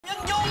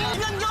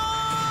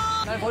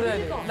날 버려야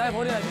돼. 날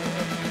버려야 돼.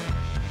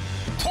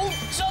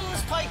 동점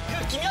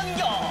스파이크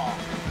김연경.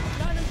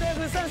 나는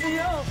배구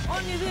선수요.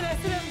 언니들의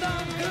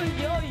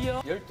슬램덩크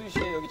요요.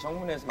 12시에 여기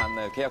정문에서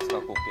만나요. 계약서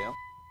갖고 올게요.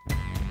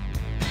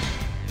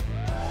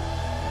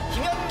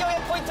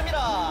 김연경의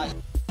포인트입니다.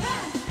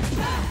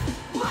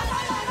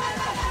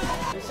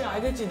 지금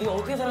알겠지? 네가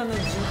어떻게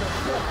살았는지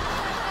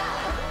지금까지.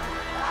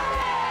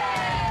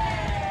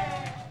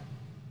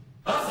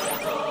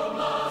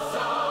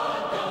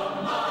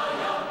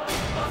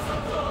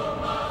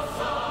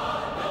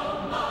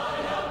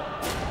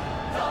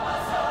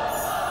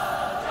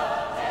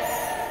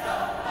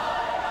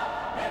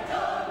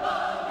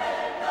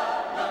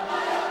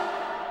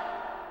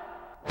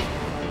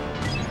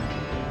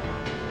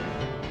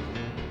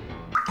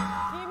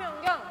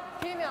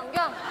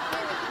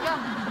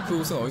 그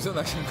옷은 어디서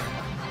나신 거예요?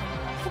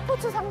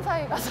 스포츠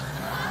상사에 가서.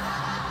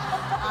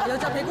 아,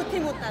 여자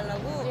배구팀 옷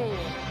달라고? 예.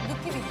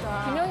 느낌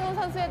있다. 김연경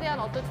선수에 대한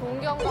어떤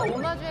존경과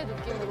오마주의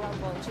느낌으로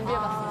한번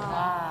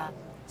준비해봤습니다.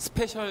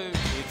 스페셜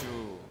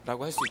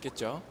제주라고 할 수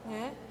있겠죠?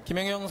 네.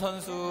 김연경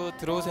선수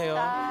들어오세요.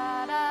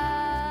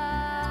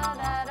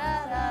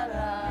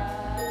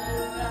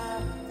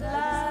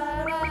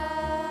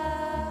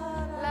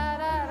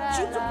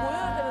 지금 좀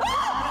보여야 되는데.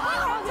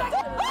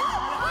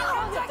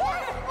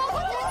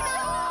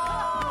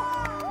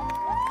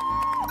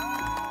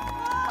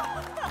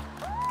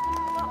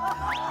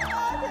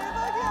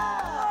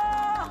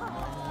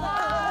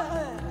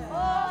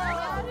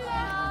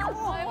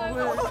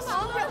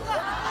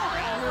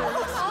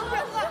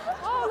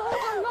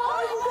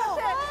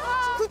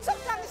 구척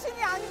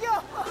장신이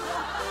안겨.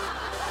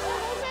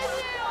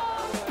 팬이에요.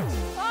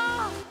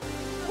 아,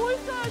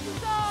 멋있어요,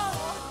 진짜.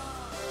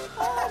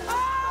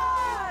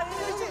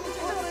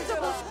 진짜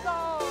멋있다.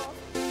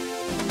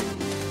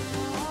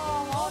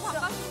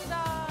 반갑습니다.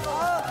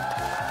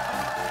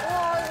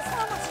 와, 이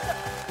사람은 진짜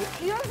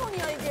귀한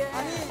손이야, 이게.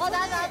 아니, 나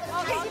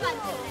관심 안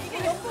돼. 이게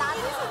연봉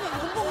 1순위야,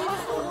 연봉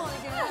 1순.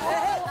 이게.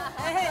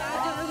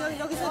 에헤이,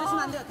 여기서 이러시면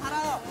안 돼요.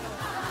 달아요.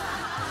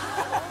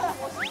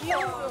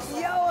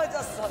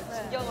 귀여워졌어,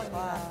 진경 언니가.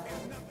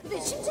 근데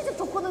신체적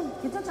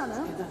조건은 괜찮지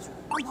않아요? 괜찮죠.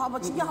 한번 봐봐,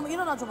 진경 한번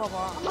일어나줘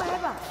봐봐. 한번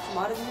해봐.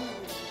 말은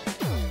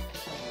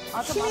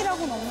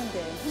힘이라고는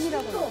없는데,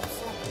 힘이라고는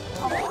없어.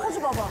 한번 포즈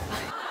봐봐.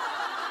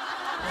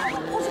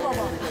 한번 포즈 봐봐.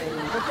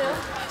 어때요?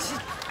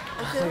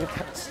 어때요?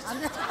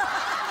 안 돼.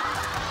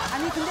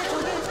 아니, 근데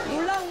저게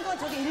놀라운 건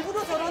저게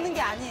일부러 저러는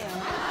게 아니에요.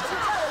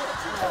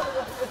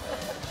 진짜로.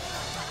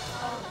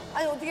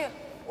 아니, 어떻게.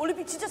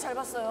 올림픽 진짜 잘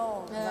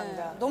봤어요.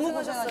 감사합니다. 너무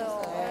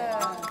고생하셨어요. 네.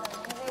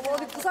 뭐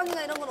어디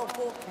부상이나 이런 건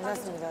없고.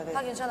 괜찮습니다. 네.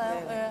 다 괜찮아요?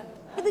 네. 네.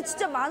 근데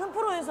진짜 많은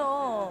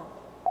프로에서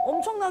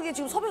엄청나게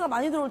지금 섭외가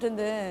많이 들어올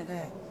텐데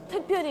네.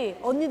 특별히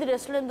언니들의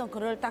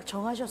슬램덩크를 딱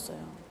정하셨어요.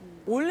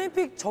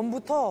 올림픽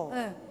전부터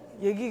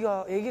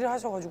얘기를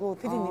하셔가지고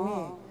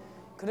PD님이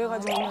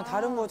그래가지고 그냥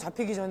다른 거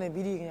잡히기 전에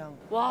미리 그냥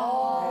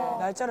네,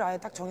 날짜를 아예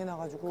딱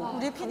정해놔가지고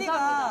우리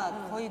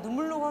PD가 거의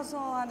눈물로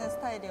호소하는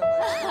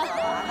스타일이어가지고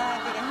안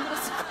하기가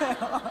힘들었을 거예요.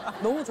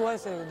 너무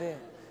좋아했어요. 근데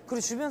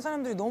그리고 주변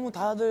사람들이 너무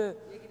다들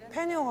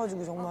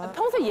팬이어가지고 정말.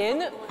 평소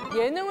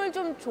예능을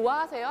좀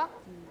좋아하세요?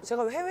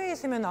 제가 해외에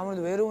있으면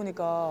아무래도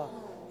외로우니까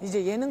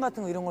이제 예능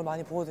같은 거 이런 걸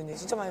많이 보거든요.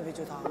 진짜 많이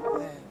뵙죠 다.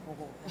 네,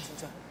 보고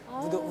진짜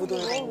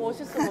무도회. 너무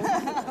멋있어.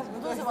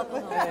 무도에서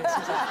봤던 거. 네,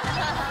 진짜.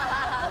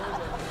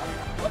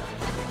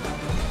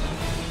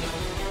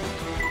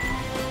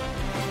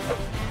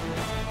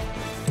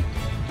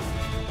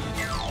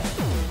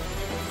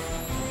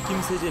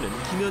 김세진은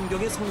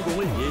김연경의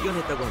성공을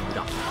예견했다고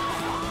합니다.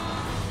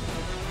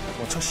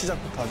 첫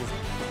시작부터 아주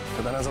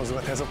대단한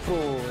선수가 돼서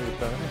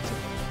프로일까는 했죠.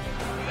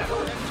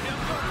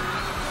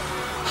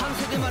 한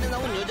세대 만에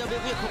나온 여자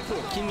배구의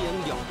거포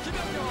김연경.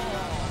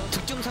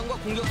 득점상과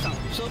공격상,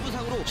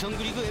 서브상으로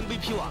정규리그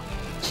MVP와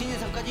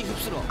신인상까지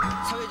휩쓸어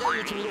사회자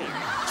요청으로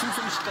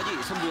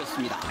춤솜씨까지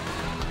선보였습니다.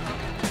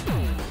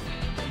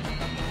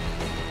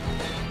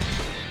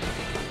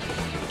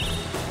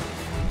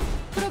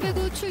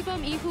 프로배구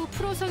출범 이후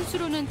프로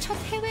선수로는 첫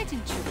해외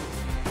진출.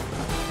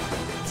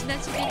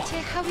 지난 시즌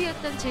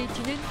최하위였던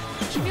JT는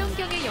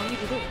김연경의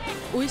영입으로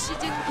올 시즌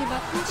개막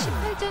후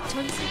 18전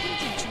전승에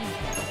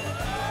진출입니다.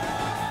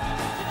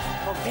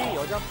 터키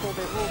여자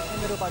프로배구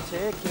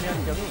페네르바체의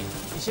김연경이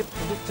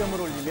 29득점을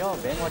올리며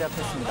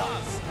맹활약했습니다.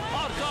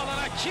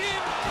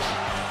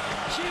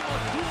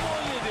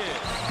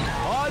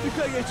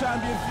 Harika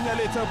geçen bir final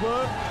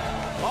etabı.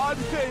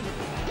 Harikaydı.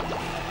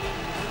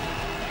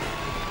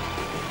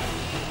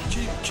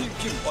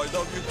 Kim, I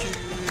love you,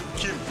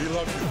 Kim, we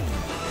love you.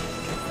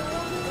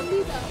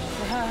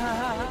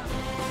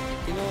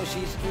 You know,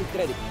 she's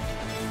incredible.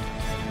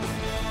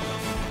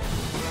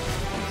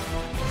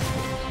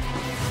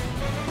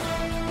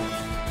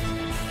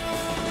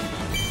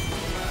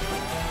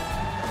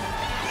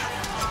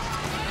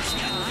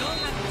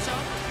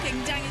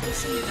 굉장히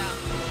좋습니다.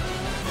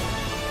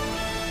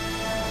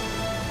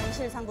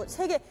 실상부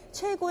세계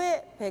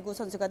최고의 배구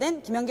선수가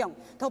된 김연경.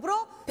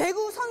 더불어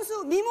배구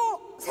선수 미모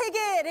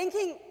세계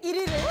랭킹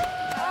 1위를.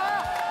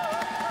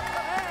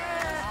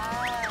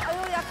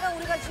 아유, 약간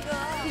우리가 지금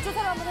이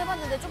조사를 한번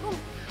해봤는데 조금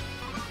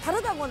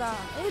다르다거나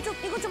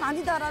이거 좀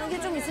아니다라는 게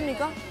좀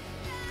있습니까?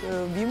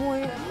 그 미모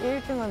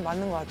 1등은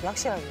맞는 것 같아요,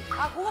 확실하게.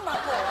 아, 그건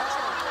맞고.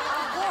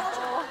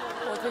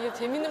 되게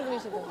재밌는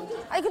분이시더라고요.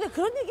 아니, 근데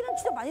그런 얘기는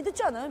진짜 많이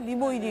듣지 않아요?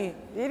 미모 1위.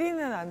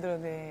 1위는 안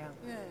들었는데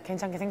그냥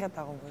괜찮게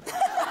생겼다고. 뭐.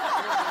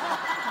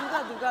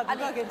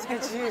 누가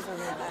괜찮지?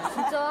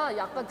 진짜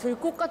약간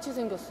들꽃같이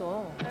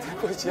생겼어.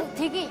 그렇죠?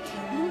 되게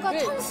뭔가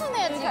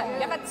청순해 지금.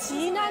 그러니까 약간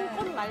진한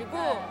꽃 말고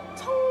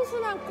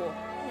청순한 꽃.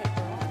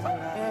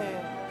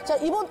 자,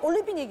 이번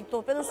올림픽 얘기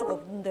또 빼놓을 수가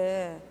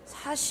없는데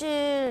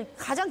사실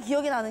가장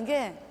기억에 나는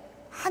게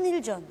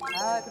한일전.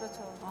 아,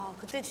 그렇죠. 아,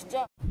 그때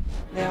진짜.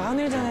 네,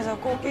 한일전에서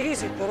꼭 이길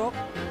수 있도록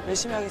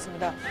열심히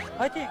하겠습니다.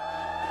 화이팅!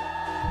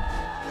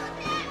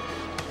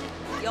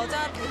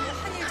 여자 배구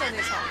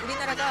한일전에서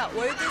우리나라가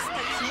월드스타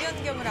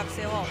김연경을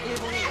앞세워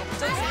일본이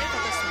역전승을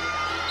거뒀습니다.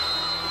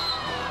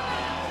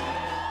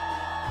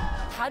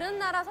 다른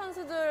나라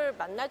선수들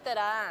만날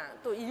때랑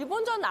또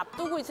일본전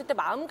앞두고 있을 때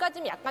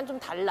마음가짐이 약간 좀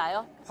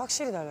달라요?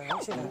 확실히 달라요,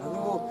 확실히 달라요.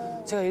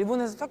 그리고 제가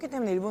일본에서 떴기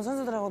때문에 일본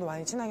선수들하고도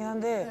많이 친하긴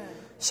한데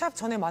시합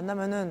전에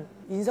만나면은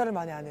인사를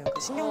많이 안 해요.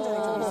 그 신경전이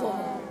좀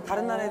있어요.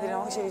 다른 나라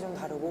애들이랑 확실히 좀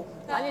다르고.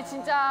 아니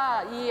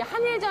진짜 이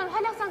한일전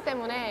활약상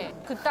때문에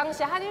그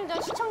당시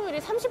한일전 시청률이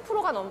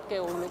 30%가 넘게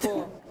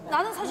오르고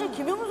나는 사실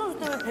김연경 선수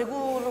때문에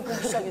배구를 보기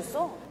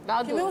시작했어.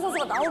 나도. 김연경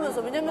선수가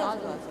나오면서.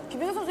 왜냐면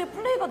김연경 선수의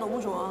플레이가 너무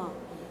좋아.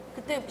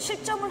 그때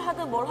실점을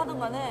하든 뭘 하든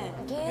간에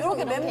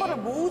이렇게 멤버를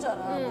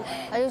모으잖아.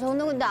 아니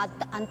저는 근데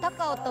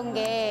안타까웠던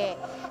게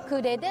그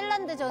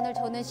네덜란드전을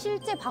저는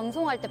실제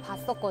방송할 때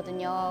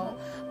봤었거든요.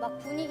 막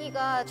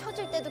분위기가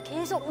처질 때도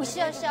계속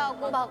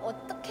으쌰으쌰하고 막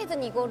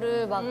어떻게든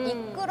이거를 막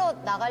이끌어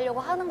나가려고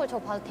하는 걸 저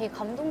봐서 되게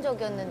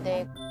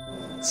감동적이었는데.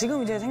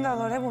 지금 이제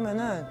생각을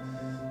해보면은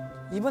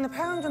이번에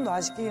 8강전도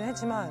아쉽긴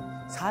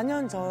했지만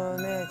 4년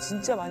전에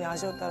진짜 많이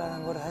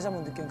아쉬웠다는 걸 다시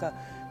한번 느껴요.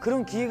 그러니까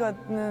그런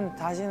기회가는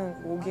다시는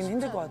오긴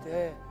힘들 것 같아.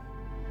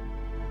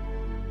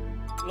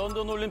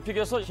 런던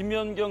올림픽에서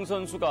김연경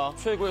선수가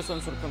최고의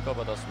선수로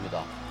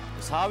평가받았습니다.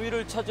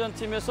 4위를 차지한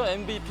팀에서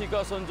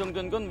MVP가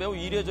선정된 건 매우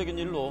이례적인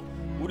일로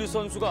우리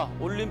선수가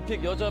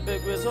올림픽 여자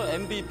배구에서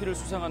MVP를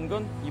수상한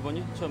건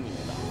이번이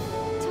처음입니다.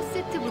 첫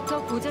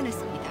세트부터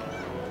고전했습니다.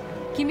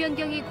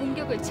 김연경이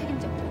공격을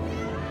책임졌고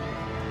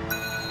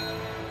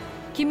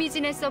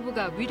김희진의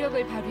서브가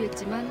위력을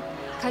발휘했지만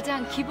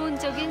가장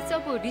기본적인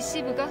서브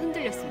리시브가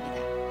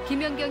흔들렸습니다.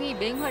 김연경이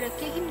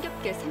맹활약해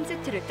힘겹게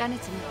 3세트를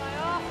따냈습니다.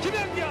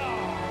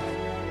 김연경!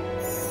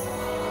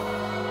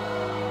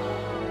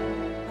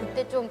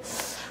 그때 좀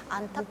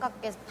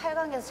안타깝게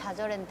 8강에서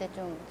좌절했는데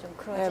좀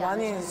그러지 네, 않았어요?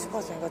 많이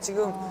슬펐어요. 그러니까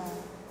지금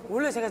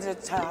원래 제가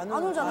잘 안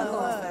오는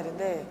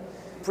스타일인데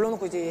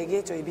불러놓고 이제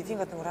얘기했죠. 이 미팅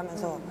같은 걸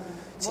하면서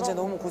진짜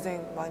너무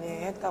고생 많이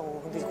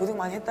했다고. 근데 고생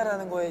많이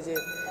했다라는 거에 이제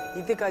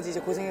이때까지 이제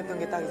고생했던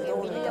게 딱 이제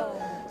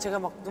떠오르니까 제가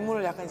막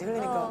눈물을 약간 이제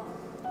흘리니까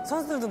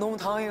선수들도 너무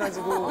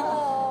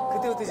당황해가지고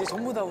그때부터 이제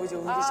전부 다 이제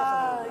울기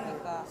시작한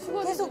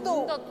거예요. 계속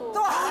또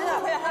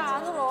아니야,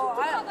 안 울어.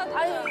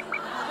 아니,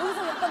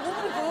 여기서 약간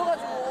눈물이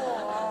보여가지고.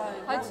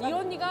 아니, 이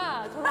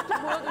언니가 저렇게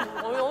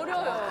보여도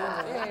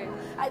어려워요. 예.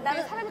 아니,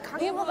 나는 사람이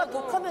강해 미모가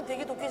보여도. 독하면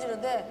되게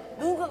독해지는데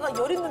누군가가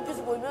여린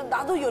눈빛을 보이면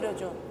나도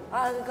여려져.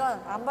 아, 그러니까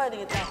안 봐야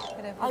되겠다.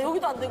 그래, 아,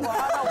 여기도 안 되고.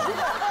 아, 나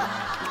우리가.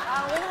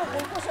 아, 왜냐면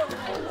볼 곳이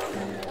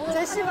없네.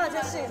 제시 봐,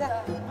 제시.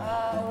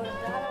 아, 우리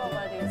이제 하나만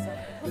봐야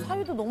되겠어.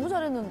 사위도 너무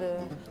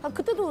잘했는데. 아,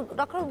 그때도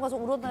라카라고 가서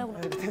울었나요?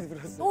 네, 그때도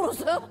울었어요. 또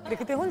울었어요? 근데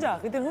그때는 혼자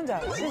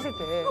씻을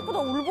때. 생각보다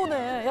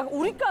울보네. 약간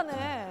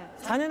우리까네.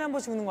 4년에 한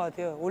번씩 우는 것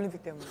같아요.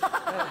 올림픽 때문에. 네.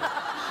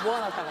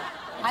 모아놨다가.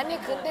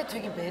 아니 근데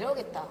되게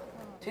매력있다.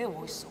 되게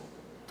멋있어.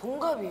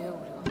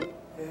 동갑이에요 우리가.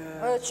 예.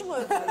 네,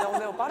 친구예요. 나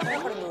오늘 빠른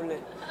팔팔인데 원래.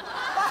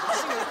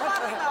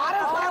 빠른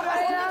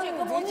팔팔이랑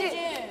그건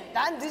뭔지.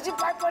 난 늦은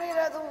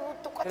팔팔이라도 뭐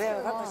똑같아.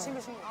 그래요. 팔팔 친구.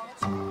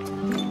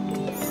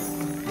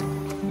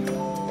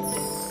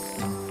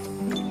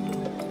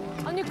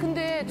 아니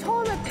근데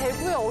처음에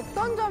배구의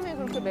어떤 점이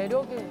그렇게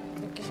매력을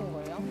느끼신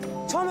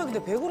거예요? 처음에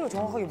근데 배구를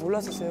정확하게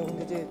몰랐었어요.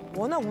 근데 이제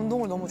워낙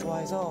운동을 너무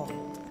좋아해서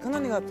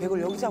큰언니가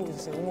배구를 여기서 하고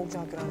있었어요.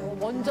 웅옥중학교라는.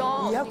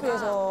 먼저 이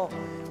학교에서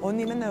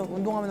언니 맨날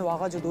운동하면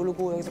와가지고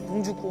놀고 여기서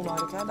공 줍고 막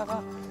이렇게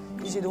하다가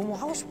이제 너무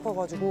하고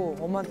싶어가지고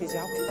엄마한테 이제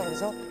하고 싶다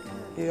그래서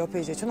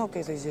옆에 이제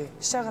초등학교에서 이제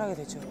시작을 하게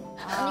됐죠.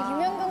 아니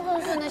김연경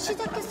선수는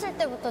시작했을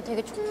때부터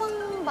되게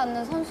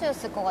촉망받는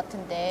선수였을 것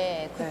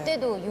같은데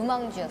그때도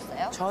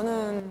유망주였어요?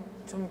 저는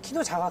좀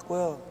키도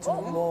작았고요.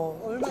 좀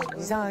뭐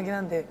이상하긴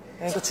한데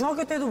그러니까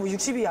중학교 때도 뭐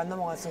 60이 안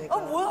넘어갔으니까.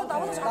 뭐야?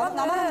 나보다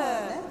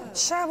작았네.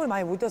 시합을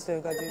많이 못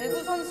뛰었어요. 그러니까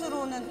배구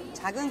선수로는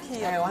작은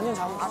키예요. 네, 완전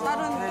작은 키.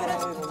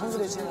 다른 뭐 선수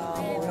대체나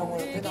뭐 이런 걸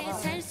뛰다가.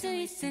 살수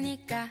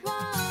있으니까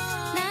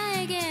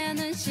나에게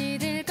넌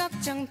시들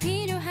걱정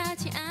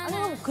필요하지 않아. 아니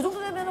그럼 그 정도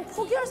되면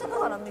포기할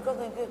생각 안 합니까?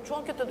 그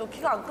중학교 때도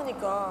키가 안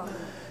크니까.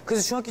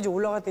 그래서 중학교 이제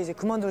올라갈 때 이제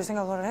그만둘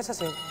생각을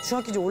했었어요.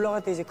 중학교 이제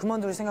올라갈 때 이제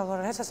그만둘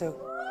생각을 했었어요.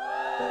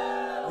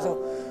 그래서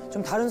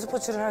좀 다른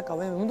스포츠를 할까?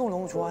 왜냐면 운동을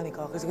너무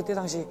좋아하니까. 그래서 그때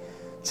당시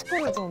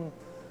축구를 좀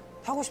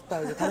하고 싶다.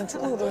 이제 다른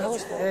축구를 하고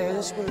싶다. 네,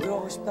 여자 축구를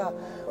들어가고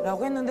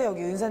싶다라고 했는데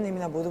여기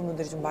은사님이나 모든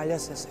분들이 좀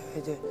말렸었어요.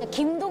 이제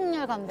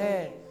김동렬 감독.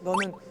 네,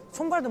 너는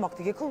손발도 막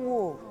되게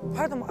크고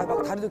팔도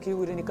막 다리도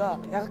길고 이러니까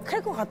약간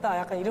클 것 같다.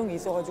 약간 이런 게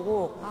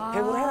있어가지고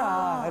배구를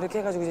해라 이렇게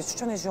해가지고 이제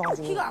추천해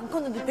주셔가지고. 키가 안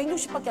컸는데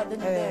 160밖에 안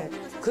됐는데. 네,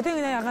 그때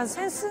그냥 약간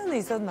센스는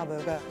있었나 봐요.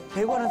 그러니까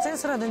배구하는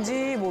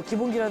센스라든지 뭐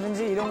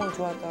기본기라든지 이런 건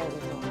좋았다고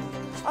그러죠.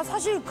 아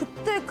사실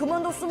그때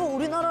그만뒀으면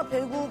우리나라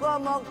배구가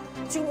막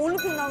지금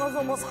올림픽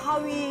나가서 뭐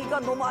 4위가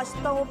너무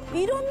아쉽다고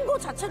이런 거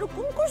자체를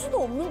꿈꿀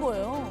수도 없는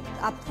거예요.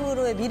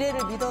 앞으로의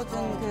미래를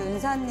믿어준 그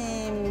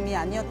은사님이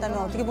아니었다면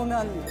어떻게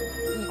보면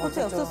이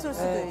코스에 없었을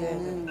수도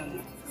있는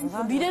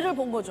거예요. 미래를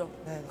본 거죠.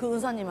 그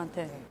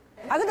은사님한테.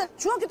 아 근데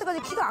중학교 때까지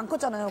키가 안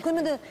컸잖아요.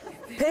 그러면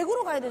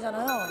배구로 가야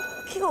되잖아요.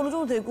 키가 어느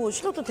정도 되고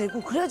실력도 되고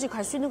그래야지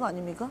갈 수 있는 거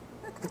아닙니까?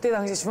 그때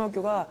당시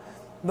중학교가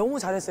너무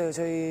잘했어요.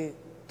 저희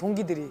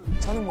동기들이.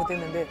 저는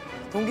못했는데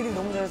동기들이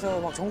너무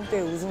잘해서 막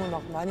전국대회 우승을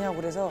막 많이 하고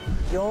그래서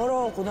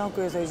여러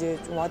고등학교에서 이제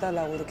좀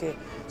와달라고 이렇게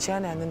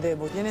제안해 왔는데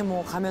뭐 얘네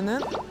뭐 가면은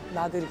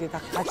나도 이렇게 다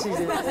같이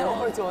이제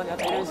영어를 좋아하는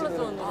약간 이런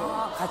식으로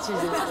같이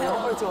이제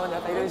영어를 좋아하는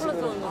약간 이런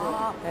식으로.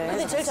 네.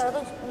 근데 제일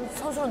잘하던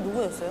선수는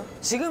누구였어요?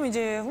 지금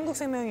이제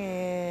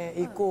흥국생명에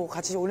있고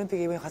같이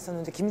올림픽에 이번에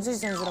갔었는데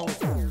김수지 선수라고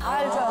있어요.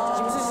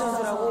 알죠. 김수지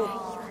선수라고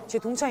제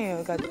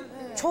동창이에요. 그러니까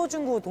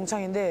초중고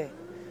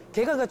동창인데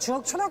걔가 그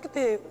초등학교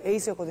때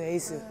에이스였거든요,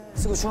 에이스.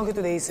 그리고 중학교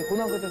때도 에이스,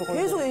 고등학교 때도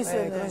거의 계속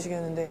에이스였네. 네, 그런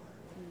식이었는데.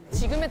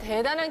 지금의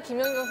대단한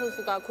김연경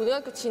선수가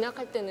고등학교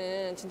진학할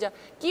때는 진짜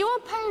끼워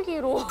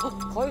팔기로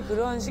거의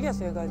그런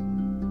시기였어요. 그러니까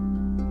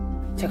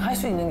제가 할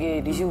수 있는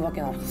게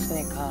리시브밖에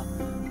없었으니까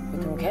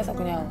좀 계속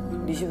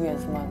그냥 리시브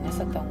연습만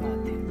했었던 것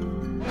같아요.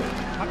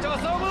 박정아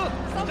서브!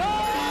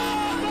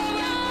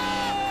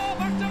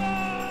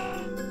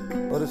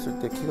 어렸을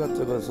때 키가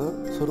작아서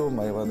서로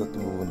많이 받았던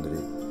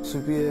부분들이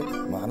수비에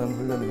많은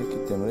훈련을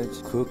했기 때문에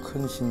그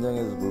큰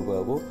신장에도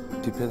불구하고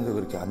디펜스가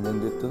그렇게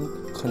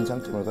안정됐던 큰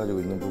장점을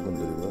가지고 있는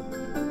부분들이고요.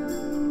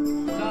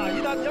 자,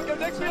 2단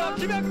연결됐고요.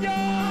 김연경!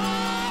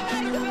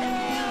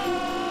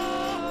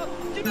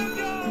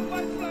 김연경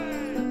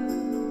파이플레이!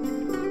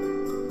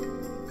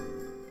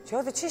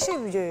 제가 그때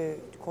 70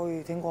 이제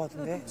거의 된 것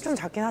같은데 좀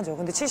작긴 하죠.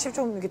 근데 70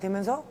 좀 이렇게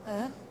되면서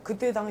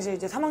그때 당시에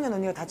이제 3학년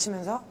언니가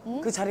다치면서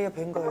그 자리가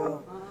빈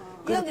거예요.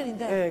 1학년인데?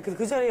 네,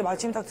 그 자리에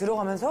마침 딱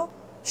들어가면서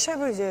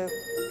시합을 이제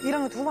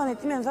 1학년 후반에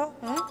뛰면서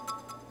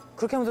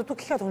그렇게 하면서 또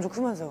키가 점점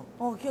크면서.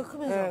 키가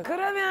크면서. 네.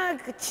 그러면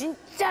그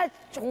진짜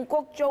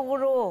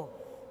전국적으로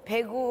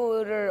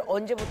배구를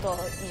언제부터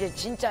이제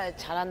진짜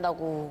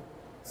잘한다고?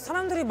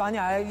 사람들이 많이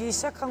알기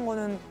시작한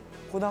거는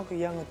고등학교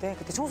 2학년 때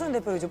그때 청소년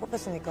대표로 이제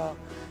뽑혔으니까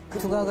그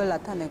두각을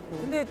나타내고.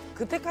 근데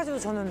그때까지도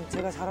저는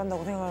제가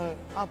잘한다고 생각을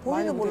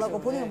본인은 몰랐고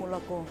못했어요. 본인은 네.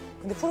 몰랐고.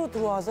 근데 프로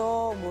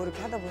들어와서 뭐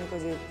이렇게 하다 보니까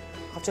이제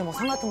갑자기 뭐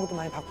상 같은 것도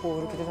많이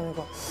받고 이렇게 되다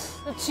보니까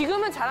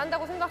지금은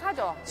잘한다고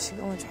생각하죠?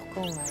 지금은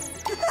조금 많이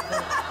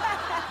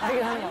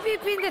알긴 하는 것 같아요.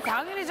 MVP인데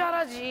당연히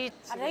잘하지.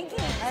 랭킹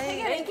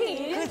랭킹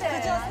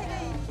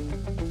 1위인데.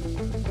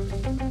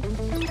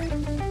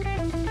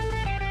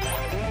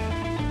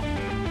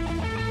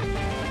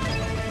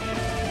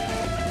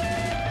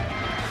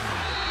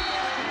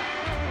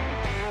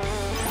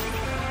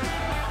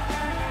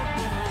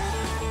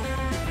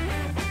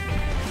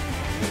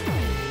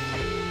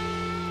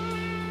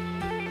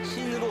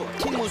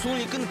 팀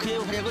우승을 이끈 그의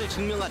활약을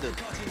증명하듯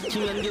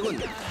김연경은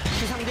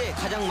시상대에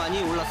가장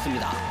많이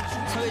올랐습니다.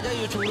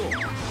 사회자의 요청으로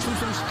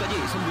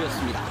춤솜씨까지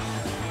선보였습니다.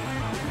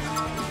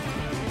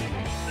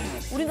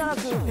 우리나라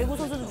그 배구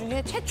선수들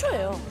중에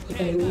최초예요.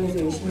 일본에서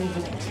열심히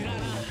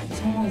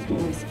성공해서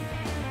보고 있습니다.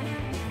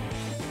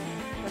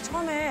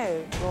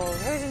 처음에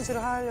해외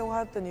진출을 하려고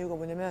했던 이유가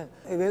뭐냐면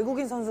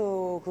외국인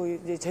선수 그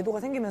이제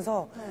제도가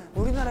생기면서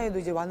우리나라에도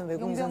이제 많은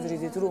외국인 선수들이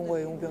이제 들어온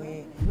거예요,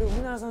 용병이. 왜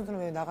우리나라 선수들은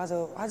왜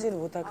나가서 하지를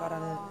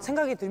못할까라는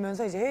생각이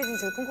들면서 이제 해외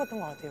진출을 꿈꿨던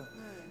것 같아요.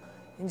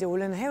 이제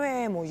원래는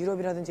해외 뭐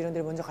유럽이라든지 이런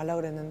데를 먼저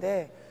가려고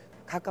그랬는데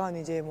가까운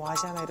이제 뭐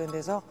아시아나 이런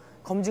데서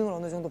검증을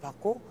어느 정도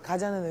받고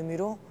가자는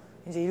의미로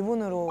이제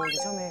일본으로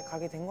이제 처음에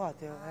가게 된 것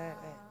같아요. 네,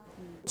 네.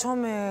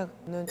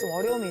 처음에는 좀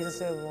어려움이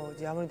있었어요. 뭐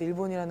이제 아무래도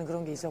일본이라는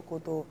그런 게 있었고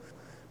또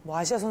뭐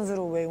아시아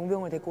선수로 왜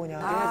용병을 데리고 오냐.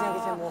 내가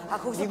생각했을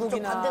때 뭐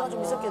미국이나 반대가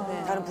좀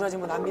있었겠네. 다른 브라질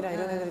뭐 남미나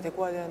이런 애들이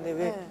데리고 와야 되는데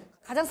왜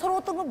가장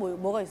서러웠던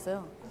건 뭐가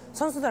있어요?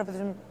 선수들 앞에서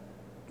좀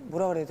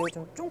뭐라 그래야 돼요?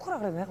 좀 쫑크라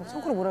그래야 되나?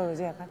 쫑크로 뭐라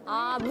그러지 약간?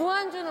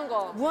 무한 주는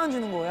거. 무한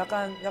주는 거.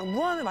 약간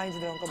무한을 많이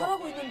주더라고요.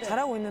 그러니까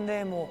잘하고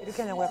있는데. 뭐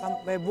이렇게 하냐고 약간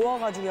왜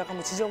모아가지고 약간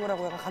뭐 지적을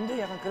하고 약간 감독이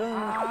약간 그런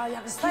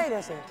약간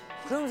스타일이었어요.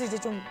 그러면서 이제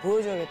좀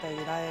보여줘야겠다.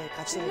 이게 나의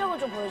가치. 실력을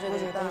좀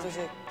보여줘야겠다. 그래서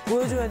이제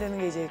보여줘야 되는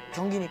게 이제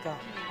경기니까.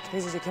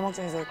 그래서 이제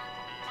개막전에서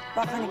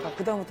빡 하니까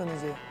그다음부터는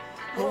이제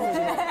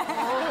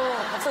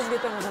밥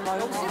사주겠다면서 막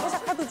회사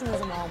카드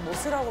주면서 막 뭐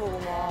쓰라 그러고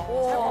막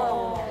살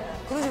거라고 막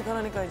그런 식으로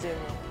변하니까 이제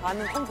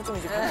아는 컴퓨터 좀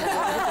이제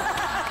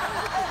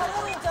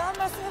감독님 한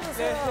말씀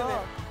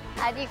해보세요.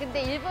 아니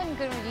근데 일본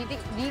그럼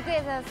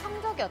리그에서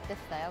성적이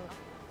어땠어요?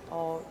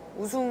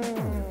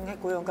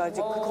 우승했고요. 그러니까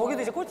이제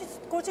거기도 이제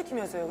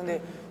꼴찌팀이었어요.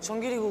 근데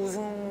정규리그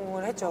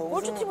우승을 했죠.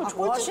 꼴찌팀을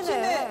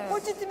좋아하시네.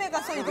 꼴찌팀에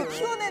가서 이거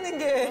키워내는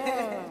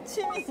게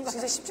취미인가요?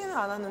 진짜 쉽지는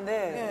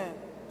않았는데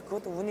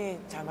그것도 운이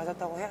잘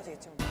맞았다고 해야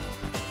되겠죠.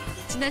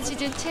 지난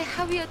시즌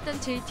최하위였던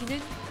JT는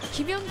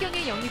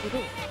김연경의 영입으로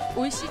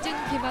올 시즌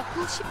개막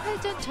후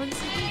 18전 전승을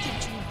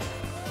진출합니다.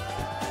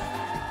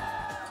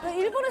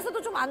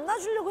 일본에서도 좀 안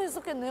놔주려고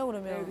했었겠네요,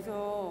 그러면. 네,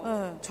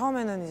 그래서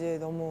처음에는 이제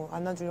너무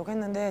안 놔주려고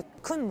했는데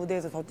큰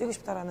무대에서 더 뛰고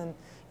싶다라는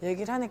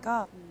얘기를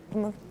하니까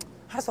그러면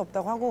할 수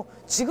없다고 하고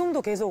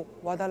지금도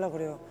계속 와달라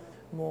그래요.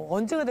 뭐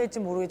언제가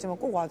될지 모르겠지만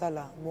꼭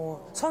와달라.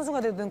 뭐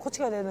선수가 되든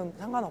코치가 되든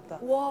상관없다.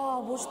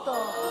 와, 멋있다.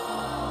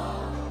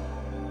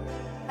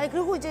 아니,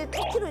 그리고 이제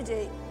터키로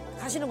이제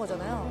가시는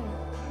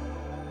거잖아요.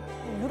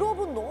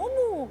 유럽은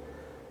너무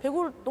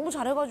배구를 너무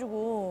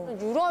잘해가지고.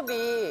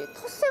 유럽이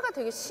텃세가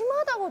되게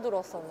심하다고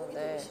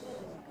들었었는데.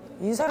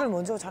 인사를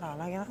먼저 잘 안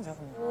하긴 하죠.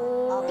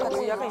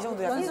 약간 이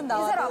정도. 연습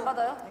나와도 인사를 안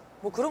받아요?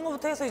 뭐 그런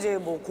거부터 해서 이제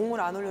뭐 공을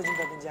안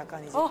올려준다든지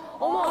약간 이제.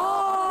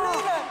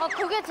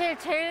 그게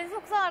제일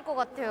속상할 것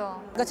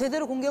같아요. 그러니까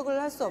제대로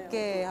공격을 할 수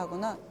없게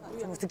하거나.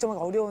 좀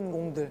득점하기 어려운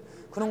공들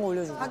그런 거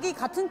올려주고. 자기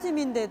같은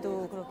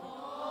팀인데도 그렇게.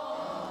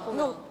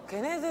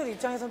 걔네들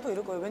입장에서는 또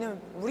이럴 거예요. 왜냐면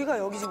우리가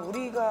여기 지금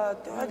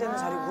우리가 뛰어야 되는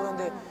자리고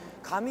그런데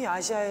감히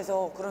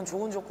아시아에서 그런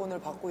좋은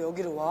조건을 받고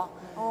여기를 와.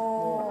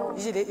 뭐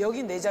이제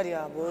여긴 내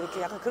자리야. 뭐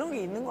이렇게 약간 그런 게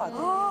있는 것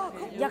같아요.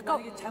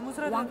 약간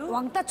잘못을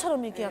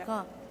왕따처럼 이렇게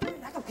약간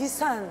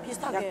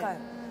비슷하게.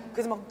 약간.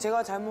 그래서 막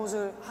제가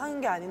잘못을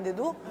한 게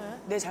아닌데도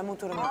내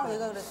잘못으로 막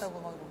얘가 그랬다고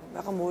막 이러고.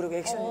 약간 뭐 이렇게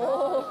액션이.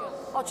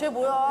 쟤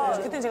뭐야.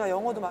 그땐 제가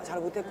영어도 잘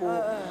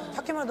못했고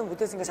타키말도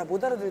못했으니까 잘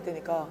못 알아들을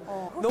때니까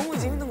너무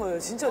이제 힘든 거예요.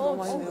 진짜 너무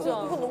많이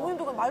힘들어가지고. 이거 너무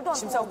힘들고 말도 안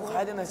짐 싸고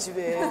가야 되나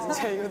집에.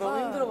 진짜 이거 너무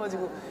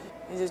힘들어가지고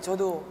이제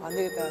저도 안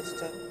되겠다.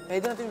 진짜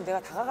애들한테 좀 내가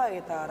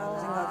다가가야겠다라는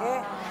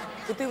생각에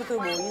그때부터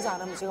뭐 인사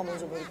안 하면 제가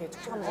먼저 뭐 이렇게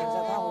툭툭하면서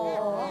인사도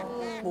하고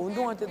뭐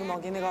운동할 때도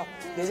막 얘네가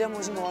내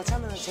잘못인 것 같이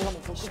하면 제가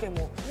뭐 더 크게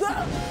뭐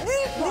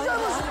네 잘못인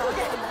것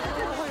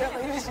같아.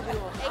 약간 이런 식으로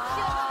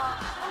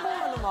한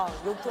번만은 막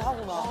욕도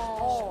하고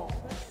막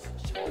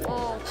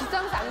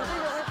뒷담화 안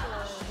주려고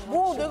했구나.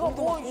 뭐 내가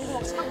뭐 공도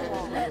막 차고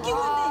막 웃기고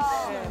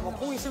있네. 막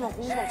공 있으면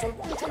공도 막 저를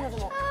뻥 차면서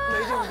막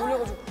애들이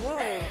놀려가지고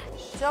뭐야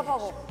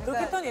제압하고 그렇게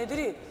했더니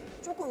애들이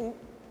조금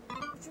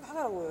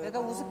하더라고요. 내가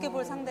우습게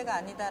볼 상대가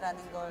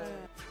아니다라는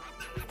걸.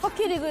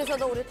 터키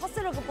리그에서도 우리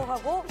텃세를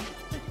극복하고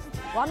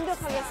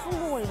완벽하게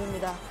성공을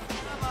이룹니다.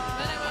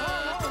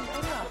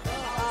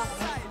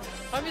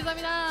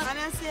 감사합니다.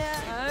 안녕하세요.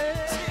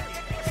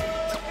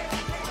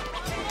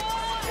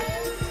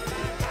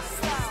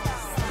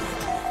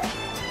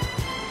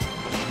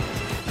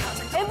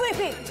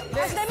 MVP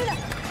다시 됩니다.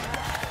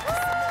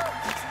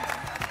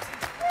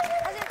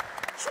 사실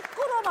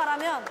축구로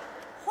말하면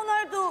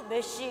호날두,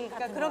 메시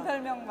같은 그런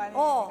별명 많이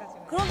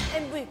그런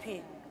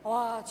MVP.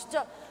 와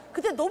진짜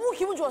그때 너무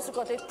기분 좋았을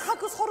것 같아요. 다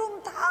그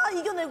서름 다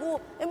이겨내고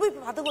MVP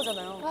받은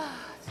거잖아요.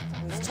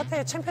 첫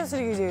해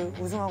챔피언스리그 이제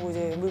우승하고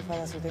이제 MVP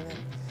받았을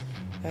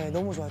때는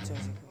너무 좋았죠.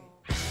 이제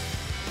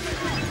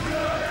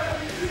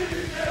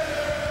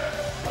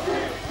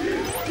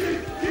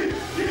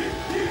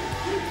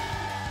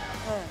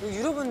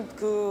유럽은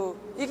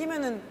그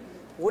이기면은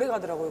오래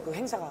가더라고요. 그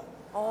행사가.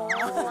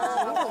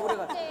 진짜 오래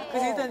가.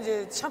 그래서 일단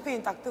이제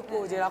샴페인 딱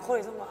뜯고 이제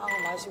라커에서 막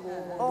마시고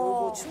막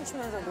놀고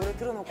춤추면서 노래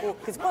틀어놓고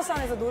그 버스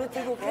안에서 노래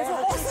틀고 계속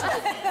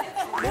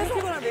너무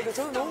피곤한데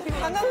저는 너무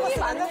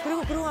피곤한데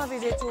그리고 그러고 나서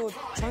이제 또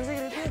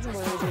전세기를 띄워준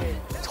거예요.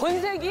 이제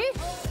전세기?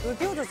 그걸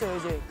띄워줬어요.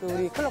 이제 그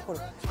우리 클럽 거를.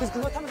 그래서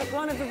그거 타면서 그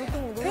안에서 또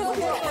노래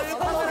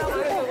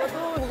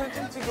노래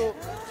춤추고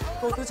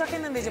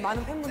도착했는데 이제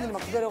많은 팬분들이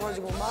막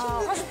기다려가지고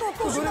막 다시 또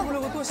노래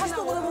부르고 또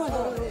신나고 노래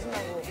부르고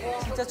신나고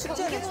진짜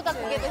축제네. 보다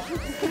그게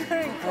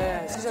되는.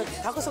 네, 진짜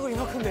다크서클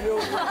이만큼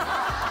내려오고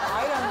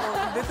아이랑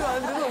뭐 네트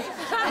안에서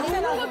냄새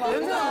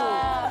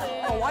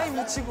나고 와인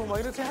묻히고 막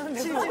이렇게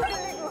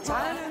하는데도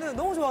잘하면은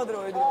너무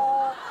좋아하더라고요. 애들이.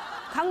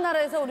 각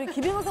나라에서 우리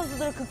김연koung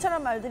선수들의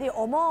극찬한 말들이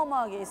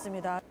어마어마하게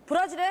있습니다.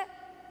 브라질의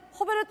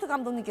호베르트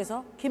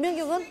감독님께서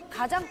김연경은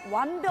가장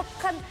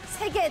완벽한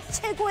세계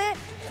최고의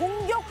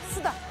공격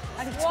수다.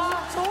 아니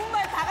좋은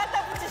말 다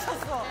갖다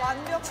붙이셨어.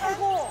 완벽한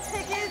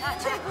세계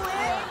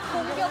최고의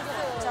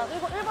공격수. 자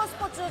그리고 일본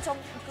스포츠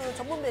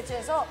전문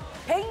매체에서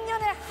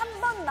 100년에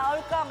한 번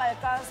나올까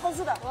말까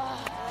선수다.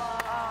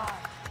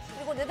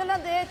 그리고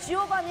네덜란드의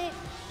지오바니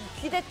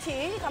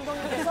기데티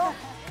감독님께서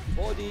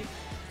Body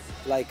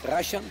like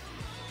Russian,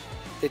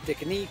 the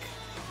technique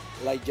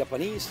like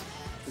Japanese,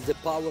 the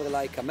power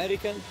like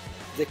American,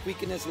 the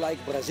quickness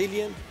like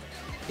Brazilian.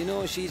 You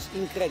know, she's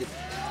incredible.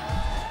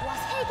 와,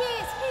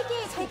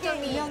 세계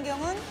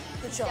김연경은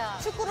그렇죠.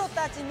 축구로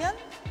따지면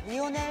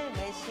리오넬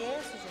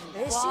메시의 수준입니다.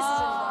 메시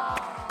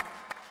수준이다.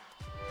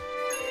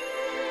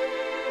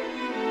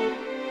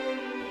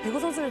 배구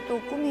선수의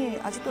또 꿈이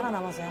아직도 하나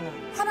남았어요.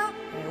 하나?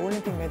 네,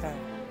 올림픽 메달.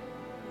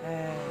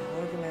 네,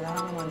 올림픽 메달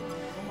하나만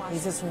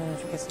있었으면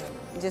좋겠어요.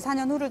 이제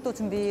 4년 후를 또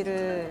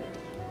준비를.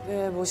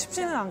 네, 뭐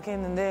쉽지는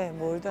않겠는데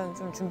뭐 일단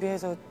좀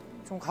준비해서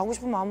좀 가고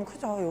싶은 마음은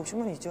크죠.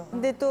 욕심은 있죠.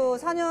 근데 또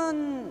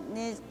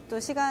 4년이 또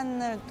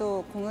시간을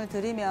또 공을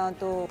들이면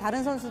또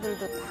다른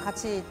선수들도 다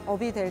같이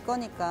업이 될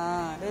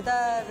거니까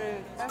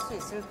메달을 딸 수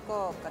있을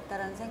것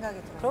같다라는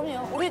생각이 들어요.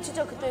 그럼요. 우리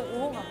진짜 그때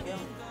응원 갈게요.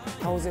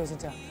 다 오세요,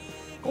 진짜.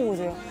 꼭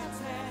오세요.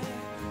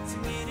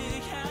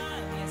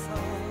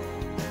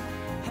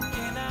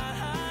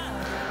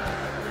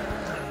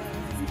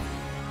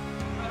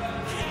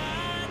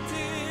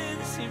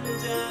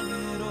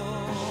 심장으로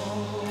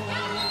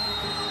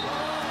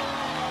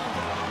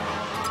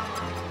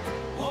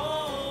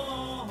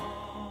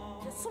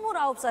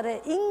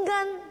 29살의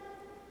인간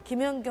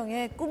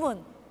김연경의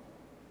꿈은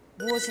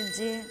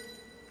무엇인지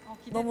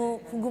너무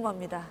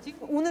궁금합니다.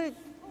 오늘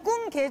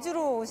꿈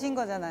개주로 오신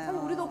거잖아요. 사실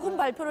우리도 꿈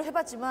발표를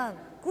해봤지만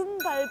꿈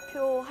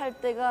발표할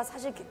때가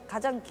사실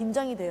가장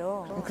긴장이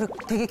돼요.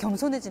 되게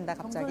겸손해진다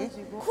갑자기.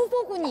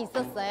 후보군이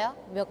있었어요?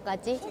 몇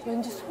가지?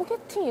 왠지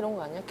소개팅 이런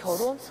거 아니야?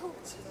 결혼?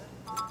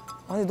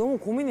 아니 너무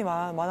고민이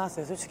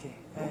많았어요, 솔직히.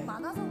 네.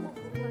 많아서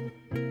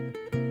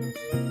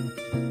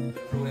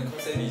프로그램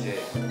컨셉이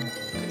이제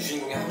그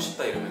주인공이 하고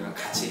싶다 이러면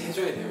같이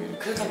해줘야 돼요. 이렇게.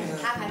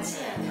 그렇다면 다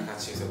같이 해야 돼. 다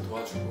같이 해서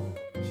도와주고.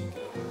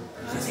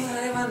 그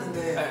생각을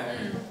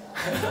해봤는데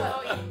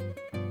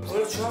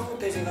원래 중학교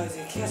때 제가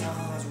이제 키가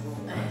작아가지고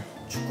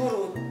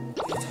축구로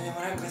이제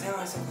전향을 할까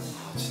생각했었거든요.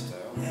 아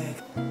진짜요? 네.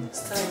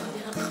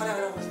 스트라이커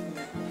활약을 하고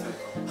싶은데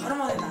하루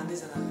만에는 안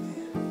되잖아.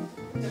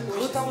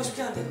 그것도 하고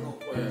싶긴 한데 그거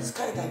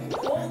스카이 다이빙.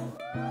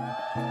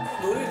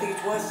 노래를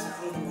되게 좋아했었어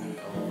부르는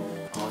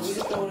거를.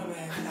 뮤직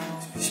프로그램에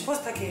나가고 싶어.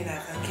 슈퍼스타 K나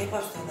약간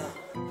K-pop 스타나.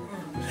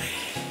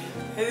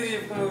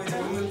 애들이 보면 이제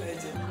웃는다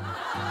이제.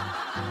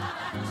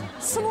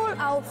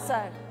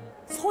 29살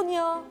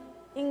소녀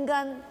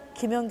인간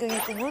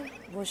김연경의 꿈은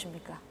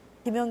무엇입니까?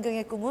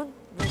 김연경의 꿈은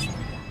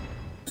무엇입니까?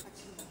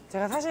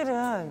 제가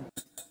사실은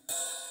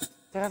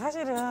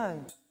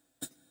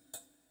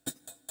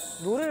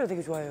노래를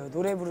되게 좋아해요.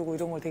 노래 부르고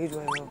이런 걸 되게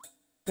좋아해요.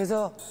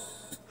 그래서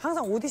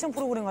항상 오디션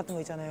프로그램 같은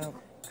거 있잖아요.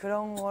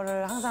 그런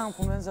거를 항상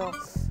보면서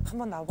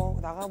한번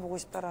나가보고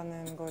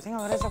싶다라는 걸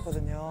생각을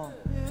했었거든요.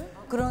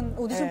 그런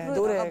오디션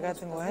프로그램 노래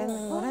같은 거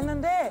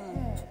했는데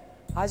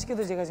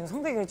아쉽게도 제가 지금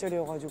성대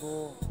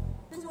결절이어가지고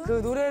그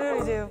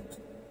노래를 이제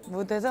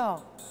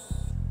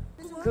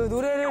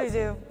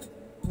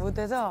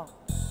못해서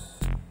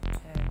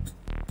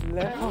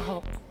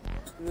래퍼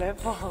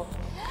래퍼고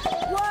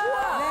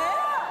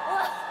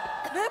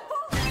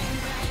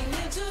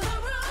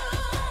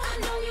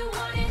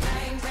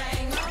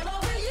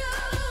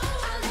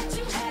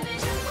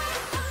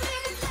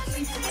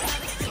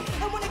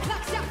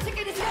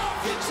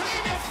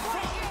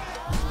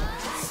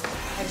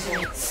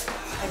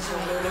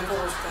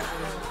싶다.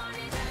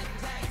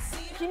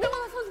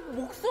 김연경 선수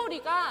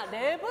목소리가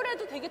랩을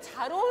해도 되게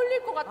잘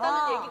어울릴 것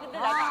같다는 얘기를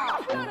내가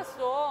하려고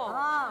그랬어.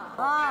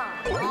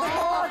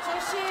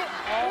 제시.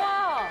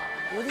 와.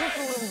 오디션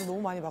프로그램도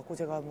너무 많이 받고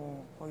제가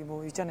뭐 거기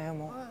뭐 있잖아요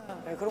뭐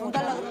네, 그런 거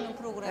달라고 그러는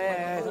프로그램.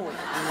 네,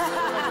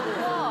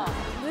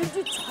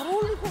 왠지 잘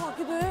어울릴 것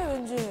같기도 해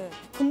왠지.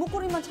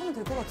 금목걸이만 차면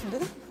될 것 같은데?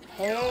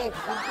 에이,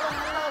 그거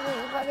하려고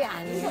힙합이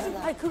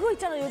아니야. 아니 그거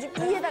있잖아 요즘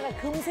이에다가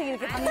금색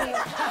이렇게 박는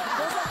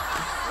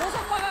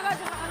보석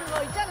박아가지고 하는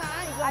거 있잖아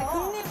이거. 아니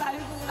금리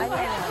말고. 아니,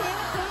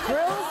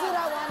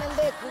 브로스라고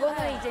하는데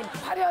그거는 이제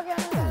화려하게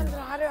하는 사람들은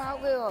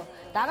화려하고요.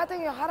 나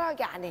같은 경우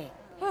화려하게 안 해.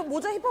 그럼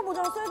모자 힙합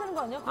모자로 써야 되는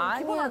거 아니야? 그럼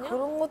기본 아니야, 아니야?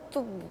 그런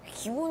것도 뭐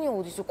기본이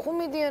어딨어.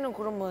 코미디에는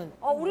그러면.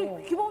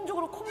 우리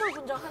기본적으로 콧물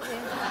분장하지.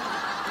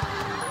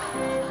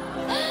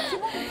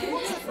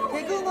 기본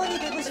개그우먼이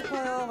되고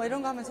싶어요. 뭐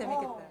이런 거 하면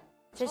재밌겠다.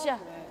 제시야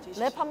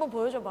랩 한번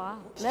보여줘봐.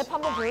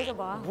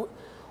 뭐,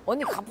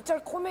 언니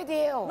갑자기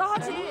코미디예요. 나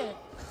하지.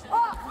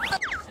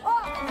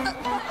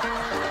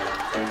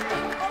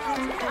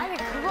 아니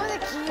그거는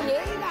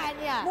예의가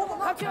아니야.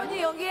 갑자기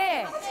언니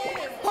여기에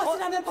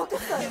버스라면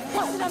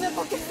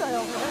벗겠어요.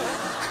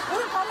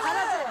 우리 바로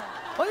하지.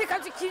 언니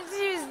갑자기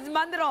김치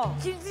만들어.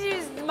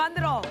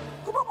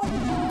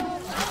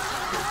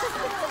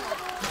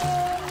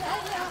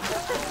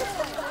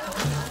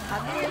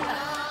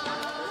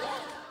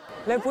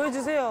 네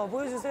보여주세요.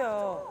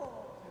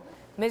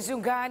 매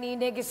순간이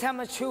내게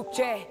삼은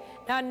축제.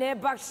 난 내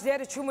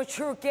박스대로 춤을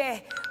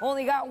출게.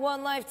 Only got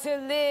one life to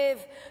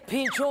live.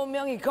 빈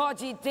조명이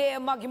거짓돼.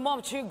 음악이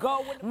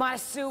멈추고 말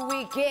수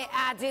있게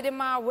I did it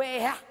my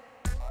way.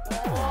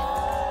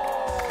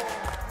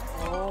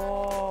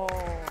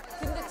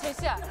 근데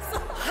제시야,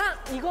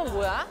 이건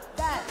뭐야?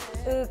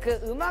 그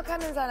음악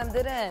하는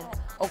사람들은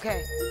오케이.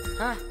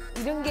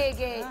 이런 게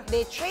이게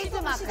내 트레이드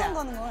마크야. 시동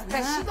거는 거.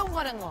 그러니까 시동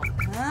거는 거.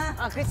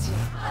 그렇지.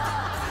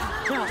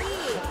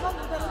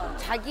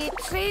 자기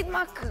트레이드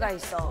마크가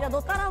있어. 야 너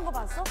따라한 거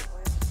봤어?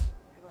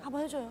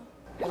 한번 해줘요.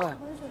 해봐요.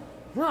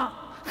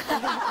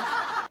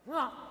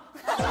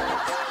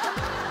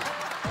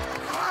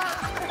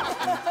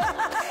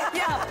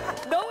 야,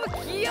 너무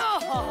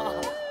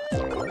귀여워.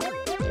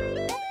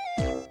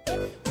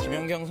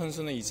 김연경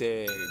선수는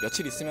이제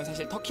며칠 있으면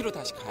사실 터키로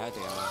다시 가야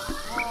돼요.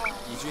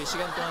 2주의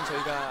시간 동안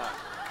저희가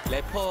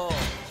래퍼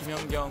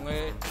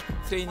김연경을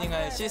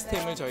트레이닝할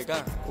시스템을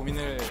저희가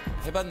고민을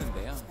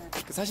해봤는데요.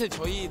 사실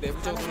저희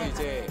내부적으로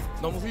이제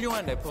너무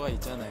훌륭한 래퍼가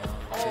있잖아요.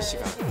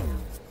 제시가.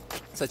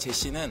 그래서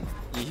제시는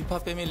이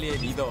힙합 패밀리의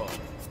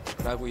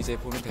리더라고 이제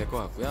보면 될 것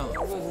같고요.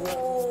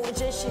 오,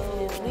 제시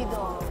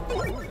리더.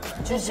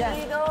 주장.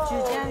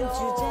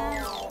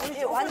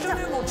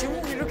 완전 뭐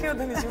제목 이렇게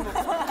하더니 지금.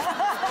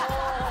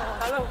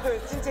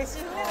 달라고요. 진짜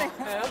신내네.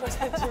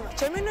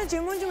 재밌는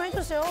질문 좀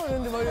해주세요.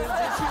 이런데 막 이런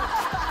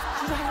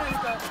진짜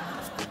하니까.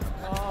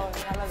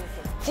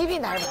 달라졌어. TV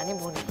날 많이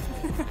보네.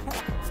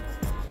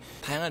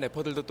 다양한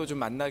래퍼들도 또 좀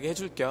만나게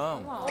해줄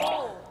겸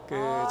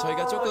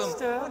저희가 조금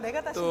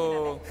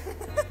또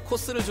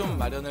코스를 좀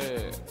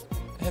마련을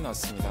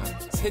해놨습니다.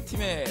 세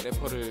팀의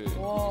래퍼를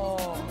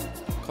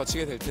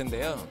거치게 될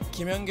텐데요.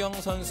 김연경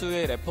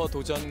선수의 래퍼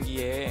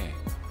도전기의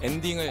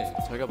엔딩을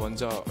저희가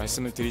먼저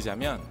말씀을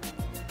드리자면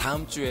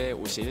다음 주에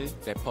오실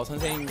래퍼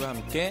선생님과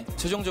함께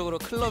최종적으로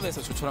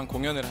클럽에서 조촐한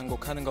공연을 한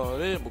곡 하는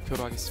거를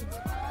목표로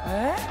하겠습니다.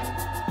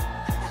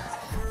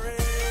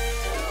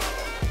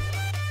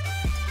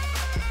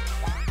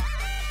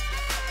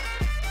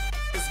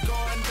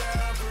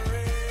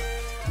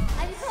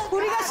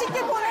 우리가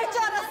쉽게 보낼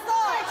줄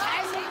알았어.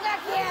 잘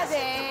생각해야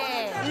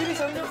돼. 일이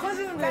점점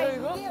커지는데요,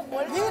 이거?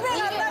 유배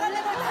안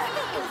나가는 걸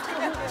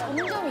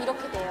점점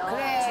이렇게 돼요.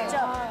 그래.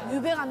 진짜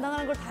유배 안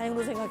당하는 걸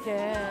다행으로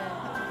생각해.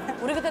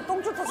 우리 그때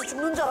똥줄 타서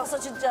죽는 줄 알았어,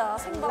 진짜.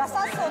 생방. 나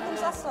쌌어, 똥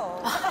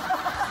쌌어.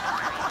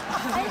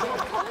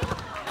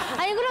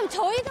 아니 그럼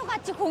저희도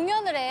같이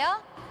공연을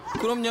해요?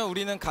 그럼요,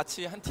 우리는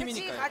같이 한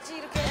팀이니까요. 같이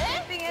이렇게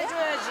랩핑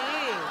해줘야지.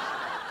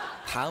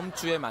 다음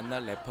주에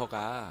만날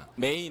래퍼가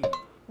메인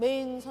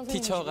선생님.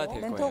 티처가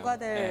될 거예요. 멘토가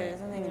될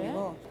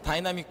선생님이고.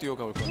 다이나믹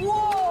듀오가 올 겁니다.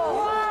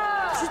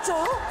 우와!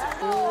 진짜요?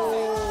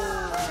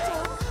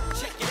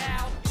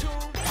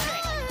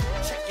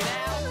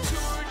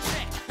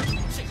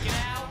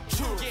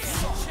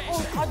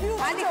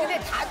 아니 근데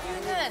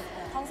다듀는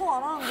방송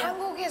안 하는데.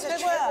 한국에서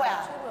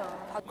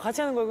최고야.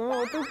 같이 하는 거야,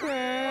 그러면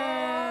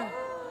어떡해.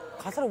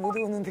 가사를 못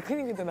외웠는데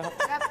큰일이다, 나.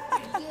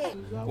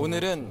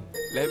 오늘은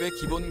랩의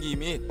기본기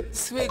및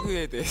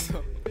스웨그에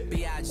대해서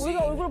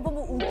우리가 얼굴을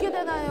보면 웃게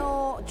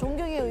되나요?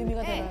 존경의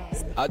의미가 되나요?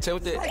 제가 볼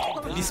때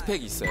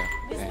리스펙이 있어요.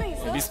 리스펙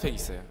있어요? 리스펙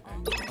있어요.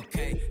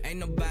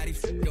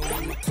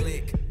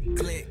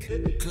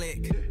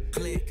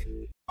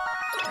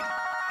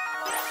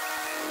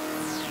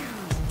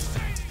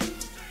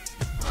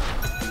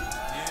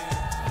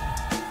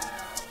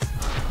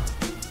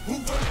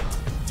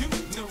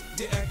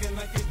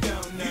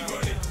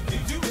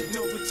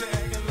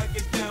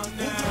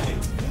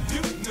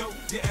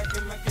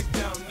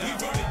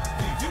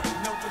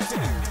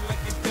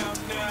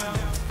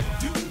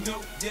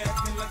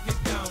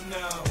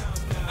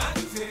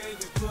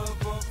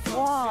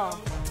 와.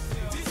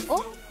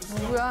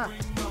 누구야?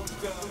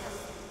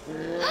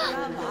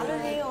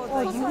 말을 해요.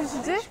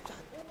 누구시지?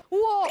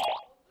 우와!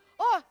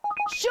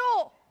 쇼!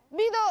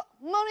 미더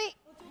머니!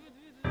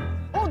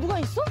 누가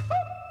있어?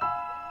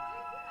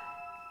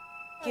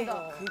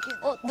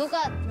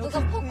 누가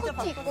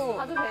포코트 입고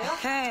봐도 돼요?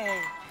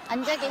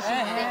 앉아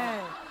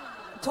계시는데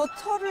저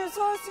털을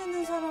설 수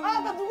있는 사람.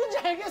 나 누군지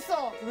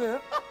알겠어. 왜요?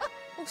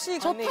 혹시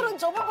저 털은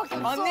저번밖에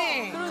없어.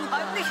 언니. 그러니까.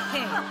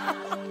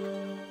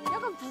 언니.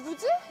 약간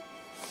누구지?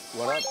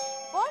 What up?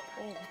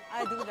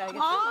 누군지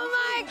알겠다. 오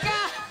마이 갓.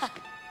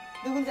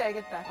 누군지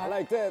알겠다. I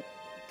like that.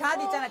 갓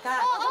있잖아,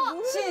 갓.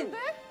 신.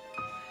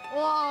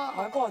 와.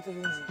 알 것 같아,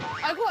 왠지.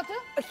 알 것 같아?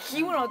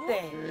 기분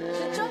어때?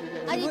 진짜?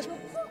 아니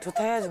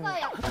좋다 해야지. 뭐.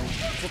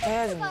 좋다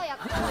해야지. 뭐.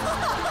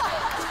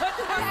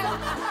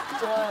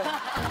 좋아요.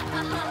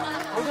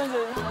 어디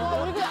앉아요?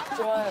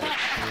 좋아요.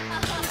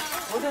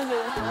 어디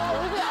앉아요?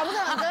 얼굴 아무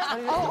데나 앉아요?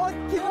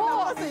 기분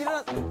나빠서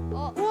일어났어.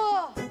 우와.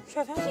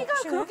 키가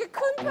그렇게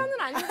큰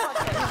편은 아닌 것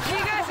같아요.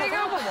 키가 지금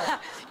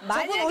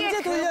만약에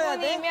언제 돌려야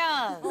돼? 그분이면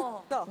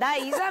나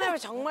이 사람을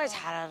정말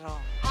잘 알아.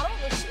 알아?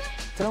 몇 시간?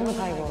 드럼도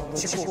타이거.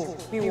 놓치고.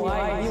 BY.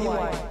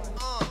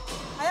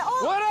 아야,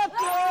 What up,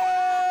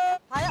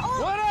 아야,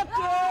 What up,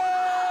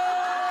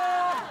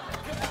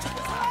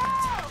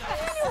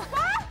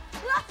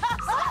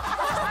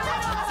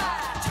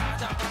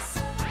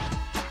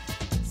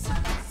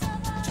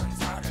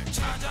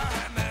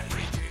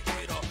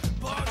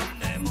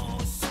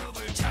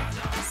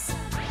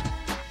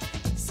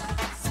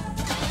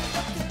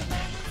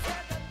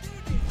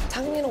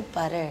 상민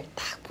오빠를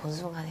딱 본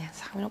순간에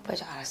상민 오빠인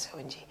줄 알았어요.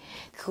 왠지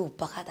그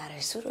오빠가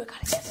나를 술을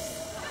가르쳤어.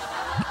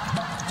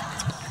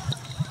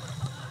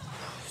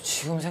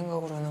 지금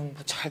생각으로는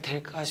뭐 잘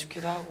될까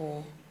싶기도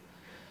하고.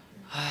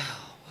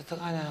 아휴,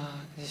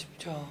 어떡하냐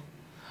싶죠.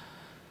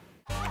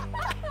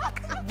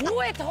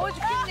 뭐해 더워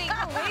죽겠네. 이거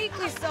왜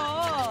입고 있어?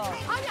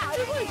 아니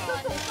알고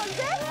있었어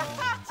오빠인데?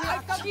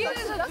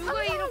 뒤에서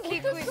누가 이렇게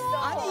입고 있어?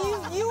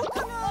 아니, 이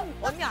옷하면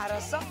언니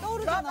알았어?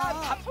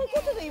 떠오르잖아. 다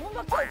털코트도 이분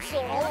밖에 없어.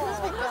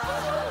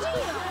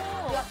 상징이야.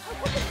 야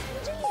털코트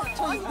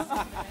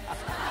상징이야.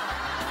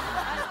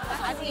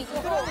 아니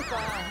이거 그러니까.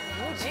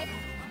 뭐지?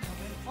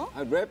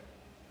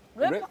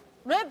 랩?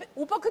 랩?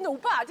 오빠 근데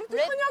오빠 아직도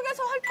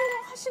현역에서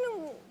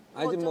활동하시는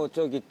아직 뭐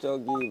저기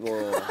뭐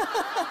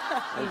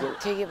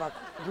되게 막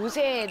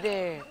요새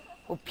애들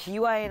뭐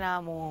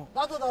BY나 뭐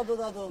나도.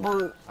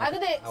 뭐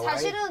근데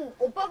사실은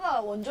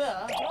오빠가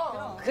원조야.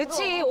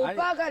 그치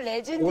오빠가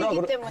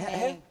레전드이기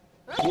때문에.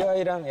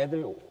 BI랑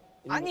애들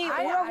아니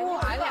오라고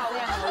아니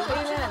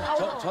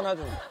저희는 전화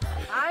좀.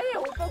 아니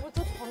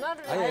오빠부터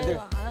전화를 아니 애들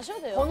안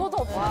하셔도 돼요. 번호도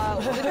없어.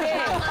 근데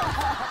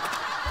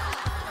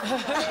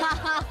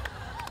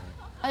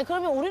아니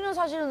그러면 우리는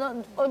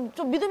사실은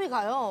좀 믿음이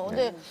가요.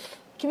 근데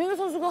김연경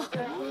선수가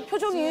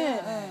표정이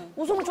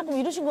웃음을 조금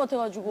잃으신 것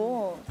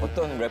같아가지고.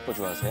 어떤 래퍼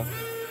좋아하세요?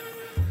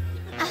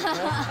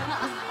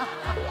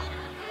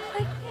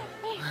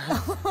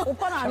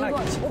 오빠는 아닌 것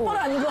같아.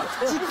 오빠는 아닌 것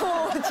같아.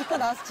 지코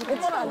나왔어.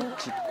 오빠는 아닌 것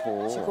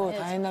지코. 지코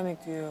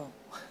다이나믹 듀오.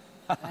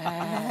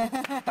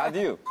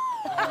 다듀.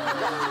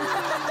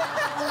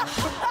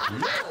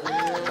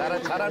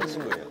 나랑 잘하는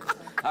친구예요.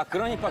 아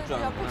그런 힙합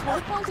좋아하는 저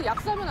오빠한테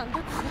약 사면 안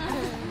될 것 같아.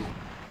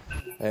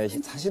 네,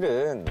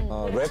 사실은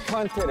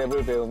래퍼한테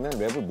랩을 배우면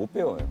랩을 못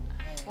배워요.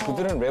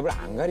 그들은 랩을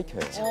안 가르쳐요.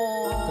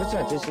 그렇지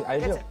않지?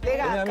 알죠?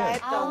 내가 아까 왜냐하면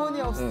했던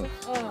어머니 없어.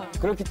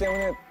 그렇기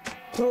때문에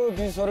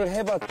프로듀서를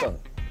해봤던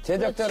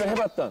제작자를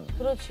해봤던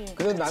그렇지.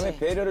 그래서 남의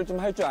배려를 좀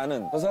할 줄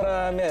아는 그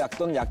사람의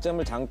어떤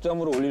약점을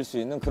장점으로 올릴 수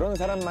있는 그런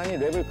사람만이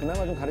랩을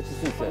그나마 좀 가르칠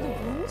수 있어요.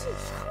 뭔지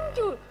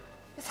참교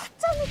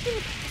사짜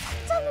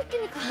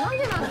느낌이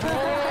강하게 나네.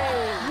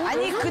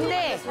 아니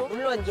근데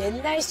물론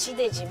옛날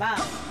시대지만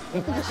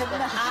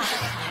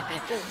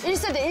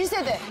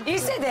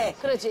 1세대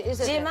그렇지,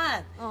 1세대.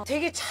 지만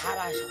되게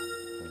잘하셔.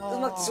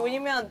 음악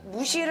왜냐면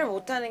무시를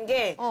못하는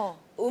게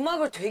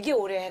음악을 되게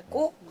오래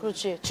했고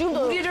그렇지.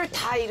 지금도 우리를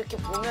다 이렇게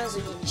보면서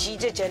이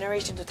지제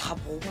제너레이션도 다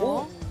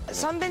보고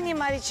선배님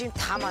말이 지금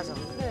다 맞아.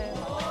 그래.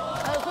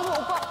 그러면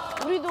오빠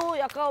우리도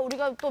약간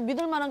우리가 또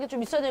믿을 만한 게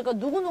좀 있어야 되니까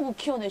누구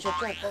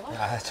키워내셨죠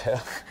오빠가? 아 저요?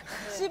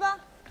 씨바?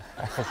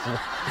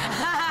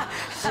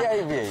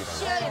 CIVA.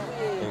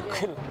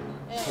 CIVA.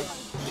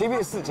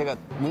 KBS 제가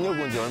문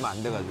열고 온 지 얼마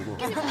안 돼가지고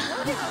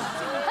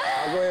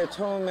과거에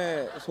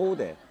처음에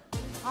소우대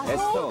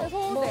에스터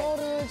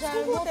너를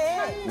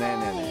잘못해.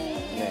 네네네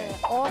네.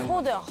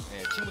 소대야.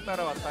 네, 친구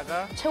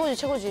따라왔다가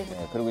최고지.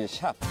 네, 그리고 이제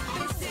샵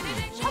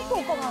샵도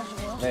오빠가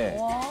하시고요. 네,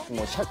 와.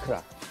 뭐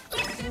샤크라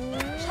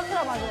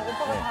샤크라 맞아요.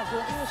 오빠가 다 그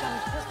한국 샵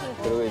페스티벌.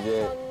 그리고 이제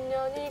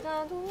년이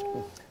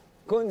가도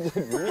그건 이제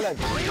몰라지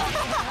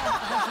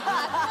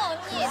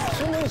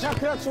춤은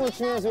샤크라 춤을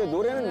추면서 왜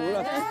노래는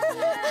몰랐지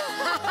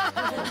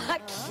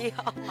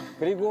귀여워.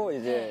 그리고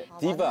이제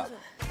디바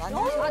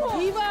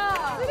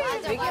디바.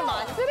 되게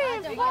많이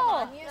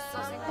스리퍼.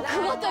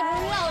 그것도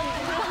룰라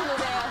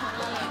노래야.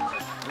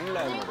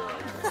 몰라요 노래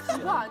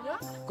그거 아니야?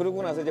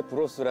 그러고 나서 이제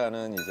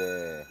브로스라는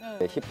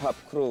이제 힙합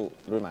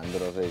크루를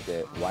만들어서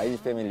이제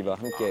YG 패밀리와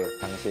함께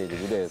당시에 이제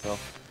무대에서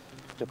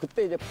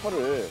그때 이제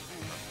펄을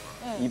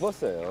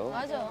입었어요.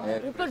 맞아.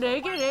 네. 오빠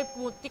레게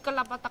랩뭐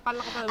띠깔라빠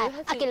따깔라빠 왜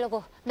하지?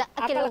 아끼려고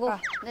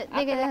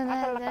내게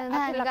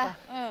하니까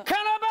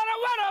가나바라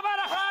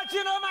와라바라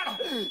하지는 마라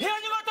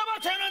헤어진 것도 못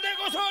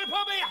채는데고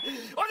슬퍼해야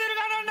어디를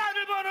가는 나를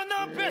보는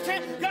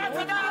눈빛이 같은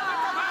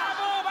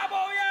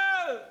바보야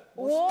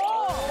오.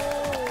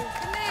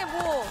 근데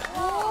뭐.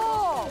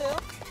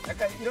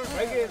 약간 이런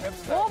레게 랩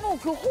스타일.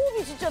 그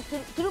호흡이 진짜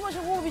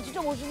들으마신 호흡이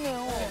진짜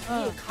멋있네요.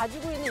 이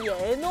가지고 있는 이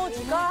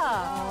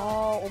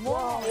에너지가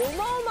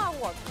어마어마한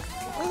것 같아.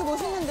 되게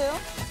멋있는데요?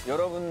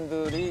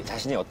 여러분들이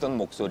자신이 어떤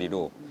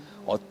목소리로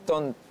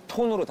어떤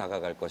톤으로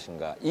다가갈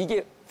것인가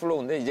이게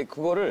플로우인데 이제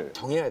그거를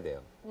정해야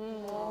돼요.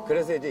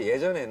 그래서 이제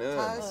예전에는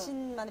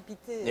자신만의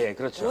비트. 예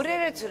그렇죠.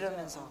 노래를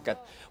들으면서.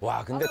 그러니까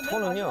와 근데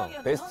톤은요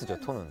베스트죠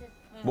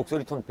톤은.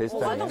 목소리 톤 베스트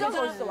완전 아니에요?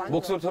 멋있어, 완전.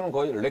 목소리 톤은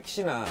거의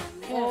렉시나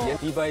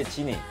디바의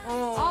지니.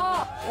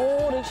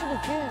 렉시도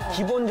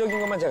기본적인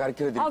것만 제가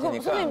가르쳐 드릴 그럼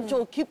테니까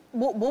선생님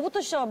뭐부터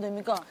시작하면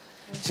됩니까?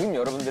 지금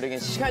여러분들에겐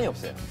시간이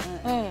없어요.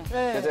 네.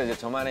 그래서 이제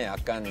저만의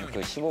약간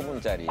그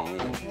 15분짜리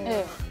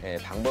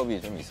방법이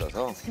좀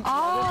있어서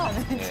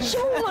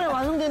 15분 만에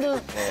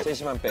완성되는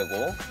세시만 빼고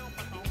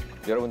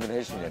여러분들은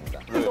해주시면 됩니다.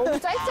 너무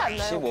짧지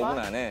않나요? 15분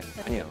오빠? 안에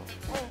아니요.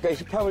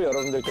 그러니까 힙합을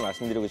여러분들께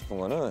말씀드리고 싶은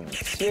거는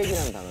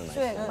스웩이라는 단어를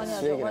스웩, 많이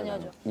하죠, 많이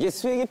하죠. 이게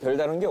스웩이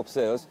별다른 게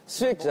없어요.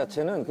 스웩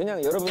자체는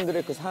그냥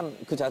여러분들의 그 삶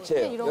그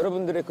자체예요.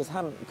 여러분들의 그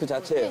삶 그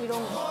자체예요.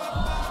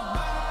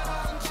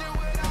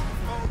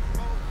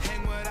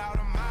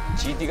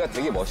 GD가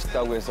되게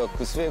멋있다고 해서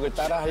그 스웩을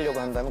따라 하려고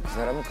한다면 그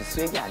사람은 그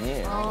스웩이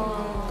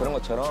아니에요. 그런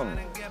것처럼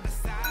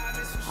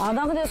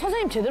나 근데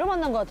선생님 제대로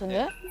만난 것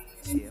같은데?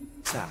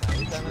 자,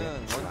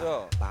 일단은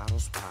먼저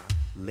bottles pop,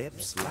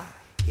 lips lock,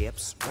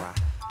 hips rock,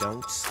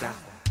 don't stop.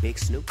 Big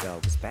Snoop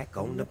Dogg is back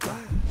on the block.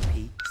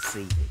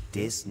 PC,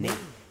 Disney,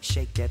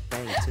 shake that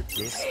thing to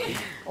this beat.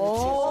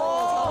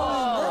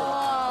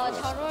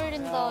 잘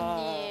어울린다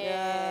언니.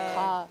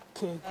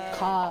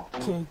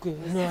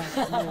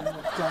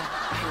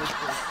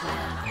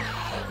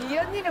 이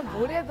언니는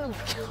뭘 해도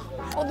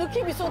웃겨.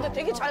 느낌 있었는데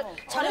되게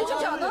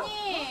잘해주지 않아?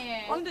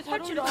 근데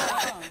잘 어울려.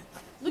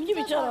 느낌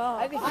있잖아.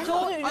 아니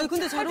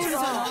근데 잘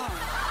어울리잖아.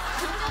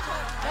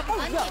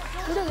 아니,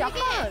 근데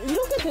약간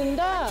이렇게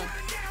된다.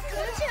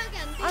 전시하게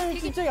안 아니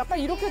진짜 약간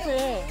이렇게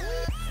돼.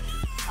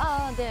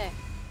 아, 네.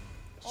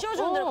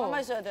 씌워주는 대로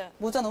가만히 있어야 돼.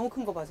 모자 너무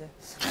큰 거 맞아요.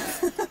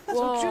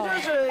 좀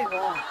줄여줘요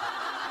이거.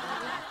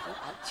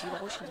 지금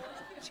훨씬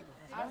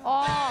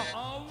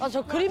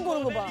저 그림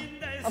보는 거 봐.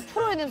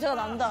 프로의 냄새가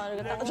난다.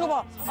 이렇게 딱. 저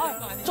봐.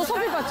 저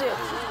서빛 봤지?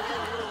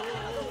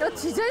 야,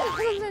 디자인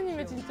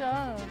선생님이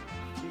진짜.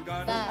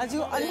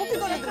 지금 호피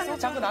걸렸어.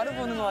 자꾸 나를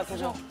보는 것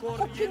같아서.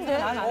 호피인데?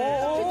 난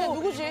아니겠지. 호피인데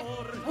누구지?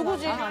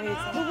 누구지? 난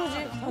아니겠잖아. 누구지?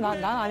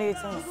 난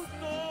아니겠잖아.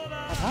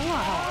 설마.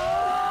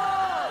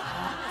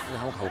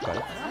 한번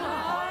가볼까요?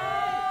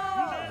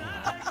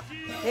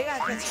 내가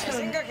그 잘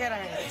생각해라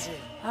했지.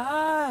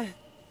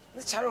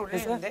 잘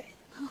어울리는데?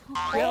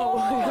 이게 뭐야?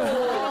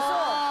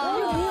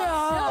 아니야.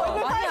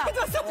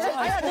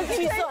 아니야,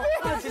 느낌 있어.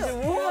 진짜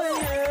뭐야.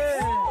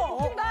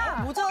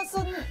 모자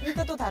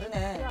쓰니까 또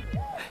다르네.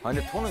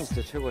 근데 톤은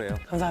진짜 최고예요.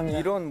 감사합니다.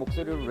 이런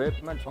목소리로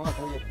랩만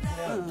정확하게.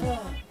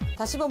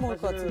 다 씹어먹을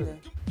것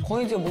같은데.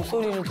 거의 이제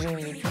목소리를 들으면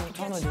이제 좀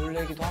처음에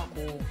놀래기도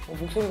하고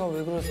목소리가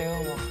왜 그러세요?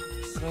 막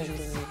그런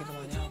식으로 얘기도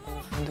많이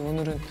하고 근데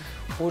오늘은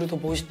오히려 더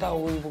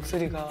멋있다고 이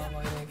목소리가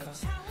막 이러니까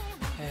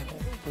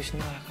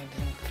멋있나 약간 이런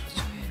생각 들었죠.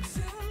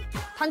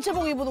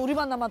 단체복 입은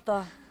우리만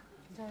남았다.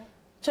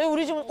 저희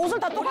우리 지금 옷을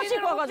다 똑같이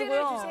입고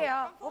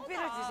와가지고요.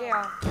 호피를 주세요.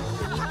 야,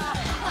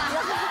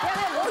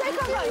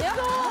 모자이크한 거 아니야?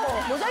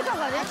 모자이크한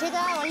거 아니야?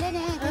 제가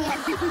원래는 그냥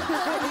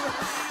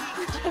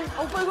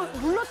오빠 이거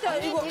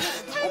눌렀대. 이거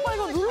오빠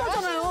이거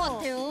눌렀잖아요.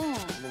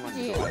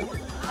 아니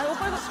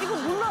오빠 이거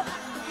눌러.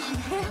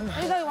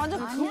 아니 나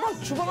완전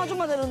금방 주방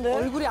아줌마 되는데.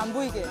 얼굴이 안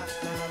보이게.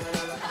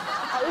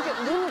 이렇게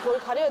눈을 거의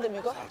가려야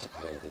됩니까? 살짝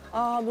가려야 돼.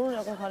 눈을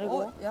약간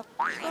가리고.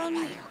 약간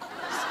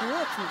그거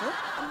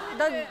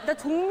같은데? 나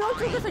종묘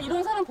쪽에서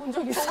이런 사람 본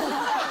적 있어.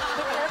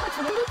 내가 약간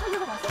종묘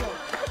쪽에서 봤어.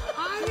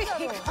 아니,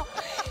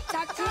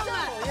 잠깐만.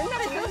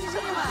 옛날에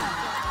들어주시지만.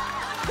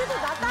 그래도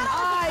나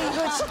따라.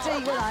 이거 진짜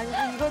이건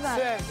아니고, 이건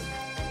아니야.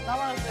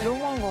 나만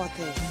너무한 것 같아.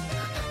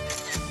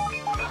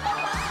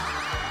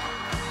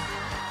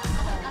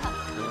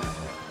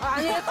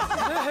 아니에요.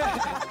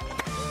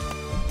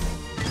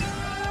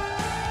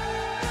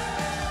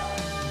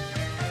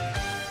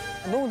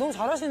 너무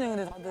잘하시네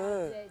근데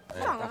다들. 네,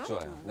 딱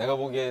좋아요. 내가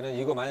보기에는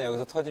이거 만약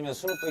여기서 터지면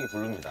스눕독이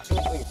부릅니다.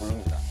 스눕독이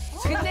부릅니다.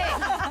 근데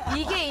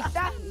이게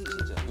있다?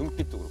 진짜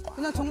눈빛도 그렇고.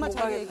 그냥 정말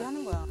자기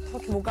얘기하는 거야.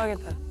 터키 못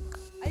가겠다.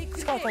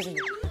 스카우트 하신대.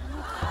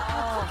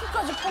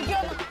 터키까지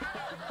포기하는.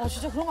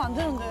 진짜 그러면 안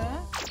되는데.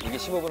 이게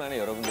 15분 안에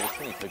여러분들의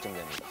톤이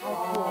결정됩니다.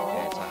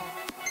 네,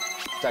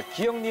 자,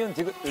 기억, 니은,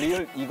 디귿,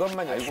 리을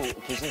이것만 알고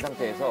계신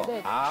상태에서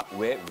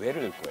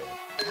왜를 을 거예요.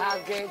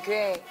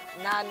 가괴괴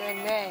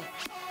나는 내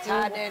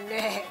자는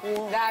내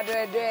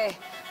나를 내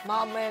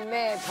마음을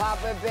내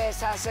밥을 배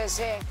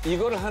사세세.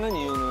 이걸 하는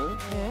이유는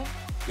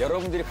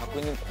여러분들이 갖고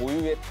있는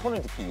고유의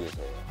톤을 듣기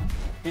위해서예요.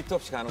 비트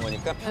없이 가는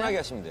거니까 편하게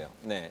하시면 돼요.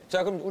 네.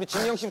 자, 그럼 우리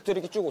진영 씨부터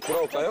이렇게 쭉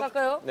돌아올까요?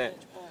 갈까요? 네.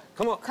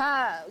 컴온.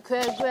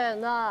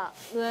 가괴괴나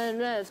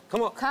뇌뇌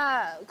컴온.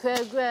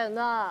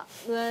 가괴괴나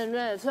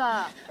뇌뇌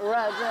사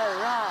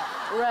레레라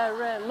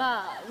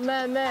레레마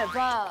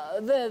메메바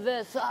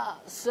베베사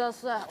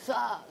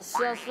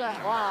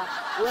사사사사사 와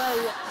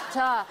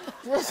왜자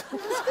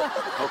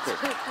오케이.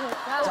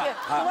 자,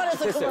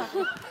 그만했어, 됐어요.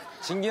 그만.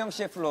 진기영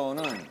씨의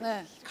플로우는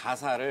네.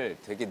 가사를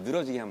되게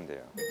늘어지게 하면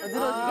돼요.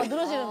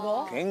 늘어지는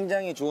거.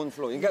 굉장히 좋은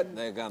플로우. 그러니까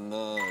내가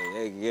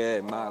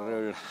너에게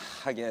말을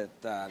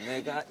하겠다.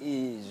 내가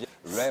이제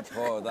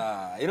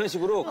래퍼다. 이런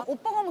식으로.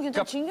 오빠가 하면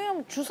괜찮아. 진경이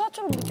형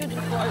주사처럼 느껴질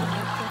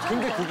거야.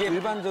 근데 그게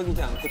일반적이지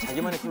않고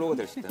자기만의 플로우가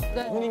될 수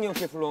있다. 홍인경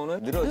씨의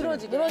플로우는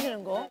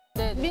늘어지는 거.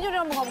 네. 민효리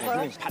한번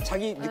가볼까요?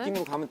 자기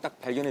느낌으로 가면 딱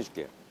발견해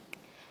줄게요.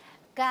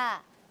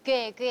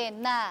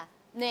 가괴괴나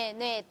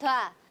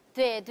뇌뇌다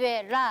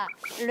되되라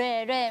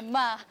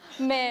레레마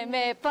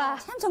메메바.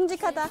 참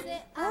정직하다.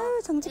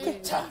 아유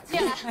정직해. 자,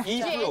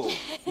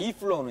 이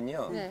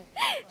플로우는요.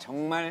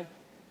 정말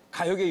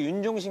가요계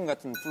윤종신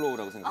같은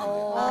플로우라고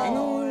생각합니다.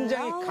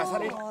 굉장히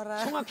가사를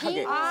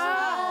정확하게.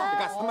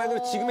 그러니까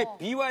한마디로 지금의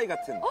BY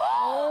같은.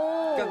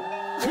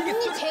 그러니까 되게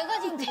언니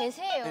제가 지금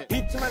대세예요.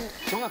 비트만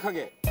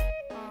정확하게.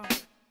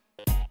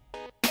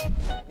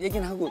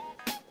 얘기는 하고.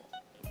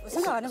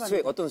 생각 안 해봤는데.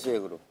 수액 어떤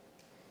수액으로?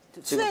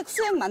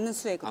 수액 맞는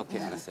수액.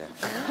 오케이, 알았어요.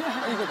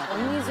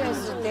 언니가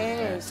했을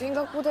때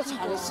생각보다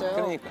잘했어요.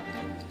 그러니까.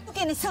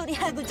 웃기는 소리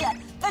하고자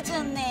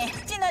빠졌네.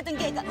 지나던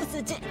개가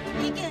웃어지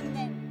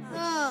이겼네.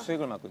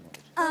 수액을 맡고 있는 거죠.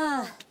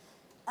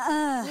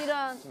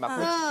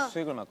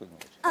 수액을 맡고 있는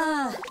거죠.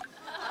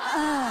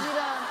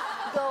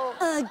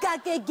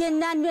 가게게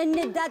난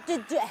왠지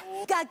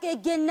다투돼.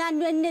 가게게 난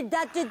왠지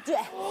다투돼.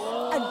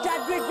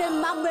 다투돼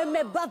맘을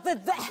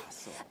매버베베.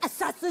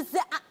 아사스세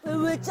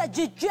아왜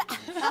짜주줘.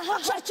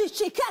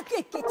 차추시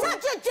가게게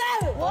다투돼.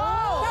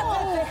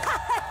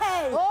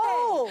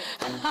 오!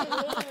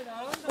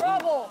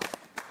 브라보!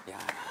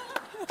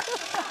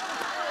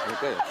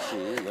 그러니까 역시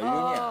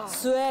연륜이야.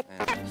 수액.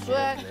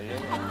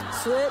 연륜이야.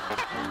 수액.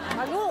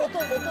 이거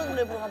어떤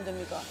랩으로 하면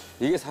됩니까?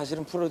 이게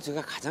사실은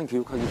프로듀서가 가장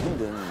교육하기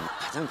힘든.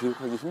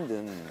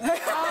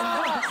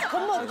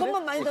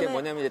 겉만 많이 이게 드네.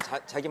 뭐냐면 이제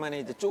자기만의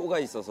이제 쪼가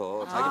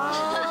있어서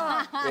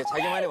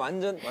자기만의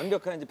완전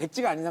완벽한 이제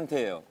백지가 아닌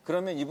상태예요.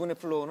 그러면 이분의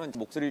플로우는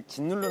목소리를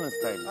짓누르는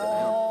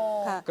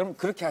스타일이잖아요. 그럼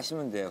그렇게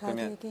하시면 돼요.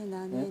 그러면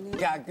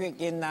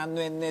가괴게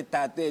나뇌네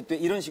따떼떼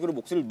이런 식으로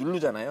목소리를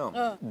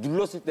누르잖아요.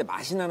 눌렀을 때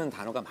맛이 나는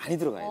단어가 많이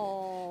들어가야 돼.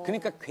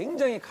 그러니까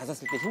굉장히 가사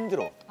쓸 때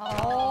힘들어.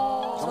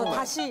 저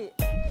다시.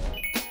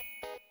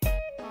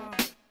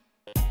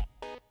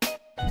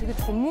 되게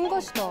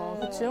전문가시다,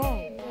 그렇죠?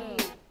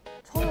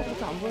 처음에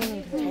그렇게 안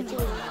보였는데 잘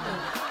찍어주시네.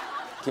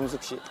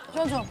 김숙 씨.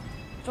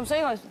 좀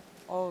세게 가겠어.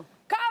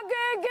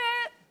 가게게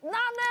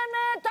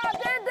나네네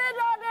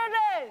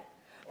다데데라데레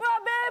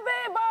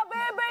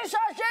마베베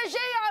샤셰시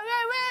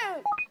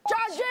야웨웨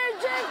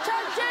자시직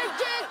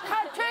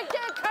카테테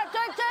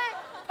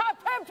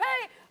하페페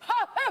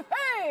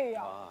하페페.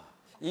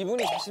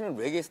 이분이 사실은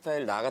레게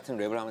스타일 나 같은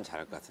랩을 하면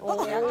잘할 것 같은데.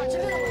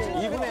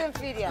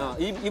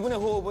 이분의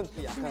호흡은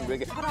약간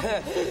레게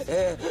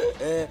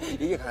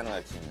이게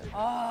가능할 수 있는.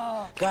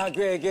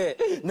 가괴게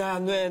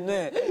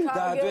나뇌뇌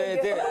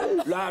다되데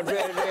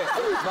라레레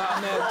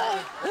마메.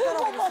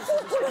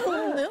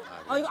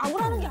 이거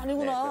아무나 하는 게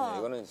아니구나.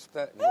 이거는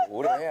식사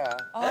오래 해야.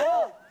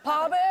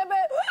 바베베.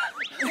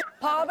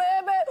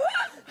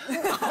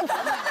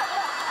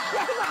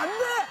 야 이거 안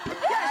돼.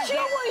 야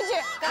쉬워 보이지.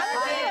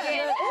 가게게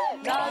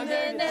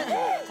나네네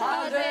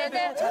다되데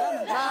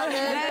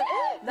나네네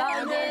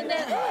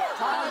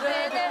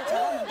다되데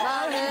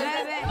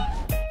나네네.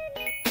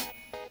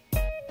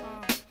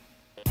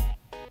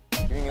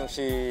 김인경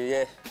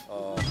씨의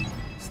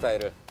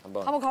스타일을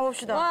한번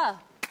가봅시다.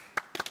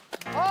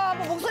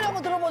 한번 목소리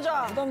한번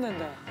들어보자.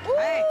 부담된다.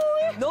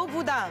 너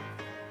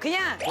부담.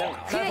 그냥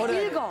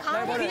읽어.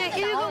 그냥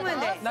읽으면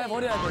돼. 날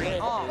버려야 돼.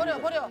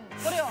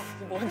 버려.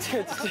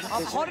 뭔지 진짜.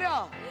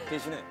 버려.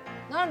 대신에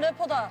나는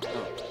래퍼다.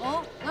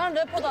 나는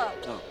래퍼다.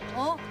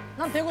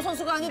 난 배구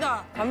선수가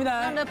아니다.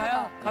 갑니다. 난 래퍼다.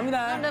 가요.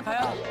 갑니다. 난 래퍼다.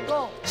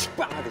 가요.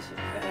 식빵 하듯이.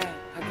 네,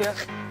 갈게요.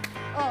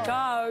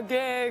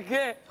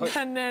 가게게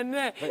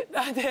나네네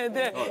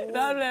나데데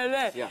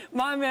라레레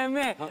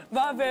마메메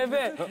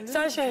마베베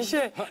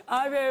사셰셰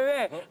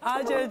아베베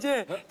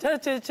아제제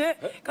자체체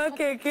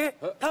가게게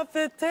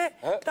타페테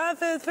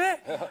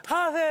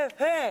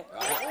하페페.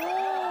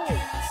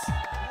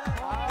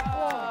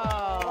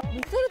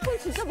 목소리 톤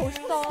진짜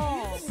멋있다.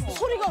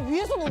 소리가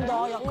위에서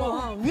논다.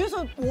 약간 위에서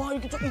와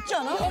이렇게 좀 있지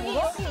않아?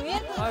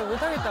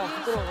 못하겠다.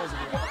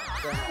 부끄러워가지고.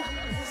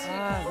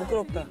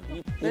 부끄럽다.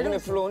 이분의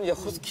플로우는 이제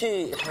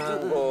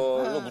허스키한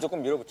걸로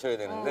무조건 밀어붙여야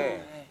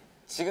되는데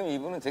지금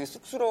이분은 되게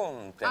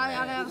쑥스러움 때문에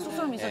약간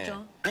쑥스러움이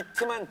있었죠.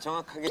 비트만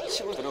정확하게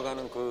치고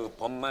들어가는 그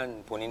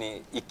법만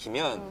본인이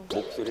익히면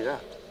목소리가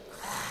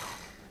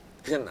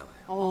그냥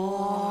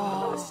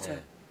나와요. 진짜.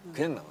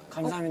 그냥 나와요.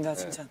 감사합니다,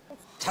 칭찬.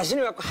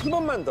 자신을 갖고 한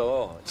번만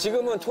더.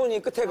 지금은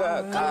톤이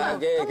끝에가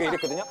가게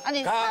이랬거든요.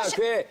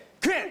 가게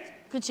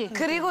그렇지.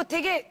 그리고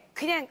되게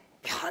그냥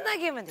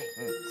편하게 하면 돼.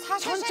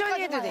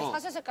 천천히 해도 돼.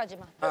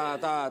 4세까지만.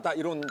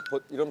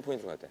 이런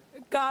포인트가 돼.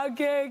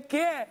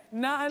 가게게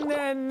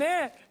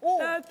나네네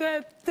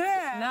따데데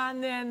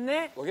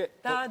나네네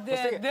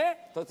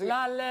따데데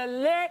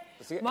라레레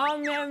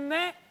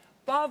마메메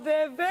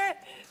바베베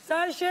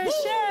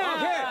사셰셰.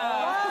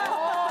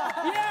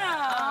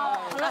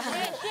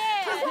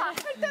 할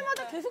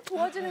때마다 계속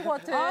좋아지는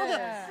것 같아.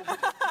 근데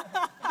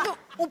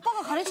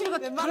오빠가 가르치니까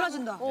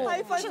달라진다.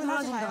 훨씬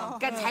달라진다.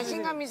 그러니까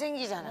자신감이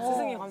생기잖아.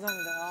 스승님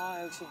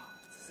감사합니다. 역시.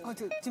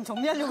 지금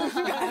정리하려고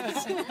하는 거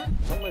아니지?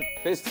 정말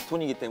베스트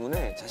톤이기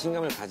때문에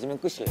자신감을 가지면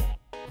끝이에요.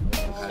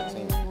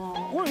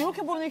 오늘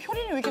이렇게 보는데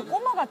효린이 왜 이렇게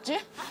꼬마 같지?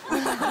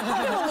 효린은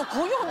너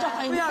거기 혼자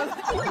가 있냐?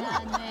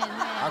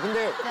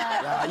 근데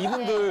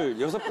이분들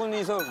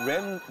 6분이서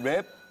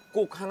랩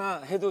곡 하나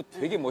해도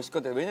되게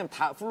멋있거든요. 왜냐면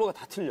다 플로가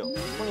다 틀려.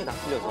 톤이 다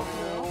틀려서.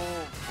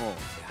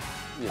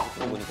 이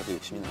 6분 보니까 또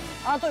욕심이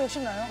나네. 또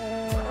욕심나요?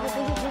 우리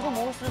돈좀 들고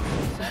먹을 수도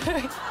있어요.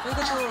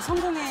 저희가 또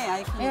성공의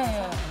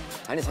아이콘이죠.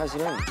 아니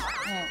사실은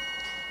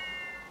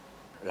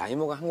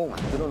라이머가 한 곡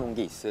만들어 놓은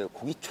게 있어요.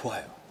 곡이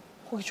좋아요.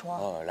 곡이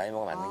좋아.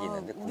 라이머가 만든 게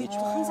있는데 곡이 우리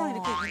좋아. 항상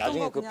이렇게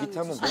나중에 그 비트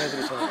한번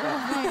보내드릴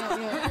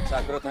테니까.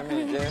 자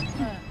그렇다면 이제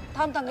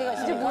다음 단계가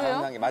이제 뭐예요?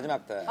 다음 단계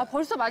마지막 단계.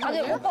 벌써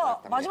마지막이에요? 오빠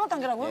마지막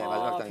단계라고요? 네,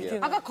 마지막 단계.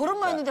 아까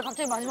걸음만 했는데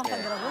갑자기 마지막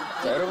단계라고요?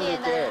 자,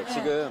 여러분들께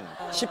지금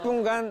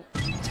 10분간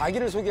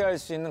자기를 소개할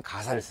수 있는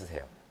가사를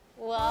쓰세요.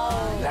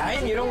 와우.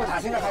 라인 이런 거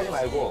다 생각하지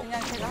말고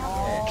그냥 제가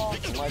하고.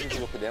 주마디도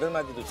좋고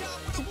내려마디도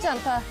좋고. 쉽지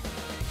않다.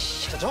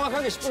 자,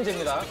 정확하게 10분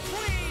됩니다.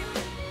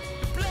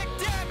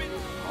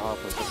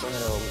 벌써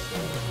써내려가고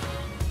있어요.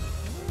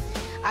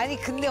 아니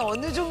근데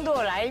어느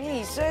정도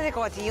라임이 있어야 될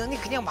것 같아. 이 언니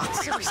그냥 막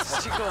쓰고 있어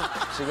지금.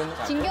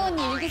 진경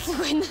언니 일기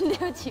쓰고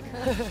있는데요 지금.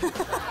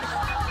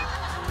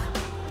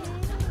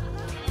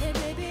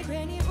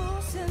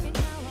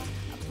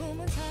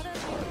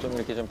 좀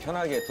이렇게 좀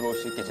편하게 들어올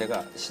수 있게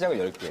제가 시작을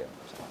열게요.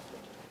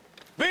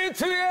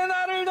 비트에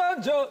나를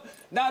던져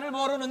나를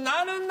모르는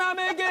나는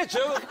남에게 줘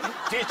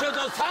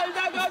뒤쳐져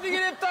살다가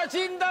뒤집다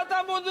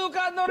진다다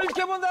모두가 너를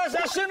지켜본다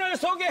자신을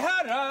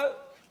소개하라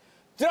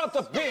Drop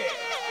the beat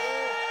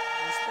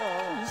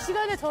이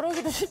시간에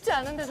저러기도 쉽지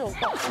않은데 저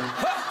오빠.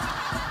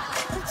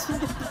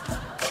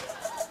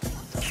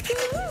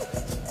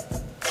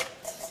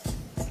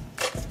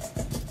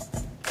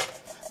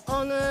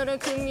 오늘은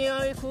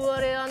금요일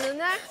 9월의 어느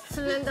날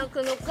슬램덩크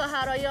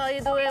녹화하러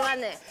여의도에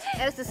왔네.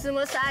 S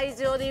스몰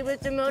사이즈 옷 입을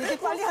줄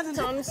모르고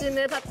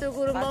점심에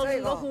밥도구로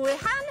먹은 거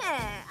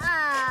후회하네.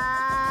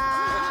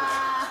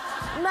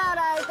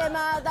 말할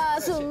때마다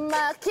숨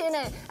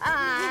막히네.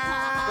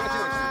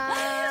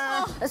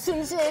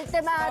 숨 쉴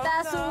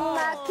때마다 숨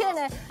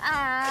막히네.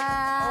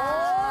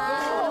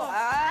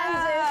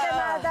 앉을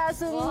때마다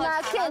숨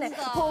막히네.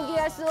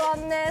 포기할 수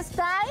없는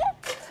스타일.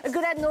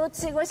 그래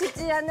놓치고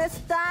싶지 않는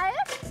스타일.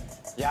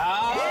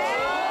 야.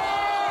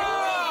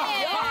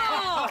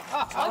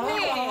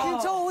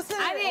 언니, 저 옷을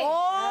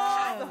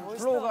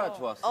플로우가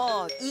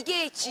좋았어.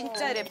 이게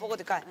진짜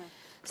래퍼거든. 그러니까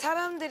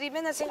사람들이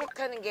맨날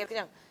생각하는 게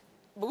그냥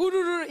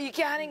무르르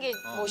이렇게 하는 게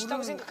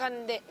멋있다고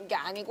생각하는데 이게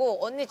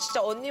아니고 언니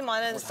진짜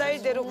언니만의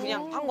스타일대로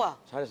그냥 한 거야.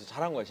 잘했어,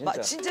 잘한 거야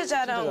진짜. 진짜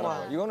잘한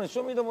거야. 이거는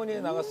쇼미더머니에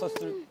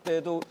나갔었을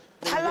때도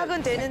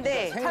탈락은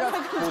되는데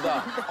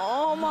생각보다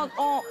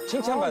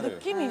칭찬받을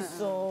느낌이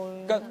있어.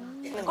 그러니까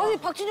아니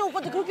박진영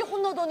오빠한테 그렇게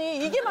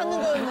혼나더니 이게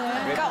맞는 거였네.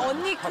 그러니까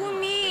언니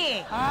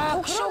꿈이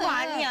독쇼가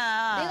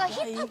아니야. 내가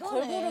힙합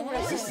걸그룹을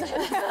했었어요.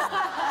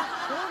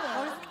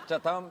 자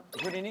다음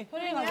효린이.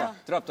 효린이요? 자,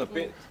 드랍 더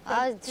빛.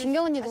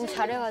 진경 언니 너무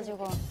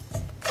잘해가지고.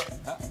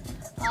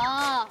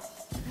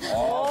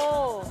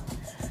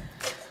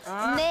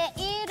 내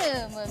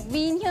이름은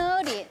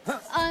민효린.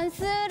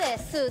 언슬의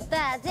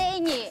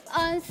수다쟁이.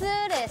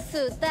 언슬의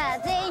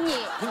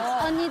수다쟁이.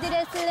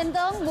 언니들의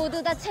슬램덩크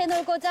모두 다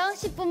채널 고정.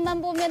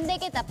 10분만 보면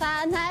내게 다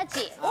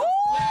반하지.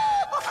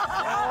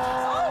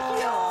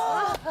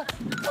 귀여워.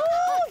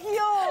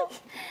 귀여워.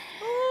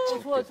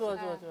 좋아.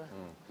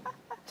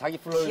 자기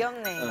플로우.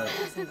 귀엽네.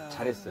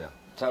 잘했어요.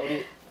 자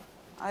우리.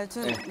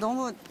 저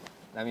너무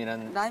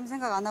남이란 라임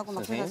생각 안 하고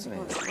막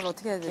선생님? 해가지고 이걸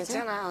어떻게 해야 되지?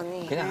 괜찮아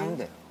언니. 그냥 하면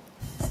돼요.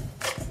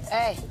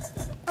 에이.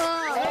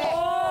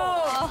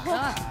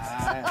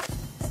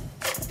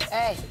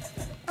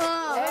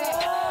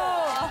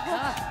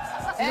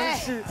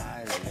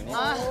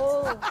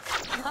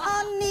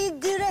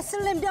 언니들의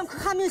슬램덩크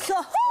하면서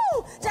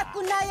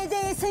자꾸 나에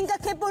대해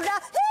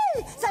생각해보라.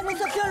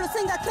 살면서 별로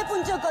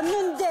생각해본 적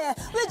없는데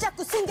왜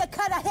자꾸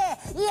생각하라 해.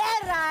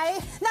 예라이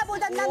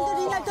나보다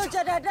남들이 날 더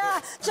잘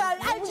알아. 잘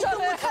알지도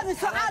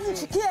못하면서 아는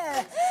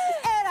척해.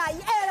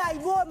 에라이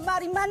뭔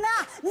말이 많아.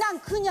 난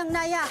그냥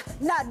나야.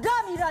 나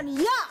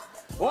람이라니야.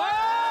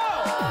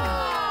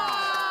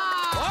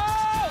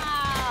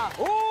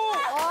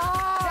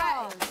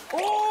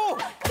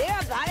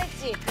 내가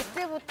말했지.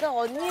 그때부터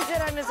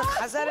언니들 하면서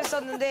가사를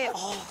썼는데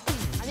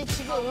아니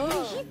지금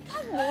여기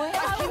힙합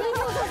뭐야?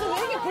 김연경 선수 왜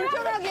이렇게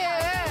불편하게 해? 야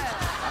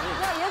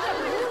얘들아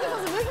김연경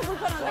선수 왜 이렇게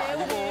불편하게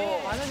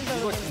해?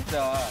 이거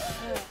진짜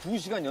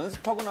 2시간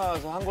연습하고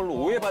나와서 한 걸로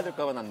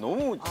오해받을까봐 난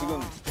너무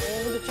지금.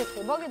 근데 진짜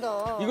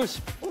대박이다. 이걸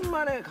 10분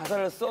만에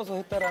가사를 써서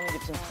했다라는 게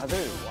지금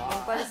다들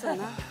와. 빨리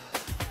썼나?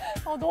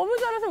 너무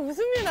잘해서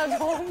웃음이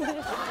나죠.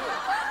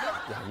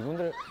 야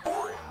이분들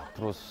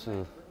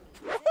브로스.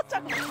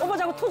 오빠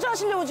자꾸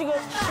투자하시려고 지금.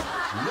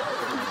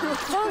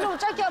 저는 좀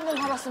짧게 한번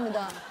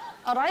가봤습니다.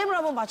 라임을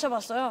한번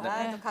맞춰봤어요.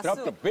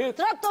 드랍 더 빛.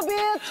 드랍 더 빛.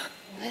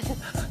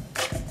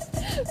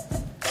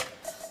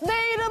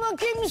 내 이름은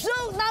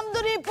김숙.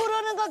 남들이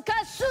부르는 건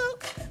가수.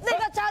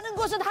 내가 자는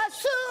곳은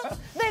하수.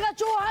 내가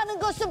좋아하는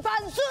것은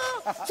반수.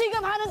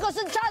 지금 하는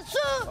것은 자수.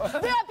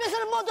 내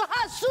앞에서는 모두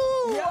하수.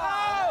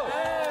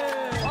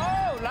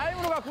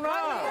 라임으로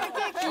갔구나.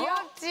 이렇게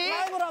귀엽지?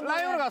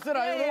 라임으로 갔어,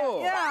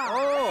 라임으로.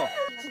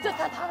 진짜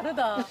다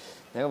다르다.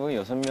 내가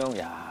보기엔 6명,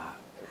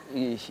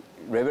 이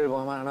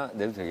레벨범 하나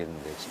내도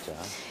되겠는데, 진짜.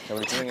 자,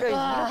 우리 진영이.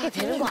 이렇게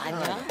되는 거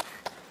아니야?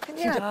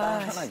 진짜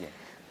편하게.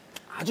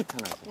 아주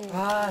편하게.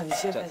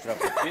 미치겠다. 자, 드랍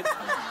더 빛.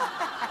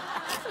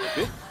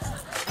 빛.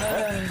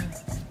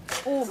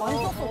 오, 많이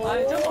썼어.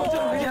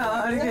 좀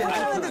그냥 이렇게.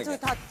 근데 저기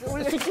다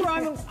원래 10%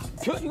 하면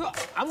이거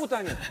아무것도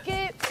아니야.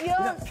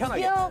 그냥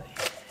편하게.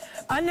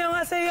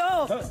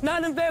 안녕하세요.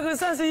 나는 배구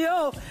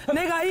선수요.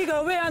 내가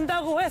이거 왜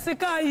한다고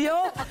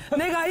했을까요?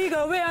 내가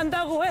이거 왜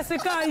한다고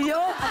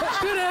했을까요?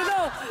 그래도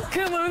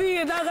금을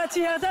위해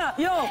나같이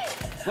하자요.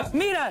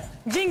 미란,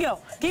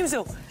 진경,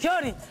 김숙,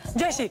 효린,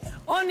 제시,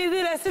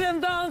 언니들의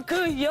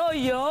슬램덩크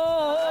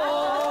요요.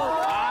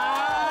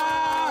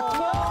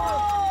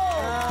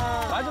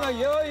 마지막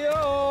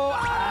요요.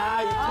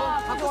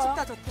 갖고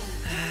싶다 좋다.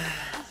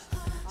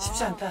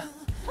 쉽지 않다.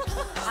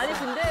 아니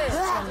근데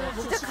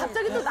진짜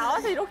갑자기 또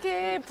나와서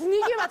이렇게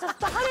분위기에 맞춰서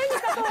또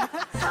하려니까 또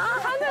다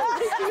하는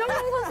우리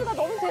김연경 선수가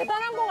너무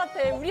대단한 것 같아.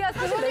 우리야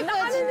사실 맨날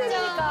하는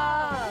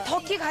일이니까.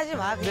 터키 가지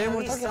마. 내일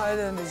터키 가야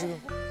되는데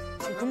지금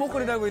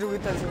금목걸이 달고 이러고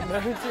있다 지금.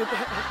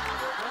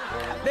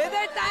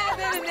 메달 따야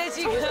되는데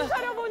지금. 정신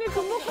차려보니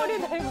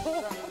금목걸이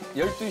달고.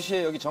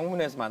 12시에 여기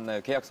정문에서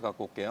만나요. 계약서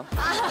갖고 올게요.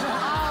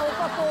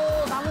 오빠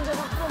또 남은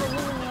재산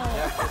풀어놓는군요.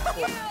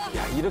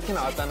 야, 이렇게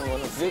나왔다는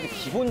거는 그래도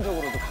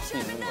기본적으로도 갈 수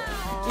있는 거야.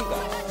 끼가.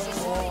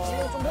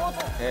 좀 모아서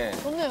예.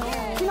 좋네요.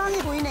 희망이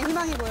보이네,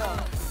 희망이 보여.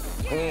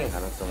 흥행의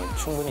가능성은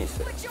충분히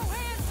있어요.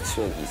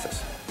 수익이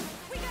있었어요.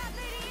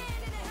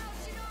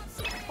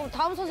 그럼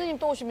다음 선생님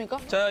또 오십니까?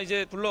 자,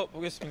 이제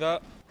불러보겠습니다.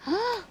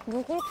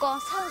 누굴까?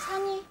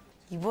 산이?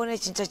 이번에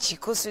진짜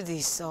지코 수도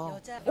있어.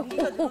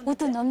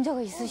 어떤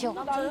남자가 있으셔?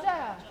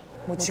 남자야.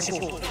 뭐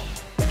지고.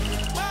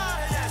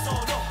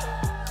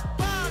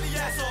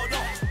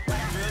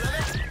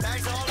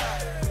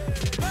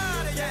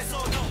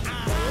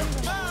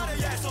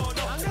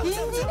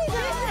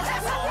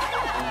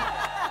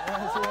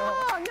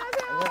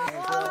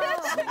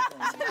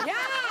 야!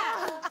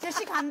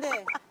 제시 간대.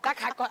 나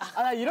갈 거야.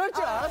 아, 나 이럴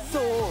줄 알았어.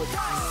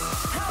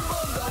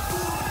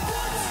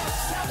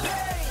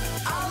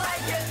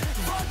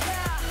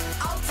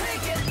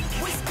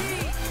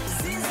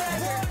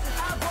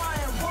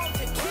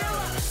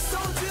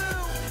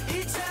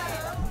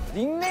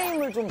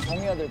 닉네임을 좀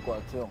정해야 될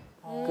것 같아요.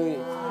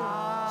 그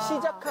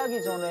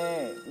시작하기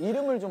전에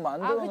이름을 좀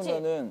만들어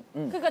놓으면은.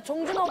 그러니까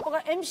종준아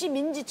오빠가 MC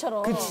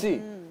민지처럼.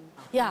 그치.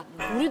 야,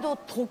 우리도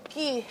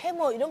도끼,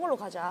 해머 이런 걸로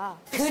가자.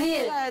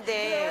 그릴 해야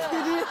돼.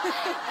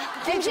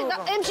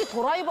 나 MC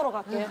도라이버로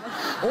갈게.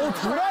 오,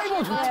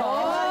 드라이버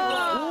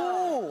좋다.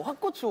 오,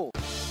 확고초.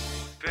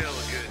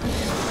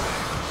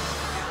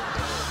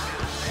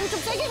 좀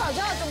세게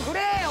가자. 좀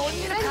그래,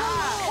 언니는 가.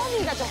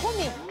 호미 가자,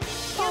 호미.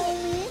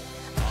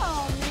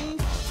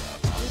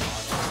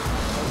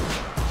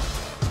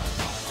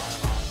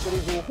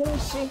 그리고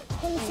홍씨.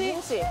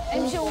 홍씨.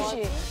 MC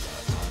홍씨.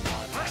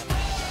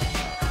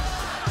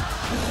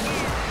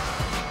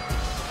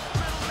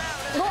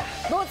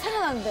 너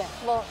생각나는데?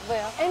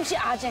 뭐요? MC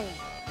아쟁.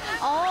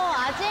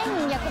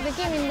 아쟁 약간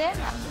느낌인데?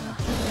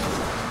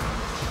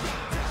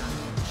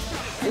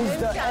 Is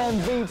the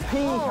MVP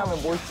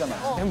하면 멋있잖아.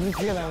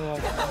 MVP가 나온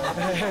것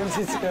같아.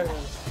 MVP가.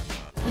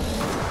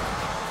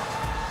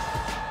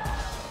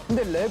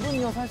 근데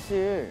랩은요,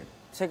 사실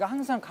제가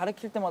항상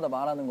가르칠 때마다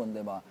말하는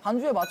건데 막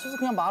반주에 맞춰서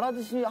그냥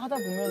말하듯이 하다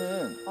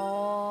보면은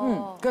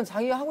그냥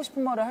자기가 하고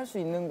싶은 말을 할 수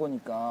있는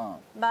거니까.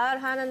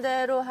 말하는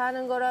대로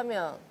하는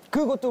거라면.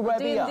 그것도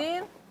랩이야.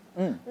 딘딘?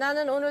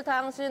 나는 오늘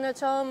당신을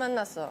처음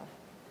만났어.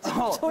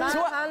 좋아.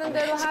 하는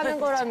대로 하는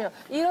거라면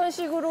이런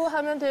식으로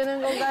하면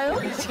되는 건가요?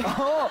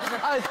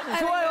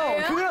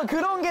 좋아요.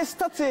 그런 게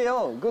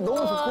스타트예요. 그거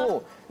너무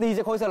좋고. 근데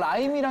이제 거기서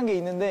라임이란 게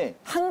있는데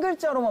한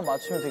글자로만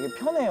맞추면 되게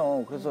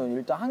편해요. 그래서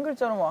일단 한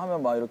글자로만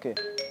하면 막 이렇게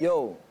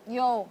요,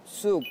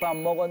 쑥 밥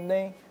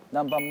먹었네,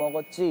 난 밥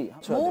먹었지.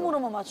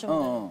 모음으로만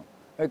맞추면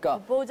돼. 그러니까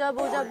보자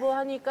뭐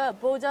하니까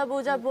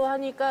뭐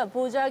하니까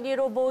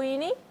보자기로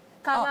보이니?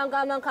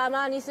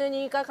 가만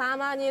있으니까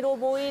가만히로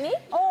보이니?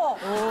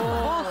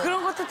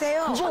 그런 것도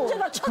돼요.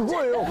 천재다, 천재.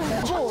 그거예요.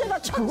 천재다,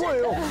 천재.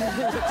 그거예요.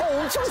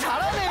 엄청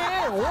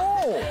잘하네. 오.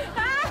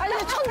 아니,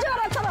 천재가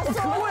나타났어.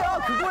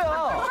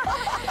 그거야.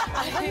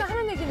 맨날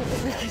하는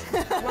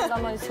얘기는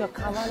가만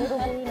있으니까 가만히로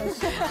보이는.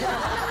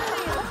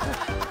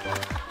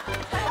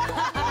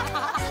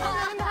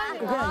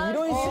 그냥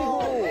이런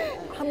식으로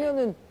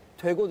하면은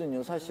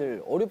되거든요.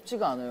 사실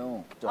어렵지가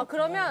않아요.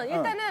 그러면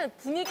일단은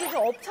분위기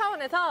좀 업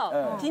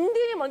차원에서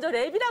딘딘이 먼저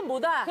랩이란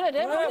뭐다. 그래,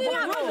 랩 딘딘이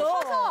한번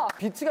쳐서.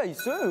 비트가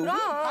있어요, 여기?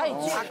 다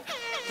있지.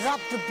 Drop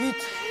the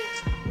beat.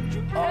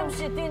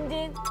 MC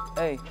딘딘.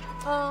 에이.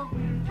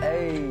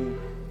 에이.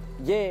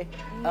 Yeah.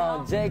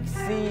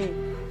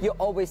 Jexy. You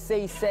always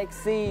say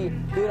sexy.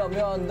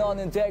 그러면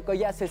너는 될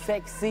거야, say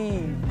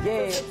sexy.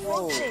 Yeah.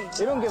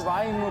 이런 게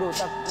라임으로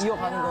딱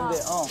이어가는 건데.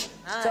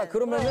 자,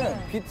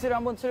 그러면은 비트를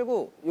한번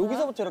틀고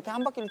여기서부터 이렇게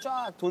한 바퀴를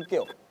쫙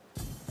돌게요.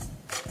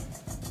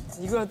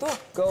 이거라도?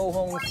 Go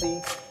home,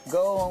 see.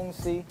 Go home,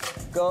 see.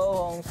 Go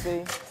home,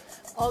 see.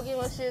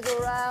 어김없이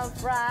돌아온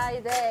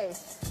Friday.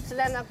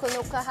 슬램덩크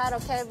녹화하러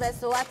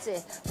KBS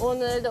왔지.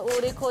 오늘도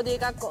우리 코디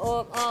갖고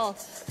온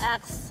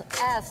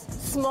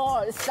XS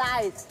small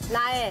size.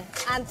 나의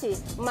안티,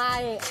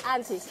 my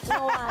안티,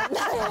 너와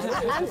나의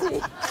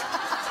안티.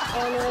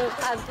 오늘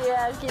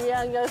함께할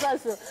김연경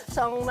선수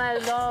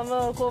정말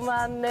너무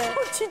고맙네.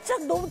 진짜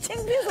너무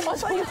창피해서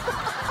마셔야겠다.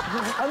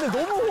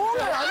 근데 너무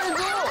호응을 안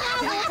해줘.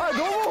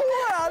 너무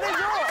호응을 안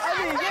해줘.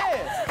 아니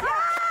이게.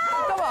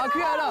 잠깐만,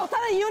 그게 알아.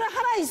 못하는 이유는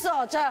하나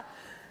있어. 자,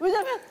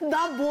 왜냐면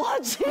나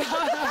뭐하지?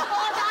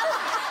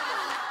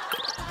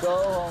 Go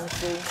home,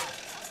 see.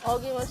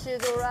 어김없이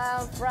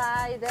돌아온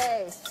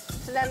Friday.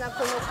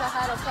 슬램덩크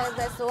녹화하러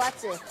KBS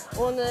왔지.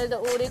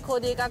 오늘도 우리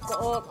코디 갖고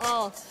온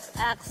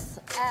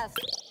XS.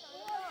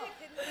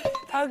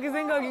 다 그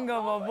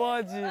생각인가 봐.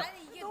 뭐하지?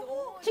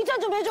 칭찬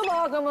좀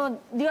해줘봐. 그러면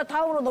네가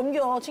다음으로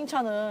넘겨,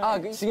 칭찬을.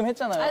 지금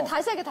했잖아요. 아니,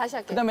 다시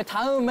할게. 그다음에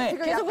다음에.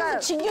 계속해서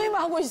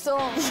진경이만 하고 있어.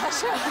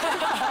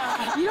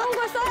 이런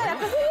걸 써야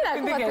약간 흥이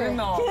날 것 같아. 계속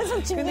나와.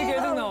 계속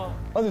진경이만 하고.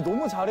 근데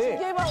너무 잘해.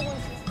 진경이만 하고 있어.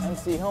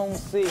 MC home,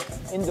 see.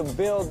 In the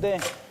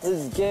building.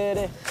 Let's get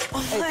it.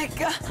 Oh my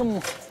God. Come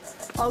on.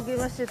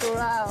 어김없이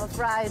돌아온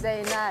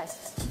Friday night.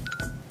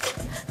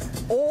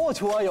 오,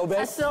 좋아,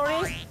 여배.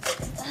 Sorry.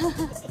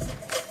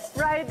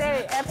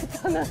 Friday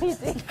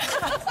afternoon이지.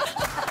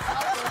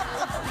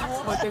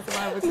 못했어,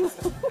 말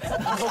못했어.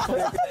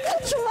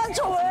 춤만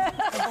좋아해.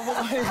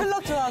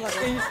 클럽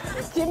좋아하거든.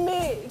 Give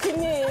me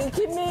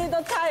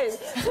the time.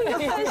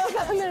 생각할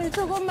시간을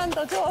조금만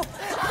더 줘.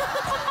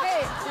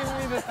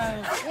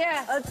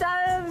 예,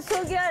 다음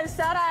소개할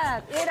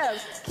사람 이름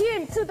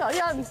김 투더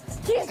연,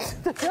 김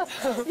투더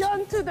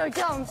연 투더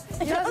겸,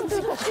 연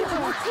투더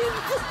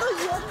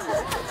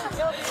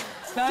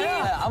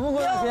나야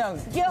아무거나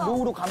그냥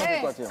노우로 가면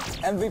될 것 같아요.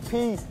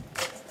 MVP.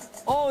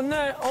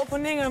 오늘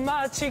오프닝을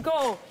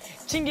마치고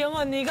진경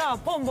언니가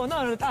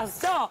폰번호를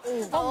땄어.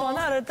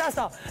 폰번호를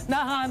따서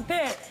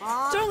나한테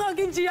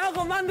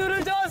종합김치하고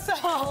만두를 줬어.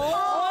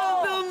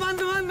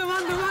 만두.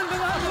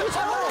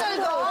 잘 어울린다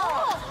이거.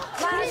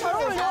 잘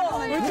어울려.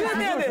 어떻게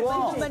해야 돼?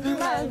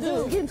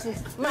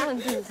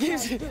 만두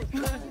김치.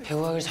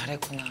 배구하길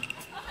잘했구나.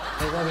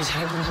 배구하길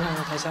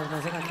잘했구나라고 다시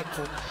한번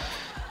생각했고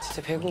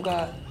진짜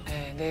배구가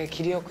내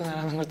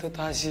길이었구나라는 걸 또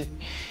다시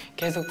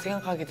계속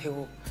생각하게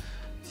되고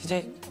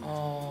진짜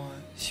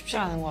쉽지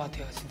않은 것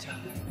같아요 진짜.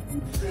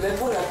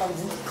 래퍼를 약간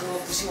그거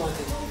부신 것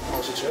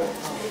같아요. 진짜요?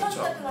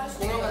 그렇죠.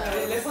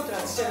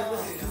 래퍼들랑 진짜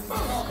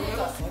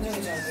래퍼들이랑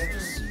원영이 잘 돼.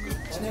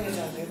 원영이 잘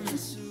돼.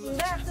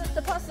 Next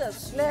person.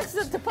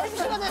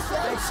 시간 됐어.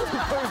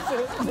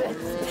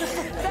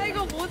 나 이거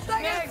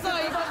못하겠어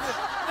이거.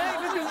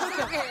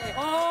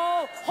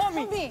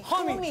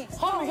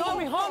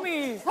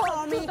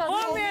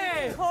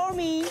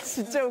 허미.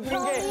 진짜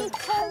웃긴 게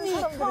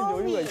사람들은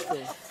여유가 있어.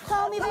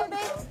 Call me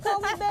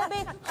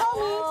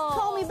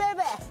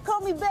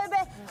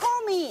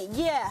baby,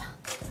 yeah.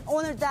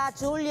 오늘 다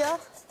졸려?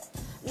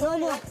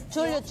 너무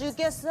졸려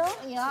죽겠어?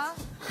 야.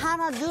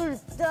 하나 둘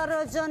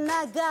떨어져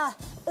나가.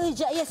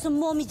 의자에서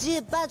몸이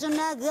집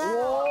빠져나가.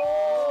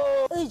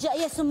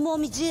 의자에서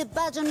몸이 집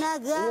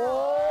빠져나가.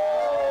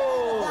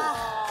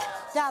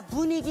 자,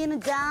 분위기는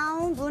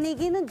다운.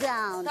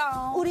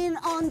 우리는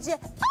언제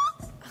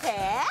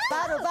업해?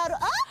 바로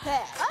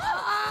업해.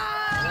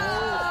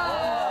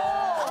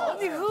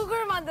 언니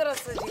흙을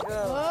만들었어 지금.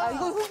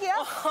 이거 흙이야?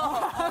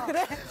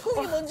 그래?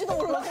 흙이 뭔지도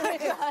몰라.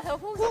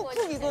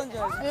 흙 이건 줄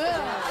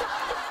알았어.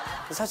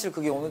 사실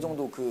그게 어느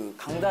정도 그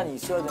강단이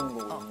있어야 되는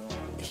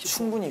거거든요.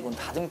 충분히 이건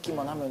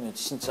다듬기만 하면은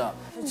진짜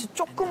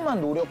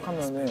조금만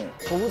노력하면은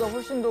저보다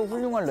훨씬 더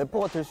훌륭한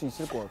래퍼가 될 수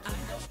있을 것 같아요.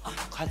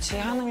 같이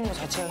하는 거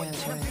자체가 그냥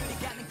재밌는 거.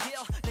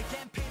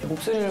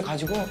 목소리를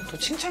가지고 또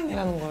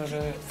칭찬이라는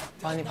거를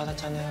많이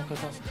받았잖아요.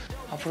 그래서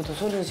앞으로도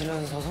소리를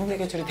질러서 더 성대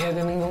개출이 돼야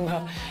되는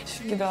건가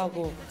싶기도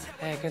하고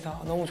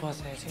그래서 너무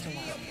좋았어요.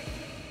 칭찬받아서.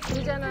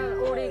 이제는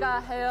우리가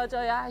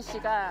헤어져야 할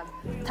시간.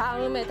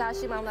 다음에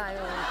다시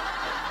만나요.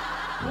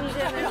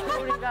 이제는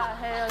우리가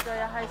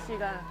헤어져야 할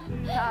시간.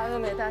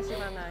 다음에 다시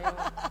만나요.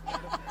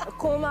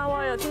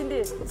 고마워요,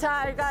 딘딘.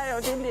 잘 가요,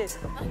 딘딘.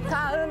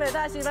 다음에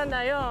다시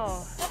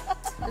만나요.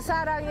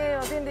 사랑해요,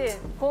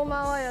 딘딘.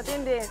 고마워요,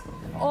 딘딘.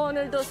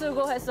 오늘도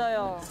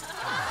수고했어요.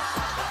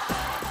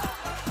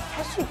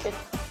 할 수 있겠다.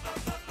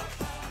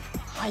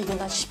 이거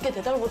난 쉽게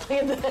대답을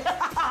못하겠는데.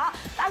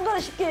 딴 거는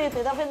쉽게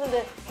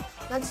대답했는데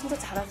난 진짜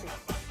잘하지.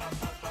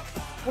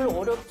 별로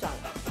어렵지 않아.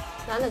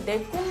 나는 내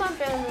꿈만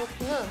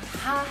빼놓고는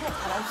다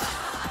잘할 수 있어.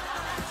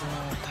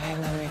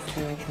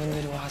 다이나믹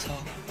분들이 와서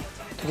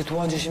되게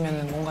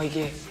도와주시면 뭔가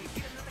이게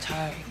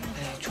잘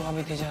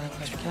조합이 되지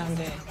않을까 싶긴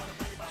한데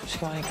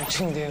솔직히 많이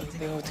걱정돼요.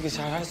 내가 어떻게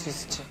잘 할 수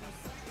있을지.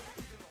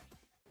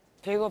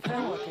 배구가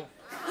편한 것 같아요.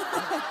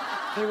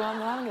 배구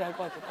한번 하는 게 나을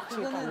것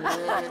같아요.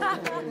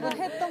 이건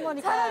했던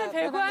거니까. 차라리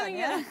배구하는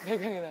게 나아.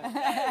 배구하는 게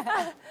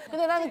나아.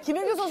 근데 나는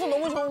김연경 선수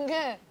너무 좋은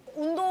게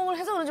운동을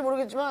해서 그런지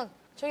모르겠지만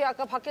저기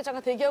아까 밖에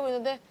잠깐 대기하고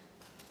있는데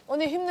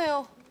언니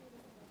힘내요.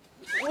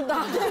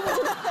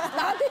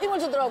 나한테 힘을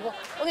주더라고.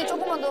 언니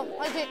조금만 더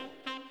화이팅.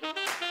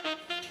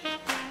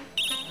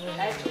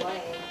 날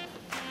좋아해.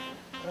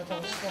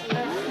 그렇다고 치자.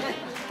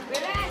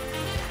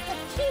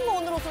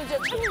 팀원으로서 이제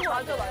참는 거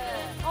맞아.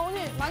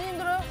 언니 많이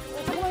힘들어요?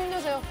 조금만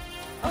힘내세요.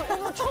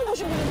 오늘 처음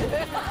보신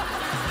분인데.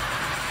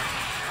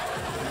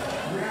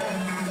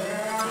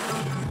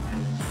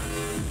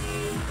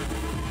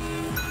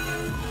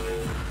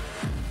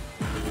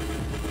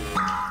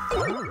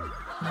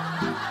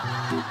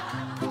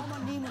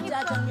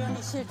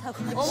 짜장면이 싫다고.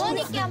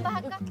 어머니께 한번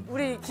할까?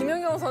 우리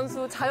김연경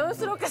선수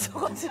자연스럽게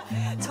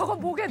저거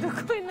목에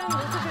넣고 있는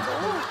모습이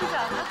너무 웃기지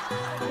않아?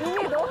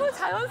 이미 너무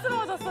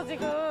자연스러워졌어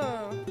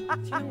지금.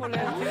 튀는 걸로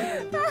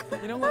해야지.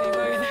 이런 거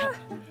입어야지.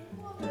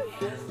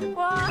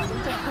 와,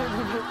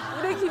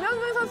 우리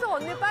김연경 선수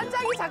언니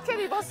반짝이 자켓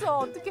입었어.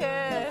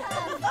 어떡해.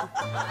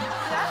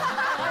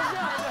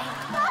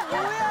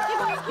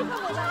 뭐야? 기분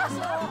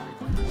모자랐어.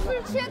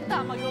 술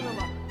취했다 막 이러면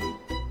막.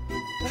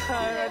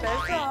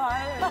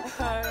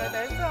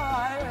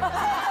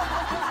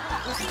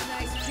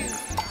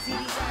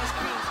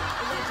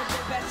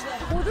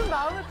 모든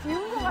마음을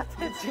비운 것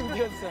같아 지금.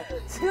 비었어.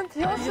 지금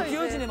비었어. 이제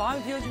비워지네.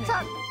 마음이 비워지네.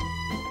 자,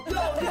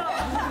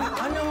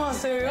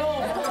 안녕하세요.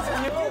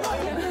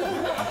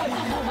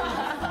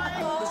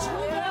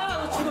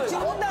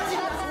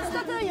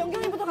 스타트는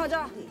연경이부터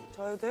가자.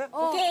 저요 돼?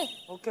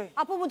 오케이.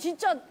 앞부분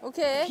진짜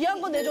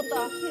귀한 거 내줬다.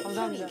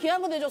 감사합니다.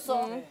 귀한 거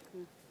내줬어.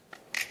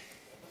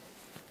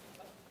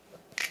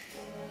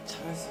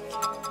 잘할 수 있게.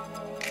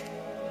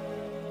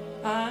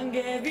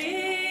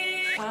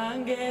 안개비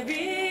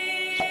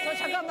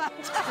잠깐만.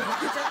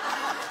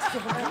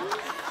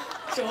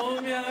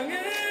 조명은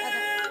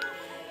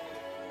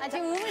아,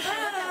 지금 음을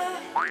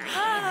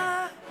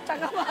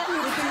잠깐만.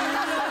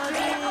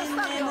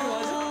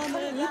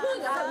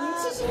 이분 약간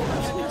음치시는 거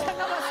같은데.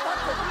 잠깐만.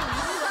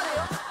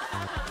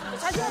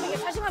 자신감 있게,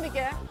 자신감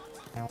있게.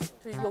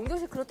 영경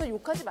씨 그렇다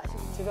욕하지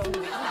마시고. 제가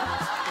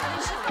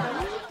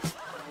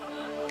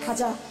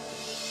가자.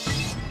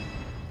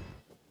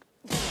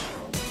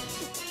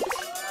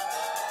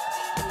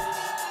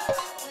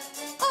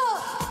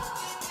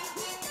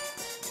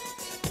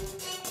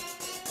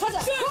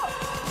 가자.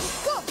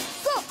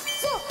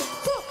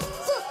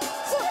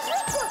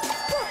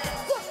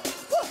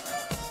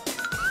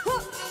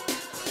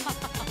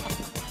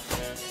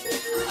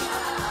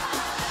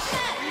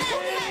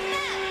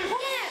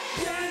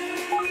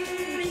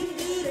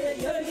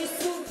 열기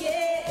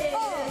속에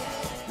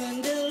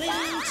흔들린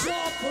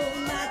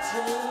저포마저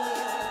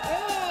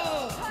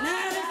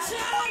나를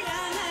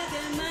찬양하게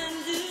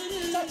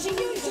만드는 자,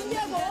 진경이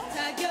준비하고.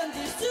 다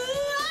견딜 수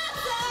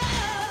없어.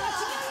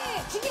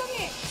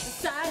 진경이.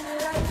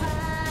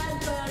 싸늘한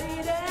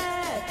거리를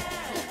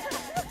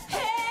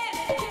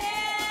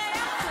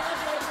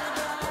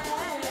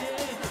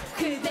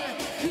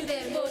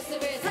그대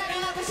모습을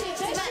사랑하고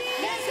싶지만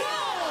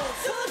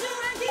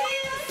소중한 기억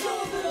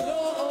속으로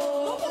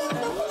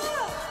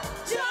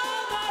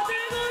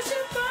접어들고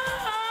싶어.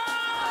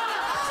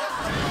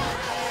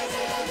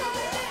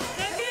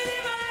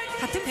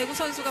 같은 배구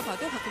선수가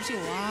봐도 가끔씩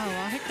와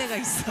할 때가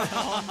있어요.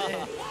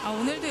 네.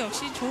 오늘도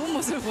역시 좋은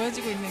모습을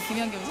보여주고 있는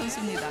김연경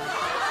선수입니다.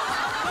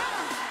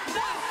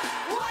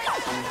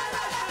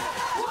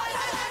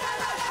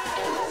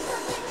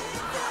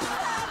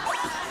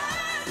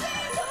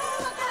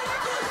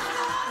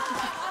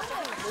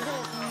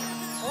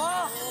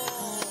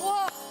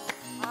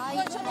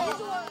 이거 진짜 너무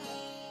좋아.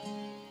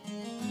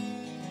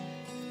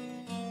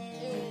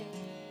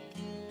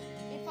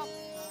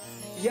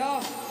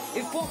 Yo,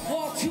 if I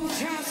fall 2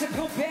 times, I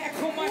come back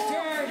on my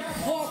third.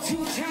 Fall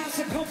 2 times,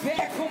 I come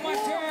back on my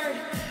third.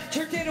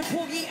 절대로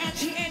포기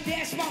않지, and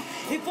that's my.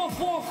 If I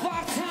fall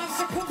 5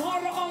 times, I come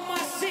harder on my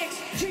 6.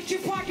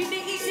 칠칠하게 내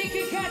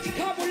인생까지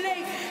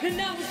가볼래. 난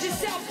남은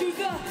self through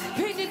the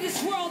pain of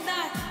this world,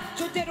 난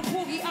절대로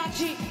포기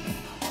않지.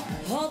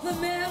 All the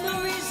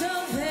memories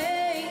of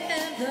hate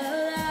and the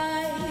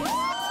lies.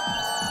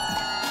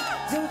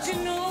 Don't you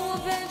know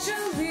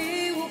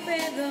eventually we'll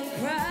pay the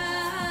price?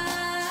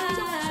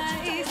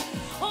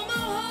 All my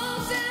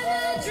hopes and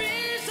my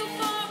dreams so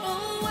far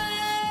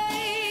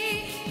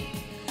away.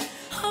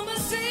 I'ma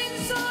sing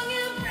a song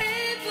and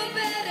pray for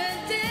better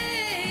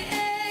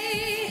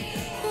days.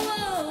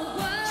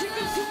 지금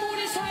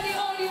수모의 살이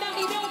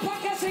어린아이로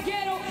바깥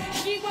세계로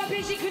희귀와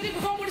배신 그리고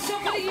거물의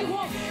성과의 이호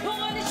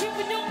홍하는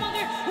싶은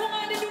욕망을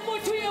홍하는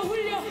눈물 뒤에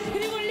흘려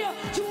그리고 흘려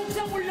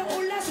중상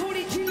올라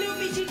소리 질러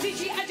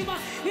미치듯이 하지마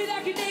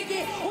매달기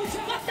내게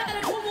오차가 따라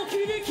고모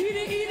길을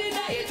잃은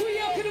나의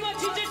두여 그러면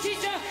진짜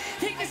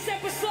take a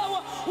step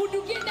slower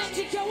우누게 난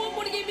지켜워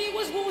모르게 me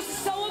was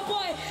so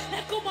boy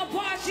나 꼬마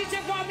봐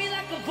시작 ride me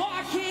like a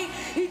Viking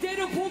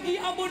이대로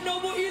포기하면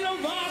너무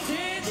이런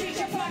맛에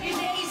칠칠하게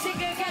내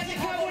인생을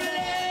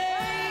가져가볼래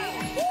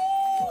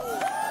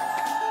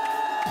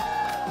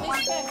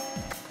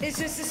It's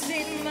just a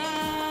state of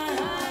mind.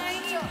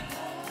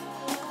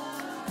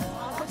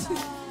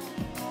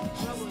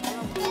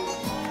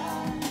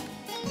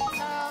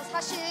 자,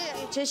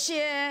 사실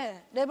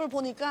제시의 랩을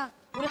보니까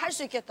우리 할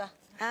수 있겠다.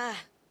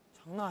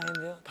 장난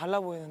아닌데요? 달라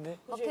보이는데?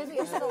 계속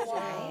예스러워.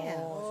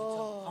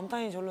 진짜.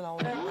 감탄이 절로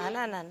나오네.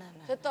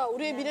 됐다.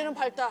 우리의 미래는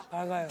밝다.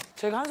 밝아요.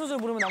 제가 한 소절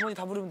부르면 나머지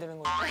다 부르면 되는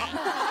거예요.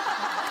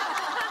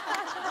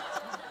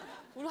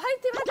 우리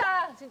화이팅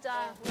하자,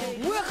 진짜.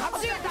 뭐야,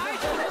 갑자기 나이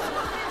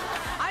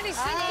아니,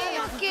 쓰니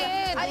없게.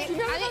 아니,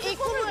 이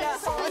꿈을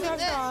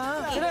했었는데.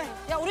 그래.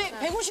 야, 우리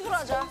 150으로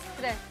하자.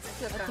 그래.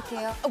 어떻게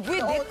해요? 왜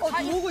내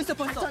모으고 있어,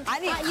 벌써.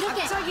 아니,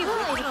 이렇게. 갑자기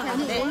이렇게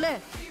하는 거.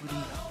 원래.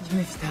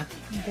 힘냅시다.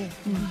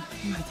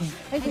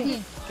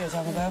 화이팅. 오케이,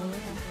 자, 볼까요?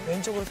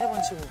 왼쪽으로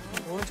 3번 치고,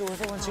 오른쪽으로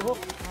 3번 치고,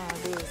 하나,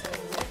 둘, 셋,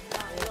 넷,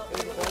 다섯, 여섯,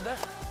 일곱, 여덟.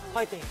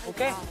 화이팅,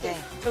 오케이? 네.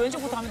 자,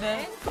 왼쪽부터 하면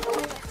돼.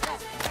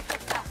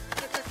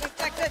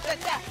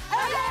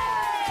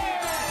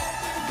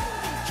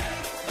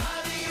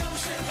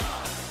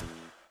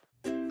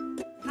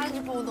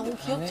 하은이 보고 너무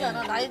귀엽지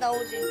않아? 나이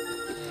나오지?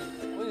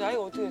 우리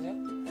나이가 어떻게 되세요?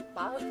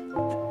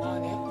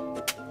 마흔이에요?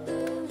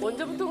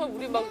 먼저부터가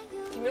우리 막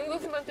김영경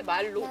선배한테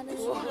말 놓고.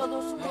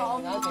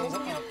 나도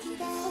되죠?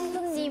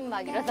 선생님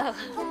막 이러다가.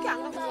 학교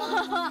안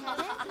가서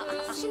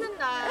그 쉬는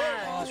날.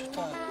 아,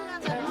 좋다.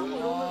 하고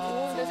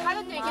이러면 좋은데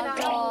사는 얘기나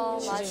하고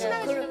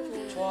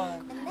친하게 좋아.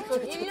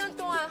 그 1년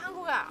동안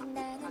한국에 안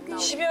나오고.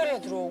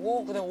 12월에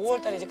들어오고, 그 다음에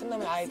 5월달에 이제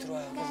끝나면 아예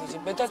들어와요. 그래서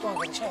지금 몇 달 동안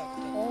계속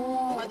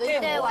쳐요.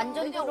 그때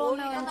완전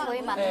들어오면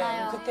저희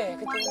만나요. 네, 그때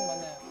꼭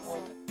만나요.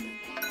 5월달.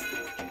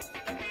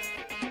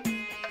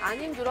 안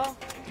힘들어?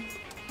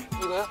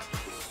 이거요?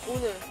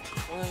 오늘.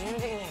 오늘 좀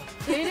힘들긴 해요.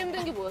 제일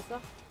힘든 게 뭐였어?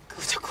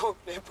 그 자꾸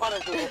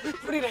랩하는 거,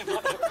 프리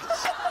랩하는 거.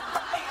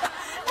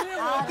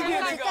 아, 어떻게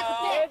해야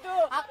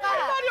될까? 할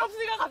말이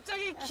없으니까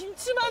갑자기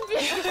김치만두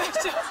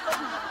얘기했죠.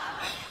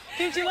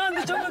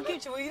 김치만두,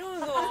 청각김치 뭐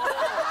이러면서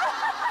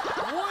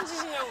뭐한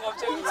짓이냐고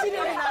갑자기.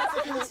 김치를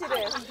나왔어,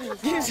 김치를.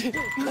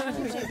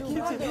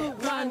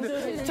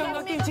 김치만두,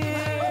 청각김치.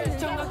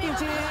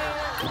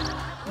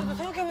 근데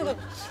생각해보니까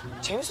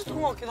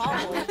재밌었던 것 같기도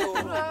하고.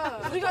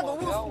 그래. 우리가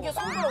너무 이게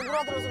손발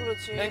오그라들어서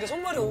그렇지. 그러니까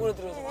손발이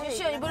오그라들어서.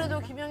 지시야 이번에도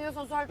김영현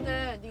선수 할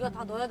때 네가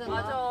다 넣어야 된다.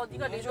 맞아,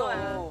 네가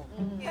리더야.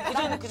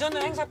 그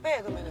전에 행사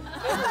빼 그러면은.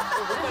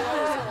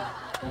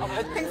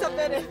 행사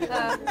빼래.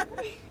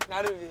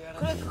 나를 위해.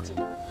 알았지.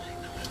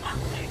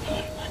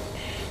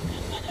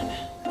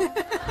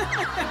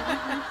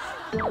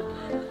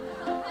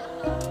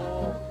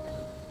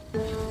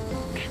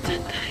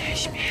 괜찮다,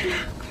 열심히 해라.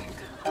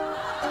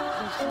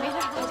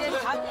 이제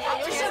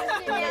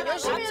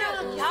열심히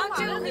해라. 다음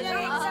주는 그냥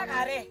행사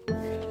가래.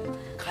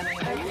 가네.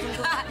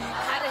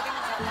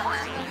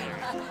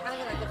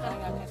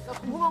 나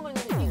궁금한 거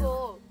있는데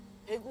이거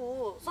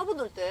배구 서브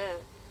넣을 때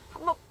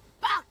한 번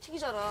빡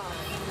튀기잖아.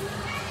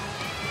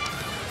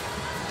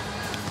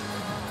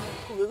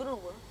 그거 왜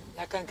그러는 거야?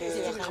 약간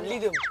그 약간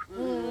리듬.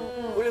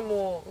 원래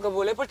뭐 그러니까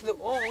뭐 랩할 때도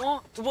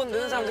두 번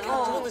넣는 사람들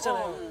계속 두 번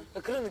넣잖아요.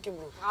 그러니까 그런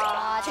느낌으로.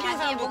 튀긴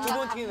사람도 두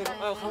번 튀기는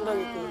감각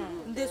있고.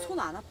 근데 손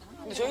안 아파?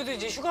 근데 저희도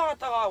이제 휴가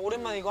갔다가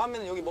오랜만에 이거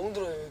하면 여기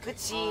멍들어요.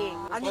 그치.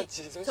 아니,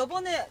 맞지?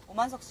 저번에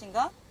오만석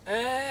씨인가?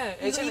 예.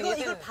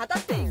 이걸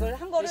받았대. 이걸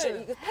한 거를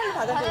이거 팔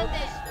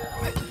받았대.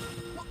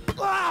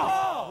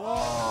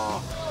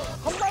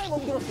 한 방에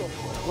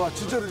멍들었어. 와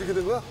진짜로 이렇게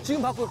된 거야?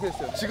 지금 받고 이렇게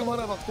했어요. 지금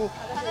하나 받고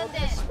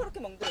시퍼렇게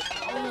멍들었어.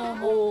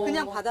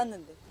 그냥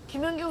받았는데.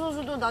 김연경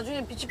선수도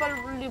나중에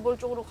비치발리볼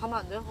쪽으로 가면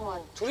안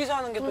돼요? 둘이서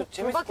하는 게 또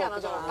재밌을 것 둘밖에 안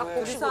같기도 하잖아. 하고. 딱 네.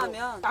 복식으로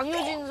하면.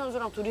 양효진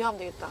선수랑 둘이 하면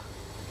되겠다.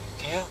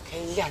 걔요? 걔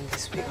이게 안 돼,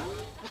 수비가.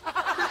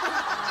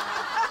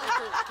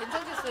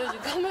 괜찮겠어요?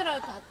 지금 카메라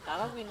다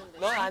나가고 있는데.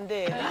 넌 안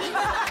돼.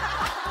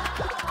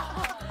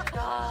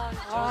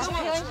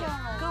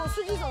 그럼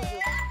수지 선수.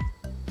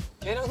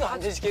 걔랑도 안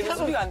되지. 걔는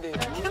수비가 안 돼.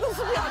 걔도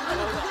수비 안 돼.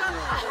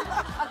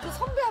 그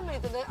선배 한 명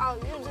있던데.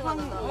 이런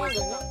생각난다.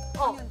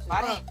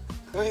 말해.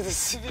 너희도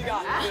수비가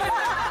안 돼.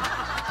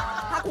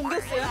 다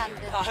공개했어요?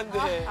 안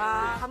돼.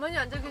 가만히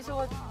앉아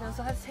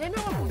계셔가면서 한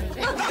 3명을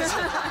보는데.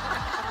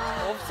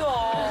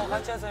 없어.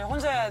 같이 하세요.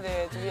 혼자 해야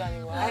돼. 둘이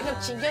아니고. 그럼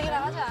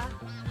진경이랑 하자.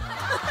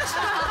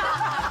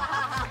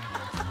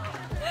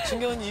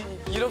 중경은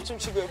이럽 좀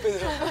치고 옆에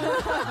들어.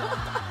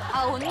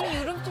 언니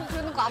유럽 좀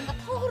주는 거 아까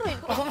턱으로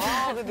이거.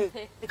 근데.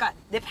 그러니까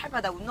내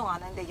팔바닥 운동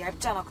안 하는데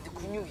얇잖아. 근데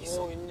근육이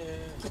있어.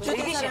 있네.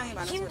 되게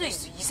힘도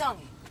있어.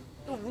 이상해.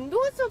 너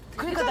운동했어.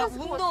 그러니까 나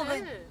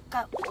운동을,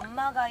 그러니까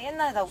엄마가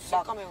옛날에 나 막.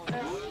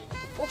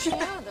 혹시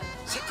해야 돼.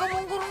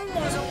 새까만 거는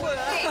뭐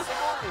상관이야?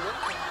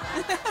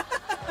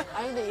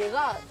 아니 근데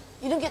얘가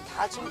이런 게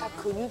다 지금 다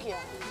근육이야.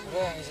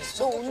 그래 이제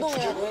너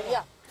운동해야 돼.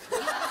 야. 나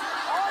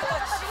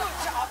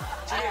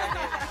지금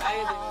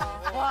가야 돼.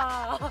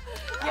 와.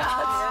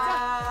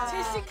 야,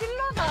 진짜. 제시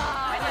킬러다.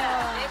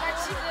 아니야. 내가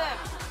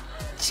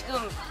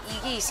지금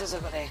이게 있어서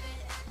그래.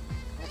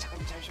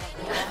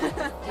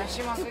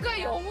 잠시만.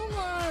 국가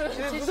영웅을.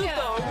 근데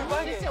무섭다. 얼굴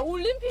빨개. 진짜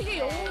올림픽의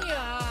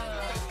영웅이야.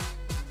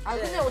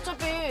 근데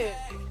어차피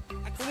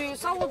둘이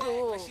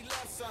싸워도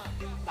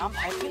난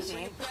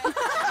밟히지.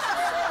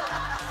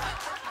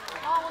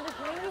 근데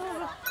김연경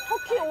선수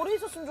터키에 오래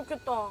있었으면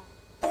좋겠다.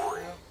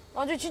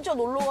 나중에 진짜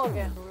놀러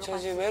가게. 저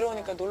지금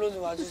외로우니까 놀러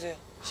좀 와주세요.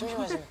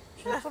 심심하시면.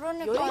 여행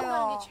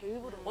가는 게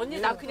제일 부러워. 언니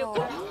나 그냥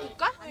꼭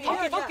바꿀까?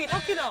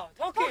 터키다.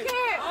 터키.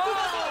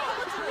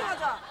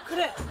 준비하자.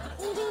 그래.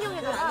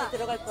 홍진경에다가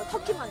들어갈 거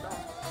터키만 넣어.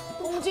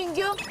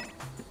 홍진경,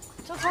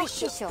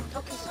 터키쇼.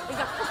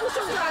 그러니까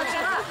터키쇼인 줄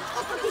알잖아.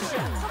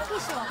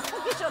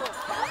 터키쇼로.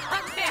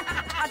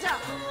 가자.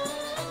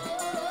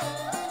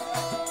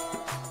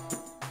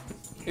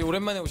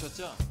 오랜만에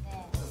오셨죠?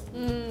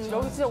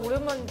 여기 진짜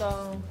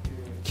오랜만이다.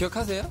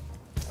 기억하세요?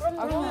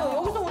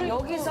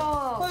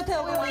 여기서 코요태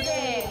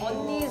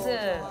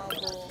언니들.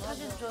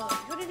 사실 저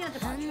효린이한테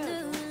맞춰야 돼.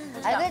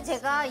 근데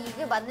제가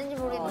이게 맞는지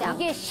모르겠는데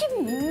이게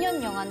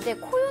 16년 영화인데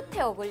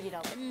코요태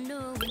어글리라고.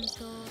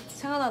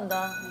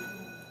 생각난다.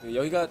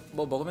 여기가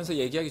뭐 먹으면서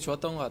얘기하기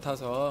좋았던 것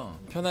같아서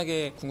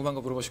편하게 궁금한 거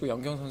물어보시고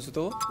연경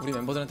선수도 우리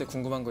멤버들한테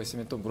궁금한 거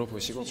있으면 또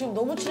물어보시고. 지금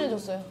너무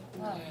친해졌어요.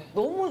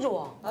 너무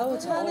좋아. 아우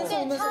차 안에서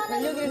오면서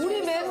달력이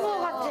우리 멤버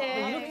같아.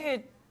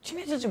 이렇게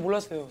친해질 줄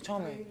몰랐어요.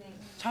 처음에.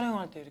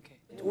 촬영할 때 이렇게.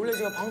 원래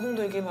제가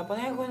방송도 이렇게 몇 번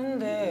하고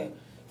했는데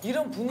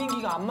이런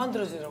분위기가 안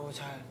만들어지더라고요,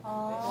 잘.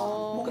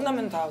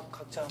 끝나면 다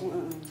각자.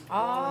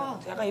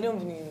 약간 이런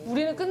분위기.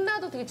 우리는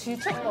끝나도 되게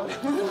질척거려.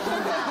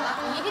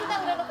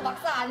 이긴다 그래놓고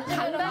막상 앉으면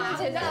간단한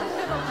제자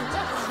앞에서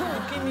붙잡고.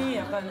 느낌이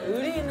약간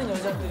의리 있는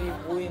여자들이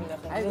모인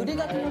약간. 아니 의리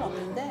같은 건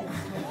없는데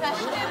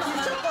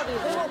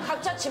그리고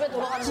각자 집에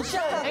돌아가는 거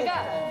싫어요.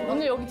 그러니까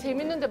오늘 여기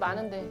재밌는 데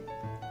많은데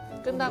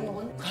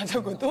끝나고.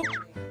 가자고 또?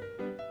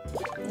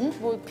 응?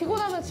 뭐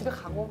피곤하면 집에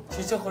가고.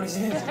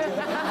 질척거리시네, 진짜.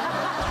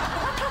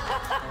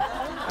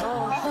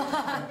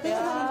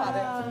 피곤하면 바래.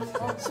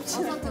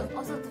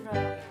 어서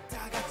들어요.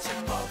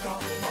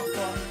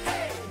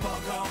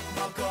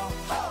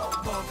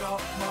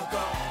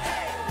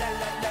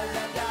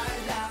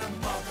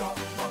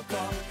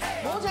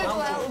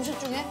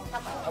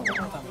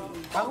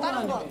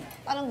 다그라는 요리.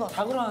 다른 거.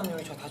 다그라는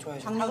요리 저 다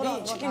좋아해요.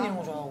 닭요리, 치킨 이런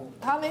거 좋아하고.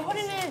 다음에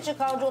효린이 집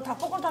가가지고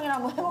닭볶음탕이나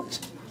한번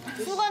해먹자.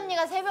 수가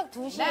언니가 새벽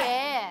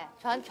 2시에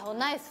저한테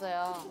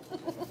전화했어요.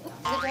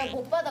 근데 제가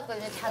못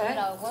받았거든요,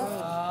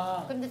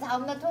 자느라고. 근데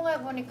다음날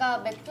통화해보니까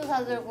맥주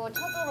사들고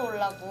쳐들어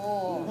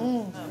오려고.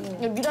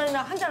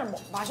 미란이랑 한 잔을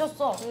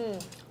마셨어.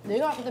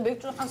 내가 그때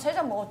맥주 한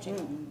 3잔 먹었지.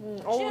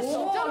 취했어.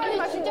 진짜 많이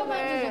마신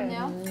거네.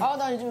 아,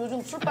 나 이제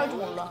요즘 술 빨 줄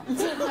몰라.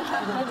 맥주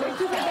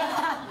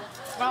 3잔.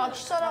 아,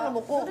 취사랑을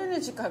먹고.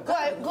 효린이 집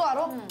갈까? 그거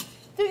알아?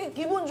 되게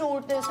기분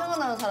좋을 때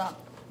생각나는 사람.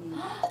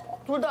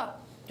 둘 다.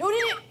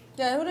 효린이!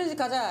 야, 효린이 집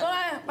가자.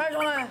 전화해, 빨리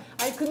전화해.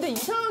 아니 근데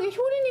이상하게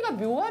효린이가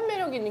묘한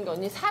매력이 있는 게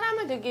언니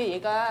사람을 되게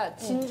얘가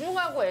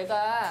진중하고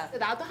애가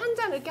나도 한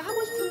잔 이렇게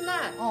하고 싶은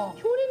날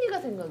효린이가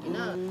생각이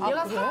나.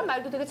 얘가 그래? 사람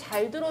말도 되게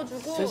잘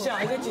들어주고. 제시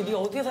알겠지? 네가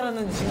어떻게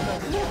살았는지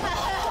지금까지.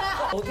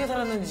 어떻게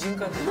살았는지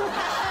지금까지. 너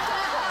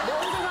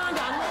혼자 사는지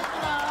안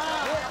먹었구나.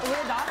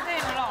 왜 나한테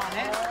연락 안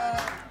해?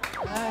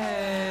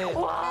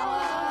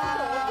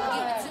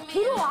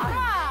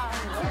 들어와라!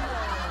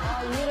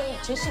 아, 오늘은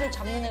제시를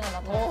잡는 애가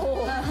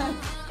나타났어.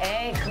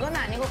 에이, 그건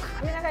아니고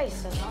카메라가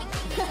있어서.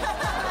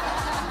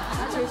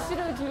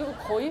 제시를 들고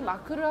거의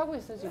마크를 하고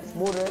있어 지금.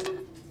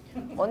 뭐를?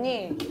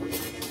 언니,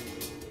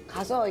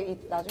 가서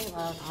나중에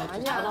봐요.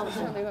 아니야,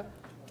 그냥 내가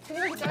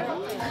생각이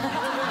짧았지.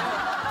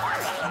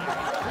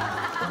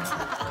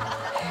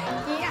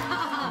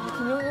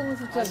 김영경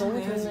선수 진짜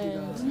너무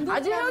좋네.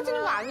 아직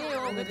헤어지는 거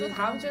아니에요. 근데 또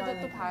다음 주에도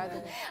또 봐야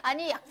돼.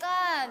 아니,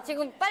 약간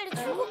지금 빨리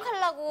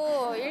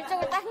출국하려고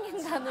일정을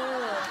당긴다는.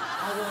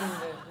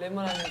 아그랬는데 랩만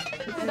하는.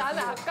 근데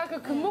나는 아까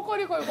그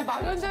금목걸이 걸고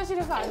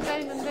망연자실에서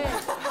앉아있는데.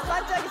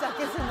 반짝이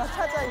자켓을 막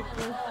찾아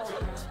입고.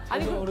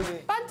 아니,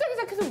 그 반짝이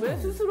자켓은 왜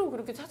스스로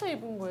그렇게 찾아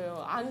입은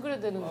거예요? 안 그래야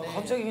되는데.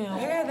 갑자기 그냥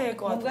해야 될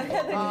것 같아. 뭔가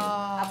해야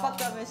되니까.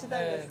 압박감에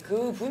시달려. 네,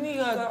 그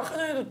분위기가 아까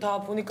전에도 다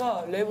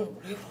보니까 랩을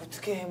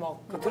어떻게 해 막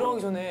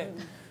들어가기 전에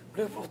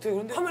랩을 어떻게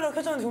그런데 카메라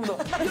켜졌는데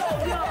전부 다 야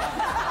언니야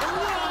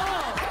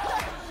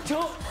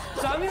저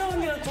자미나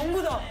언니랑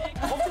전부 다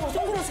갑자기 막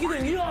선글라스 끼고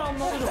이야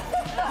막 이러고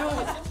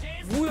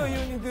뭐야 이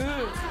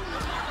언니들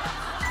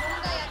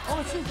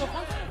아 진짜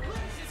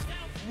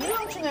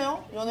누구랑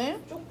친해요?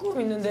 연예인? 조금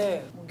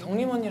있는데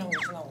경림 언니랑도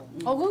친하고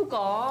아,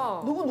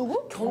 그러니까.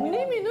 누구?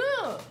 경림이는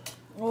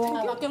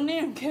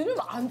박경림. 걔는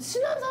안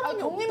친한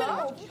사람이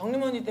없다.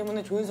 경림 언니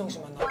때문에 조인성 씨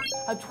만나.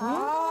 아,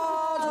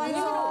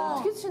 조인성이랑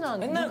어떻게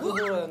친한데? 맨날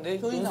그거라는데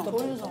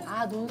논스톱.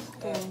 아,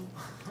 논스톱.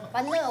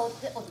 완전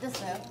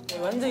어땠어요? 네,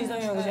 완전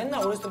이상해요. 그래서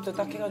옛날 어렸을 때부터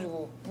딱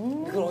해가지고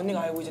그걸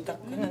언니가 알고 이제 딱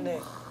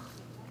했는데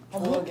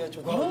조각이야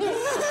조각. 야,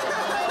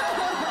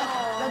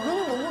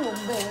 눈이 너무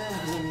높네.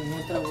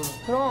 했더라고요.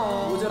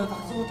 그럼. 모자를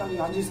딱 쓰고 딱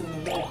앉아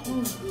있었는데.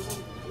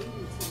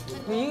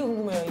 이게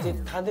궁금해요.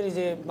 이제 다들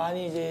이제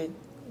많이 이제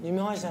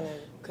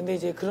유명하시잖아요. 근데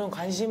이제 그런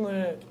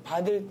관심을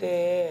받을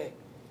때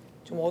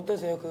좀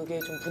어떠세요? 그게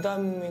좀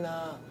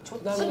부담이나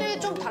근데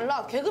좀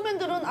달라.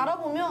 개그맨들은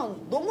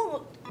알아보면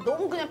너무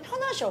그냥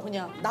편하셔,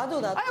 그냥.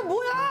 나도. 아니,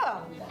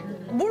 뭐야!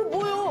 뭘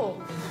보여?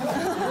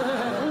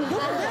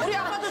 우리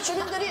아파트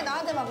주민들이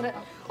나한테 막 그래.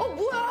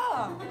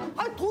 뭐야!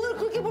 아니, 돈을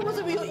그렇게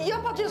벌면서 왜 이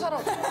아파트에 살아?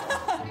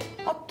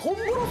 돈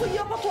벌어서 이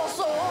아파트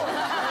왔어.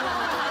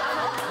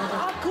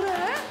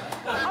 그래?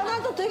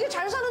 난 또 되게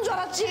잘 사는 줄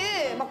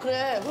알았지. 막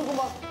그래. 그리고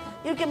막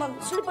이렇게 막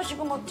슬리퍼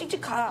신고 막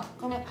찍찍 가.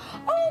 그러면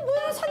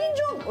뭐야, 사진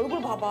좀.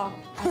 얼굴 봐봐.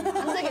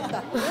 안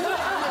되겠다.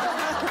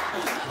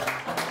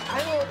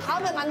 아이고,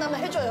 다음에 만나면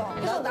해줘요.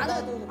 그래서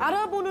나는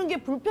알아보는 게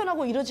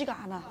불편하고 이러지가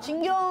않아.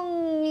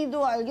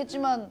 진경이도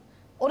알겠지만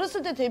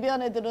어렸을 때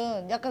데뷔한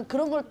애들은 약간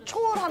그런 걸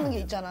초월하는 게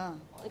있잖아.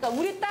 그러니까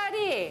우리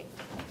딸이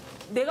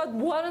내가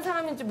뭐 하는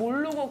사람인지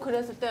모르고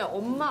그랬을 때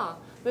엄마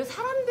왜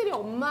사람들이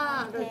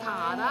엄마를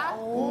다 알아?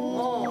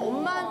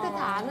 엄마한테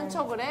다 아는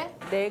척을 해?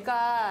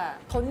 내가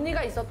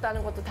덧니가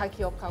있었다는 것도 다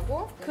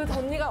기억하고 그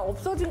덧니가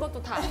없어진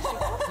것도 다 아시고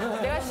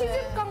내가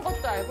시집 간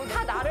것도 알고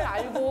다 나를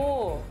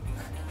알고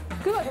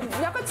그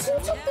약간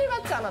친척들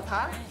같지 않아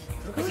다?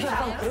 그렇게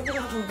생각하면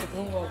좀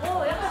그런 거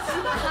같아요. 약간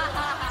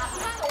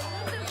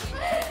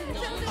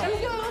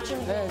즐겨요,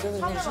 지금. 네, 저도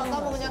사람을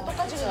만나면 그냥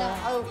똑같이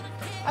그냥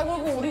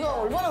그리고 우리가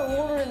얼마나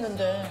응원을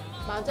했는데.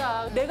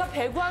 맞아. 내가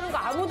배구하는 거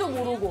아무도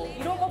모르고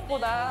이런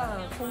것보다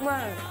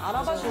정말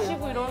알아봐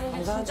주시고 이러는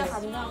게 진짜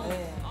감사하고.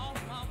 네.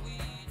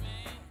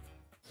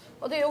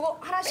 어때, 요거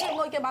하나씩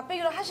뭐 이렇게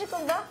맛배기로 하실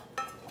건가?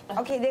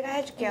 오케이, 내가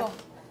해줄게요.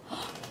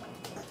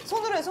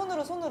 손으로 해,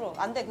 손으로.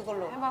 안 돼,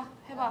 그걸로. 해봐.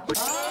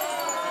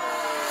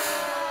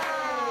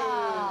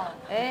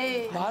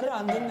 에이. 말을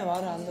안 듣네,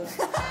 말을 안 들어.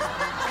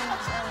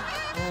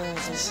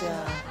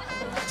 제시야.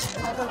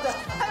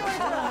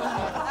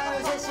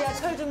 아유, 제시야,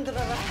 철 좀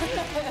들어라.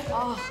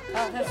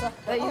 됐어.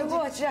 나 이런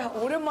거 진짜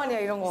오랜만이야,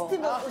 이런 거.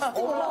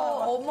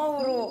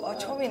 엄마로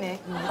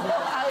처음이네.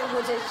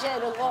 아이고, 제시야,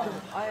 이런 거.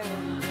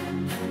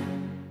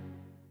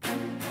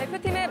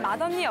 대표팀의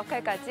맏언니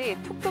역할까지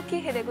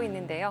톡톡히 해내고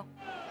있는데요.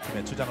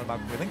 팀의 주장을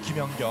맡고 있는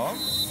김연경.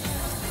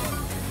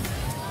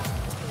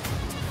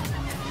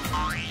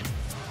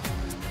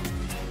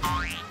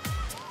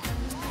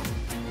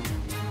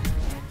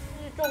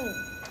 좀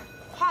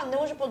화 안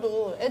내고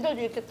싶어도 애들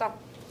이렇게 딱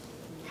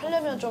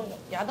하려면 좀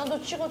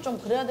야단도 치고 좀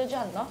그래야 되지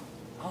않나?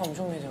 아,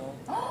 엄청 내죠.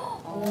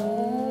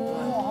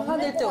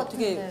 화낼 때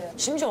어떻게?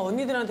 심지어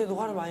언니들한테도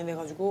화를 많이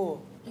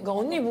내가지고. 그러니까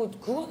언니 뭐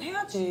그건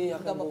해야지.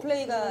 약간 그러니까 뭐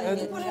플레이가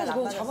똑바로 해야지.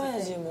 그건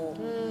잡아야지 뭐.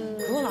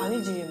 그건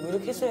아니지. 뭐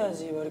이렇게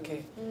했어야지. 뭐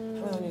이렇게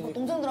하면 언니들.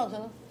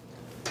 동생들한테는?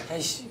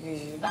 아이씨.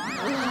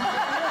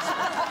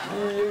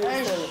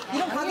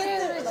 이런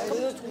가게들.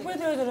 그래서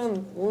족배들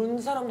애들은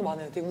온 사람도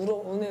많아요. 되게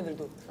온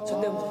애들도. 저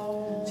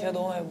때문에. 제가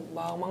너무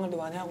망을도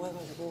많이 하고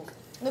해가지고.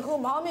 근데 그거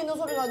마음에 있는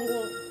소리가 아니고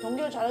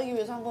경기를 잘하기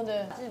위해서 한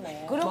건데.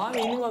 그래?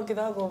 마음에 있는 것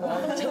같기도 하고.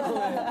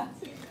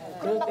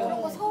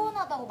 그런 거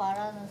서운하다고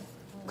말하는.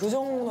 그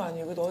정도는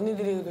아니에요. 그래도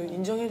언니들이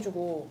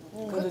인정해주고,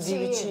 그래도 그치.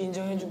 네 위치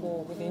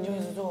인정해주고, 그래도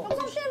인정해줘서.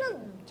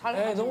 평소시에는 잘.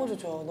 네, 너무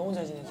좋죠. 너무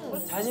잘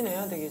지내죠. 잘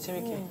지내요, 되게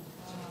재밌게.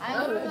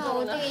 아니 그러면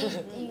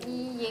어떻게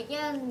이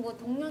얘기한 뭐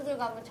동료들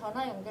가면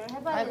전화 연결을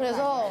해봐야 아니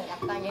그래서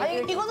약간 아니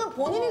이거는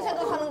본인이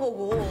생각하는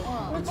거고.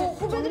 그렇지.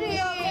 후배들이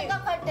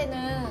생각할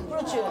때는.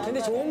 그렇지.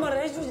 근데 좋은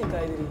말을 해주니까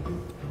애들이.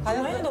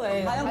 과연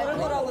그럴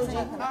거라고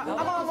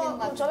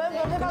생각하고. 전화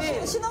연결 해봐.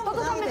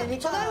 신혼부담이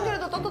전화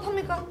연결해도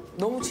떳떳합니까?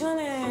 너무 친한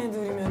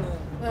애들이면은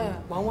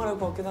막말할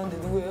것 같기도 한데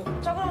누구예요?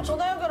 자 그럼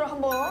전화 연결을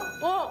한번.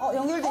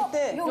 연결돼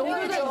있대.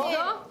 연결되죠?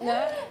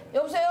 네.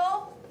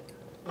 여보세요?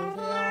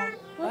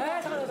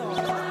 네,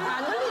 잠깐만.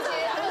 안 들리지.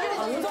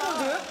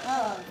 무서운데요?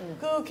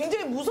 그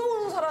굉장히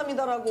무서운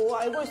사람이다라고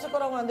알고 있을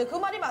거라고 하는데 그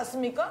말이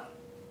맞습니까?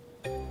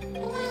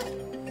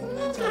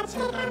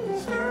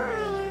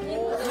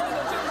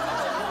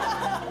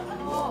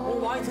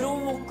 많이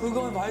들어본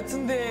그거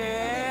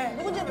말투인데.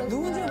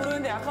 누군지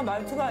모르겠는데 약간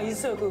말투가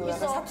있어요. 그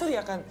약간 사투리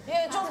약간.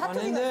 예, 좀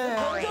많은데.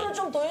 변조를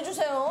좀 더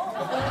해주세요.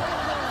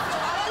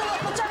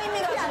 알아서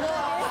끝장입니다, 지금.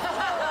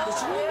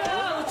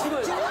 죽는다, 지금.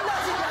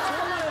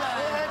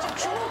 예, 지금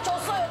주눅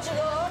줬어요, 지금.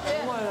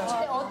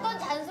 근데 어떤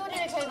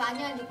잔소리를 제일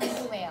많이 하는지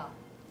궁금해요.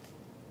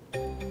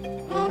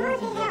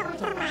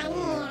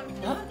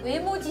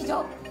 외모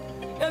지적.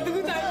 야,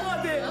 누군지 알 것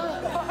같아.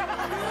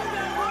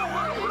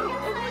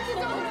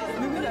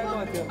 누군지 알 것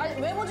같아요.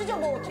 아니, 외모 지적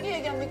뭐 어떻게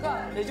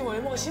얘기합니까? 요즘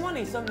외모가 심한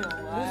애 있었네요.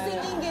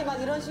 못생긴 게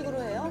막 이런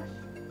식으로 해요?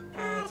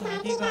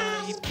 자기가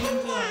이쁜 줄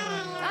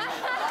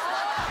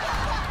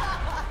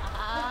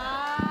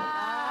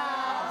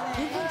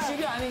이쁜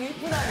집이 아니고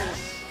이쁘다니.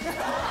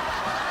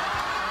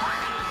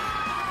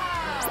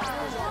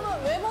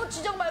 그러면 외모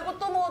지적 말고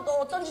또 뭐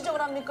어떤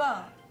지적을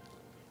합니까?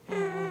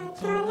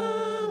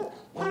 저는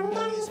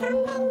연령이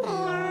선배인데요.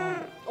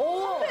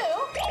 선배예요?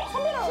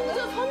 선배라는데?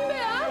 진짜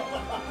선배야?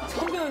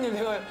 선배 언니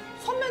내가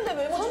선배인데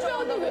외모 지적 선배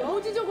언니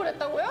외모 지적을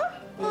했다고요?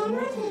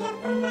 외모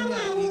지적뿐만이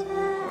아니고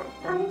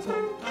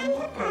엄청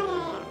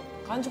깐족거려요.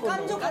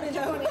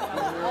 깐족거리죠.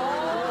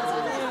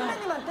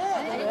 선배님한테.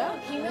 아니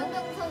김연경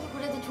선수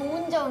그래도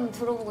좋은 점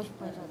들어보고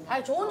싶어요 저는.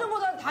 아니 좋은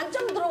점보다는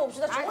단점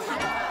들어봅시다. 좋은 점.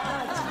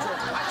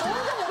 좋은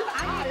점 우리가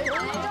아니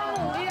좋은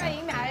점은 우리가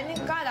이미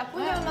아니까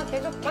나쁜 점만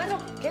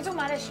계속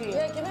말해주세요.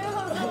 네, 김연경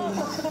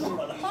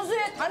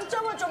선수의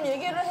단점을 좀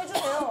얘기를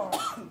해주세요.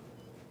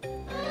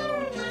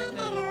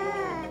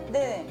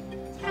 네.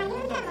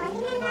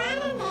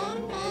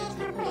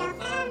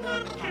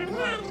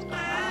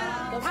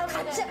 다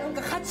같이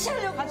그러니까 같이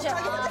하려고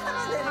자기 혼자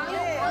하면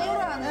되는데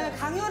강요를 하는.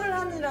 강요를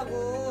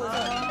하느라고.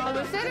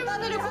 왜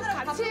세리머니를 꼭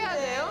같이 해야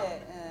돼요?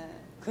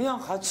 그냥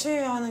같이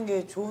하는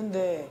게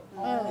좋은데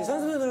이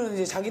선수들은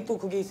이제 자기 또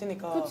그게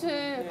있으니까.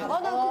 그치. 아, 나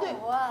근데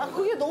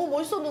그게 너무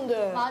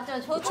멋있었는데. 맞아,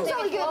 저도 항상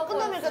되게 이게 좋아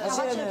끝나면 이렇게 다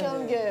같이 같이 해야 이렇게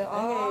하는 되는데. 게.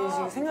 이게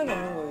지금 생각이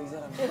없는 거예요, 이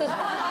사람. 선배님한테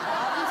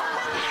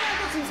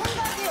지금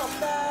생각이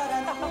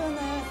없다라는 표현을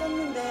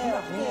썼는데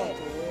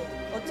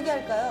어떻게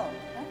할까요?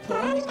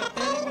 그러니까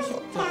때리고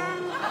싶죠.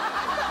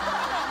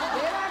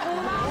 내가 그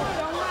마음을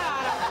정말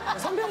알아.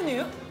 선배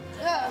언니예요?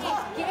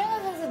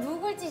 김연경 선수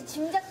누굴지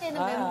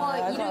짐작되는 멤버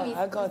이름 있어요?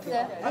 알 것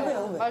같아요.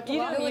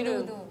 후배.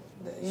 이름.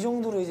 네, 이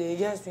정도로 이제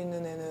얘기할 수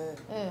있는 애는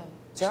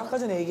제가 아까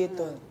전에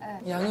얘기했던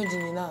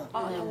양효진이나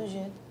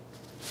양효진.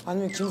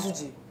 아니면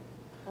김수지.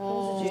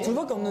 이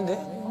둘밖에 없는데?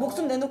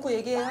 목숨 내놓고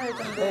얘기해야 할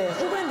정도. 네,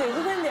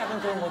 후배인데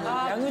약간 그런 거는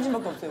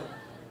양효진밖에 없어요.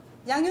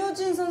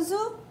 양효진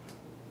선수?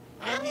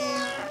 양효진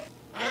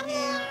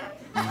아니에요?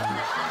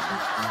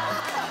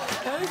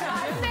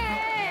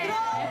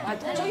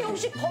 저기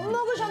혹시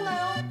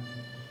겁먹으셨나요?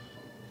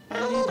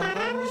 빨리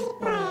나가고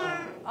싶어요.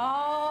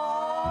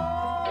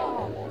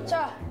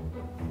 자,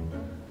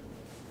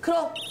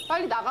 그럼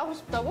빨리 나가고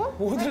싶다고?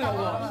 어딜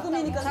나가?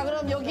 죽음이니까. 자,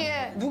 그럼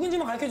여기에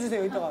누군지만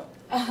가르쳐주세요, 이따가.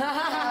 아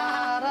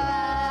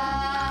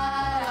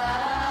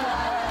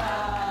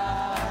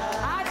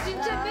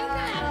진짜 맨날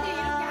안 돼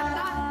이렇게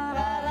한다.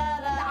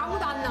 나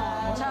아무도 안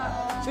나와.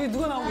 자, 저기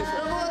누가 나오겠어요?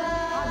 여러분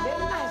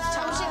맨날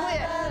잠시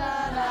후에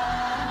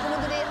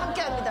그분들이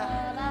함께합니다.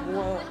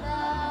 뭐가요?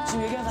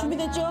 지금 얘기한 사람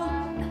준비됐죠?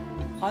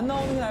 안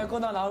나오는 게 나을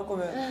거다, 나올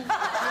거면.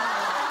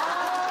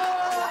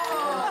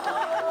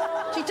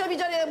 직접 이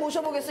자리에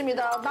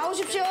모셔보겠습니다.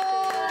 나오십시오.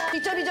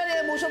 직접 이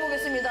자리에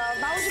모셔보겠습니다.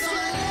 나오십시오.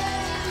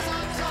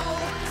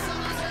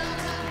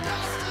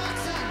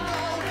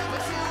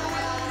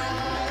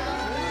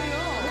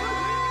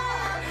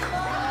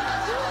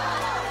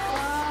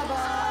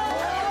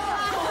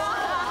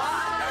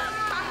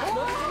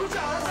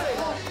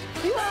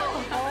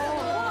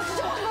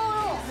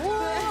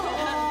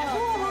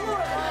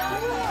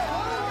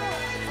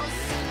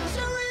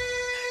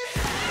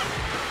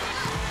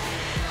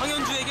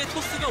 선수에게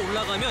토스가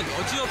올라가면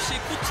여지없이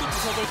코트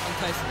구석을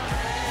강타했습니다.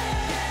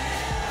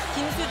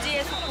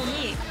 김수지의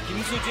속공이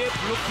김수지의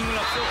블로킹을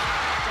앞서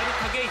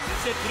짜릿하게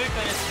 1세트를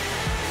따냈습니다.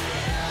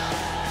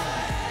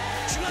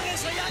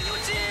 중앙에서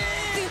양효진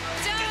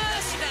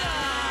끝났습니다.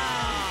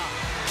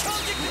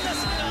 경기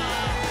끝났습니다.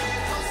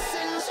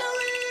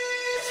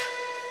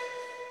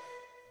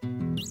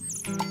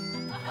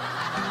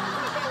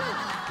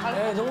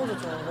 네, 너무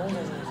좋죠. 너무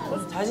잘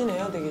지내죠. 잘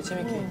지내요, 되게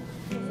재밌게.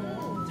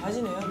 잘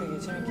지내요, 되게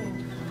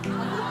재밌게.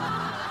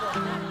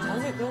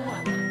 자세히 그런 거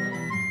아니에요.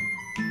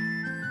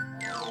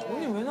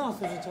 언니 왜 나왔어,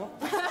 진짜?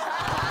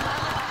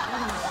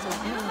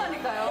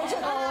 이런다니까요.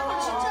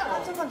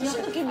 진짜 잠깐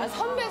무슨 느낌이야?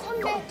 선배.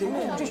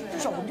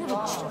 진짜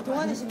어디로 진짜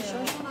동안이시면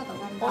시원하다.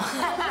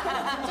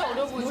 진짜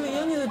어려 보이죠? 우리 이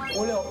언니는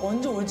원래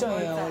완전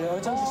월장이에요. 원래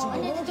월장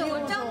출신이고. 진짜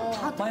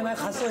월장? 많이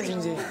갔어요, 지금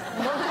이제.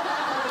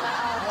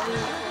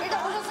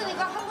 일단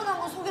오셨으니까 한 분 한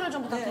분 소개를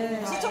좀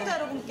부탁드립니다. 시청자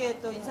여러분께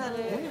또 인사를.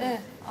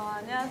 네.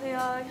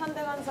 안녕하세요.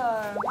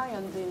 현대건설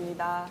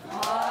황연주입니다.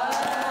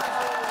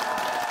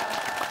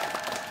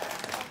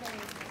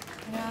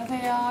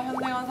 안녕하세요.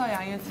 현대건설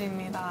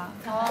양유지입니다.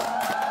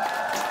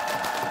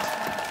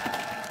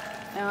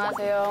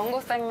 안녕하세요.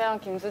 한국생명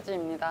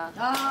김수지입니다.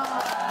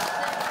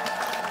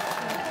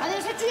 아니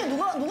셋 중에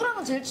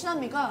누구랑은 제일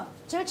친합니까?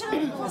 제일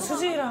친한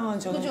수지랑은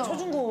저는 그죠?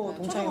 초중고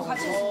동창이고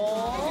같이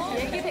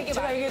얘기 되게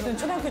제가 얘기했던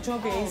초등학교,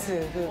 중학교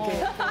에이스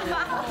그렇게.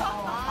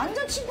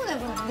 완전 친구네.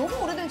 그럼.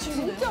 너무 오래된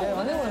친구네. 네,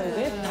 완전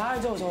오래돼. 다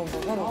알죠, 저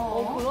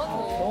서로. 그렇네.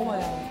 너무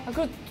많이 알아요.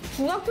 그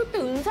중학교 때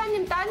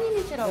은사님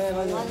따님이시라고. 네,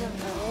 맞아요.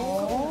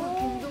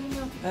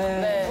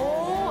 네.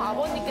 오,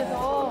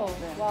 아버님께서.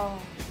 와.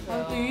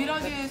 또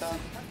유일하게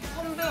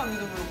선배가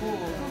믿어보고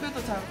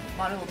후배도 잘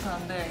말을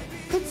못하는데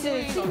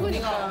그치,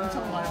 친구니까.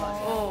 엄청 말을 많이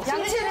해요.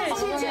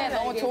 양치를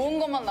너무 좋은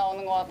것만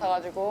나오는 것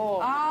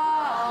같아가지고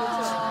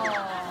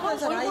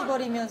그래서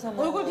라이벌이면서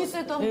뭐. 얼굴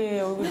비슷했던. 예,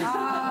 얼굴 비슷.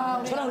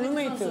 우리 저랑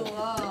룸메이트.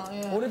 선수가,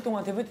 예.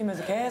 오랫동안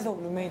대표팀에서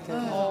계속 룸메이트.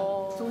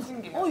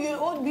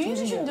 조신기예요.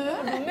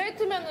 미인이신데?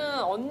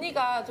 룸메이트면은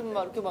언니가 좀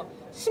막 이렇게 막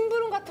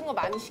심부름 같은 거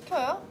많이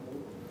시켜요?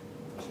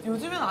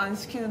 요즘엔 안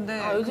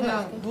시키는데 요즘엔 그냥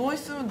안 시켜?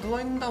 누워있으면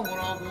누워있는다고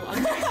뭐라고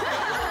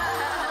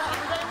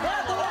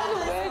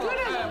왜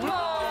그래, 정말.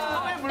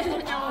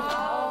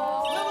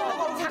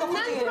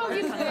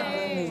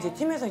 장난꾸러기인데. 이제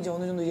팀에서 이제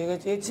어느 정도 얘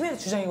팀에서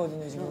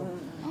주장이거든요,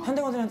 지금.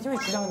 현대건설이라는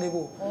팀에서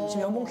주장되고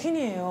지금 연봉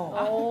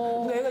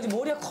퀸이에요. 근데 얘가 이제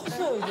머리가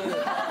컸어요, 이제.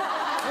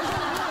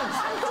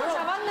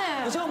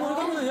 잡았네. 제가 뭐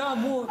이렇게 하면 야,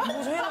 뭐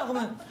이거 좀 해라.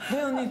 그러면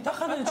네 언니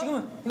딱 하더니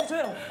지금은 이거 좀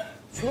해라.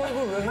 제가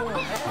이걸 왜 해요?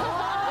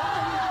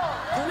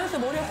 변했어,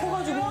 머리가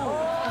커가지고.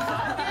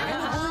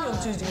 연봉 보는 게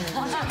없지, 지금.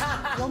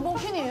 연봉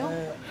퀸이에요?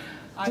 네.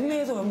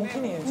 국내에서 연봉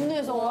퀸이에요. 지금.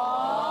 국내에서.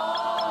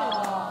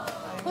 와.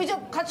 이제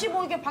같이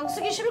뭐 이렇게 방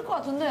쓰기 싫을 것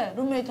같은데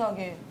룸메이트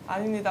하기.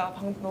 아닙니다.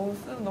 방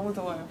너무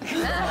좋아요.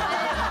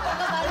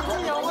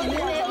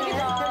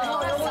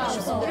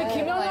 우리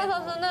김연경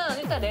선수는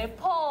일단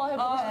래퍼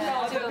해보고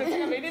싶다고 지금.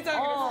 제가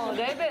매니저하기로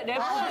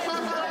래퍼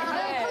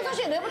아니,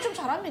 평상시에 랩을 좀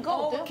잘합니까?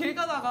 어때요? 길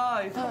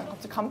가다가 이제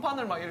갑자기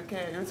간판을 막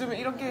이렇게 요즘에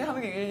이렇게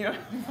하는 게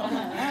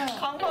유행이라면서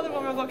간판을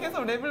보면서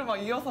계속 랩을 막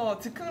이어서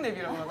즉흥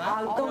랩이라고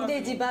하나요?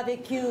 꽁돼지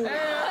바베큐.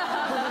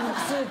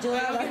 국수 좋아.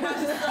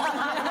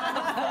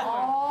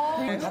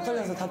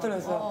 다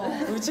털렸어.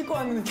 우리 찍고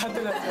왔는데 다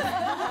털렸어.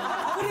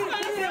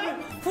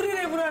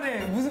 프리랩을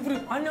하래. 무슨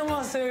프리?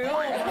 안녕하세요.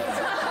 랩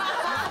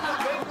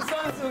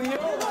선수요.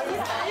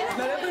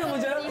 나 랩을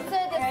뭐죠?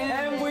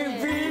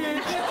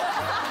 MVP.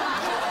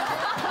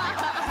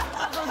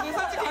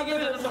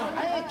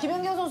 아니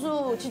김연경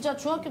선수 진짜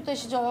중학교 때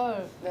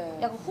시절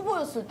약간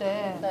후보였을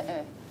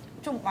때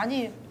좀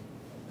많이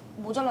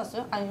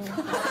모자랐어요? 아니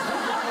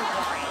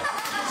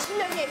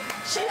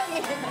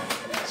실력이 좀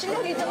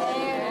실력이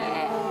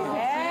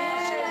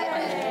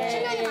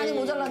많이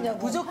모자랐냐고.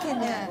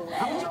 부족했냐고.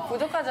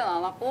 부족하진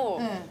않았고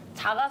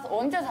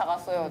언제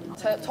작았어요.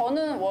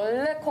 저는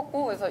원래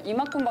컸고 그래서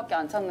이만큼밖에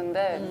안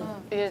찼는데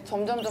이게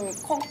점점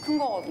큰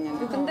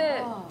거거든요.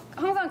 근데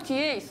항상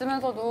뒤에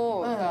있으면서도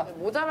그러니까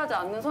모자라지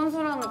않는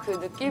선수라는 그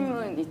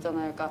느낌은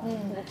있잖아요. 그러니까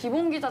뭐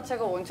기본기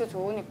자체가 원체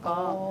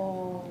좋으니까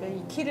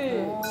이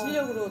키를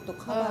실력으로 또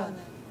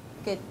커버하는.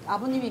 이렇게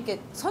아버님이 이렇게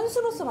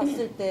선수로서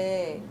봤을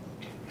때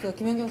그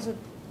김연경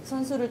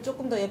선수를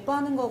조금 더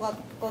예뻐하는 것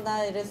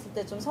같거나 이랬을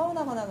때 좀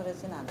서운하거나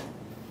그러진 않아요?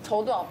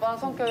 저도 아빠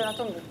성격이랑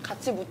좀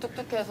같이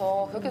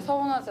무뚝뚝해서 그렇게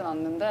서운하진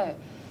않는데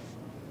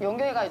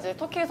연경이가 이제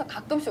터키에서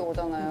가끔씩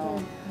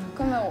오잖아요.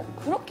 그러면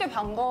그렇게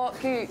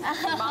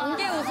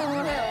만개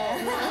웃음을 해요.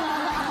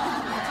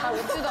 잘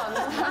웃지도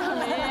않는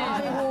사람이.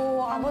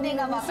 아이고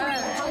아버님가 막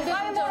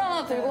사인볼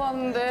하나 들고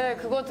왔는데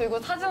그거 들고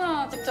사진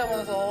하나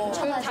찍자면서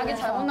자기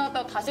잘못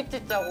나왔다고 다시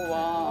찍자고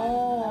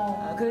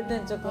막. 그럴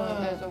땐 조금.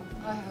 네,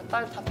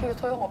 딸 잡히기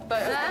소용없다.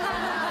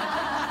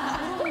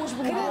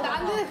 근데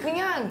나는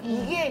그냥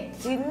이게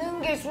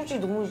듣는 게 솔직히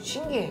너무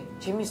신기해.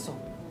 재밌어.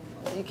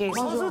 이렇게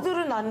맞아.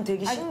 선수들은 나는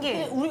되게 아니,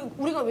 신기해.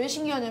 우리가 왜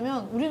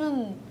신기하냐면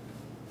우리는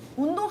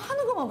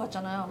운동하는 것만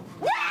봤잖아요.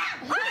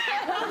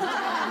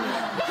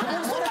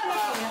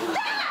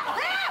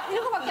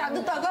 이런 거밖에 안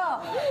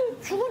듣다가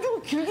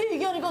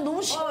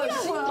너무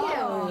신기한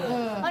거야.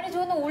 네. 아니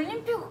저는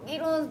올림픽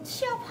이런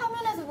시합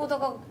화면에서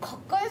보다가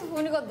가까이서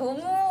보니까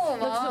너무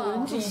막 진짜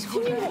왠지 이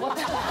팀인 것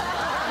같아.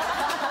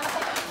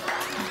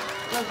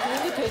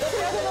 괜히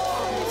대답해야 되나?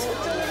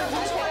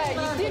 제가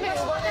이 팀에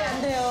이번에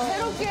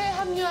새롭게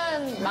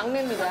합류한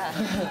막내입니다.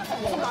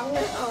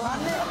 막내.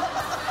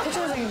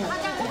 코치장님.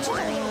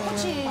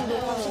 코치로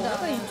갑시다.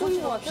 약간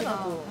이쪽인 것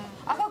같아.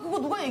 아까 그거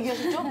누가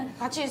얘기하셨죠?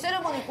 같이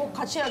세레머니 꼭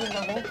같이 해야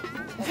된다고?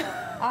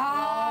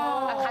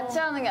 같이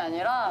하는 게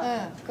아니라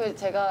그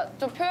제가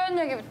좀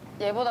표현력이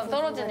얘보단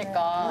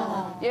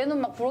떨어지니까 얘는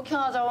막 브로킹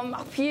하자고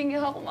막 비행기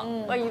하고 막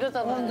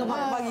이러잖아요.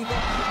 막 이거.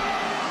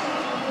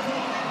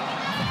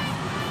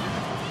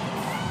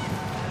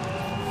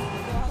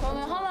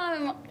 저는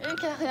하나는 막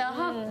이렇게 그냥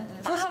하고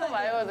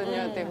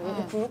말거든요. 근데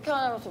왜 그렇게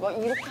하냐면서 막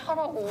이렇게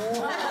하라고.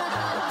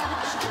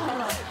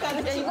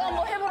 야, 이거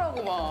한번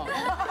해보라고 막.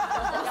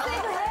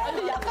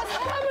 근데 약간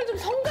사람을 좀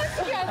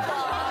성가시게 한다.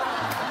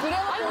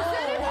 그래가지고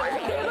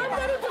세리머니 내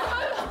맘대로 좀 할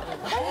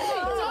수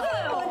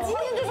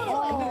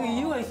있잖아요. 근데 그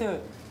이유가 있어요.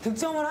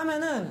 득점을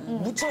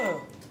하면은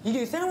묻혀요.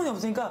 이게 세레모니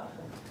없으니까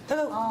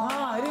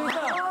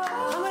이러니까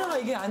카메라가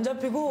이게 안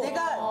잡히고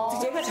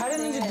내가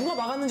잘했는지 누가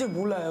막았는지를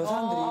몰라요,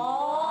 사람들이.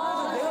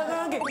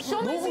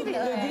 그래서 내가 생각한 게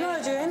네가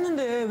이제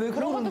했는데 왜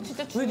그런 것도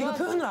진짜 왜 네가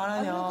표현을 안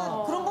하냐.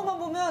 그런 것만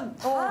보면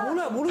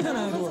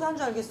모르잖아요. 선수가 한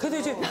줄 알겠어요. 그래서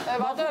이제 네,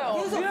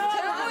 맞아요.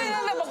 제가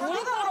보이는데 막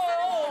무릎 꿇어요.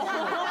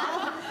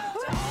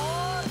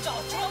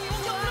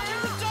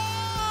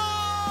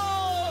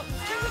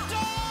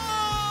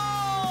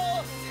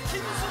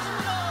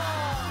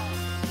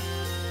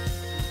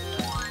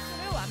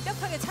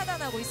 완벽하게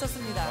차단하고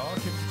있었습니다.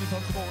 김수지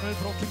선수가 오늘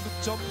브로킹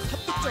득점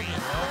 3득점이에요.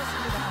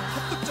 그렇습니다.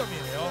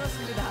 3득점이에요.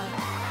 그렇습니다.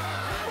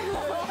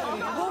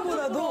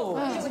 그거보다도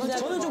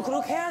저는 좀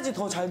그렇게 해야지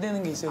더 잘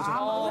되는 게 있어요.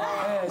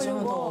 네,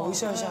 저는 더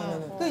으쌰으쌰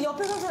하면은. 그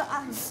옆에 선수는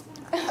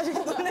이렇게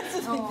놀랄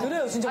수도 있고.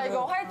 그래요, 진짜.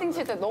 이거 화이팅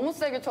칠 때 너무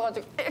세게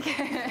쳐가지고 이렇게.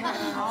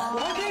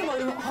 화이팅 막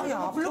이러면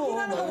아파.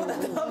 블로킹하는 것보다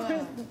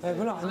네,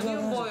 별로 안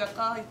아니면 뭐 좋아해요.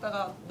 약간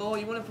이따가 너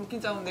이번에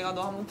브로킹 잡으면 내가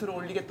너 한번 들어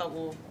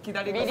올리겠다고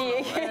기다리고 미리 있어.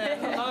 얘기해.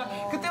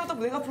 네. 그때부터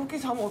내가 브로킹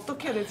잡으면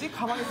어떻게 해야 되지?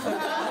 가만히 있어야 돼.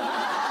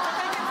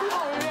 이렇게 들어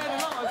올려야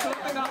되나? 막 그런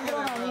생각 하게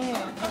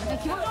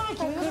되고. 기본적으로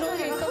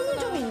김연콩이가 흥이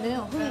좀 있네요.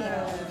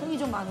 흥이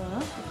좀 많은.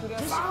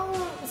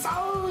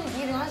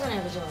 싸우기는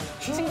하잖아요, 그죠?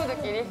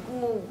 친구들끼리?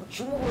 뭐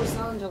주먹으로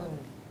싸운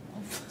적은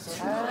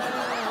본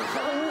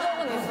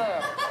적은 있어요.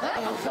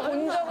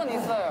 본 적은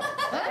있어요.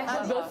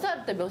 몇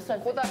살 때, 몇 살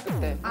때? 고등학교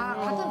때.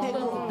 같은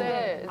대로.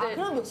 네.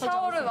 그럼 몇 살?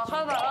 샤워를 막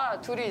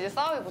하다가 둘이 이제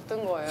싸움이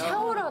붙은 거예요.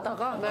 샤워를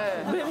하다가?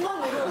 네.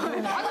 맨몸으로.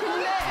 근데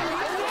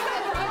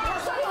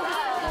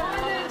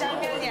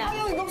장면이야.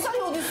 여기 멱살이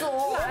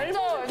어딨어? 알죠?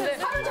 근데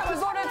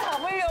그거를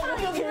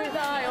잡으려고 둘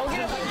다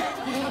여기를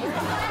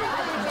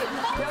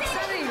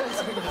멱살을 이거지.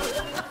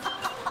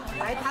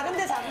 아니 다른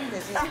데 잡으면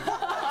되지. 아니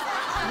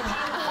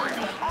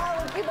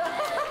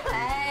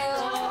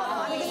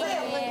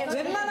근데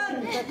웬만한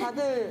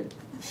다들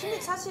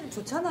힘이 사실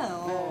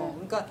좋잖아요.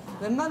 그러니까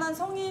웬만한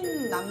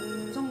성인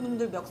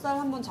남성분들 멱살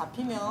한번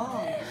잡히면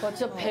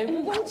진짜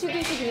배구공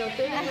치듯이 그냥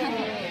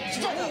때리면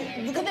진짜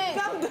근데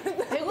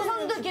배구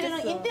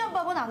선수들끼리는 인대한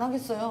밥은 안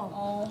하겠어요.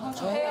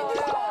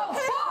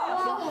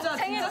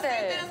 생일 때.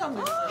 때리는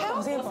사람도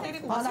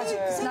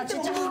있어요. 나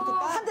진짜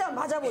한 대만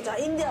맞아보자.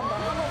 인대 한 번.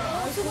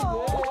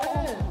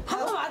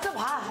 한번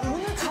맞아봐.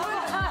 오늘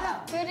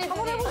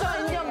한번 해보자.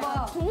 인대 한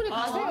번. 두 분이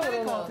가세요,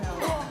 그러면.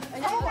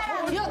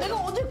 야, 내가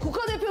어제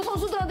국가대표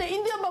선수들한테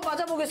인대 한 번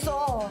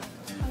맞아보겠어.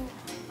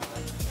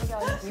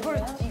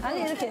 이걸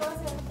아니 이렇게.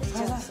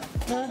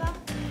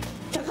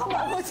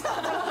 잠깐만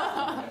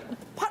보자.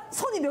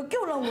 손이 몇 개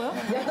올라온 거야?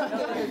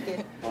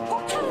 8개.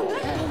 꽉 차는데?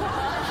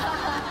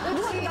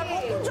 누가 나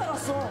꺾은 줄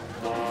알았어.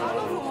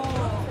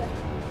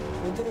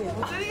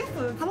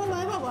 때리겠어요. 한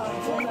번만 해봐봐.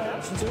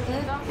 진짜요?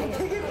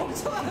 되게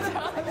걱정하네.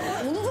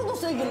 어느 정도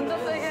세게? 진짜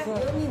세게.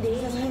 언니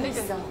내일 힘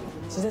있어.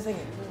 진짜 세게.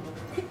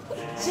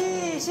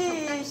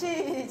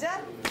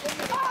 시작.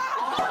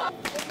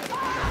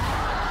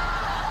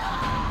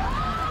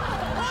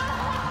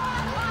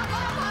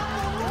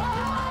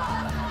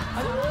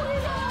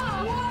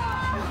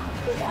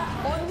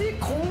 언니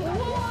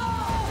공부.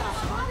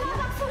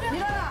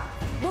 미란아,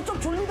 너 좀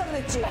졸린다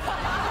그랬지?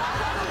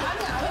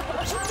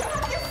 아니, 진짜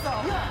하겠어.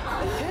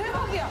 야,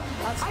 대박이야.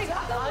 아니,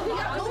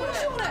 야, 너무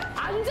시원해.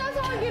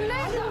 앉아서 하길래?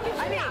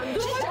 아니, 안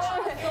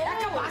들어가지.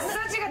 약간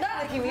마사지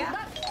같은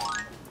느낌이야?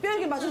 뼈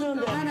이렇게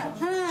맞춰주는데.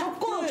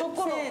 하나,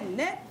 족고로. 셋,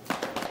 넷.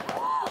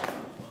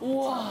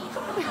 우와.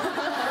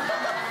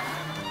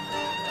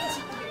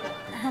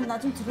 나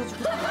좀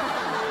들어줄게.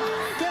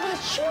 걔보다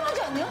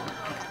시원하지 않냐?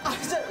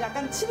 진짜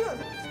약간 기치료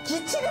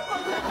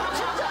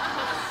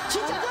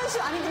진짜 한시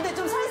아니 근데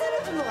좀 살살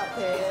해준 것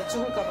같아.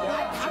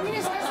 죽을까봐.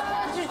 당연히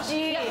살살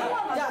해주지.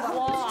 와,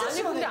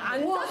 아니 근데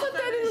앉아서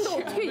때리는데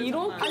어떻게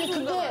이렇게 아니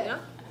근데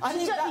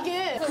진짜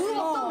이게 그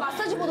어떤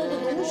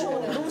마사지보다도 너무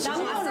시원해. 너무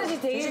난 마사지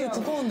되게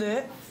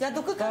두꺼운데? 야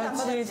너 끝까지 안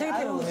받아. 세게 아유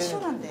때려보네.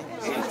 시원한데.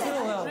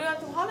 우리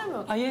같은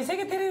화내면 아, 얘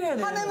세게 때려야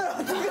돼. 화내면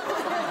어떻게 해?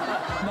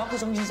 맞고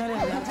정신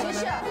차려야 돼.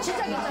 제시야,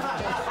 진짜 괜찮아.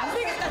 안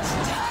되겠다,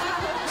 진짜.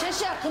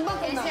 제시야, 금방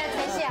끝나.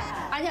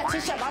 제시야. 아니야,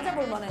 제시야,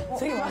 맞아볼 만해.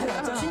 세게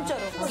맞아.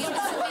 진짜로.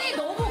 손이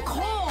너무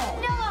커.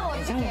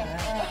 신령하면 어떡해.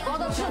 아,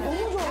 나 진짜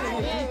너무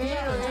좋아해.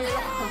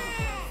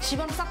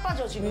 집안 싹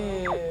빠져, 지금.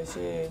 네,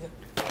 시작.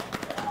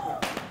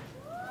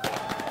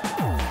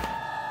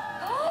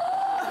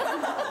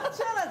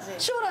 시원하지?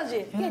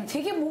 시원하지? 이게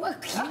되게 뭔가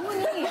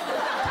기분이.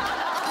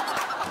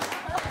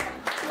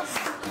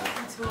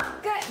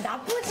 그러니까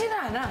나쁘지는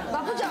않아.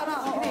 나쁘지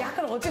않아. 근데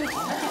약간 어쩌면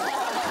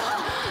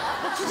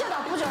진짜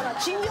나쁘지 않아.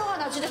 진경아,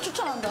 나 진짜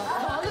추천한다.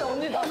 아니,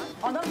 언니, 나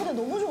근데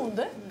너무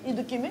좋은데? 이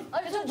느낌이?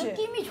 아니, 저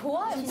느낌이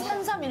좋아요. 지금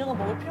산삼 이런 거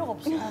먹을 필요가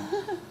없어.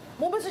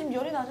 몸에서 지금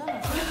열이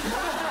나잖아.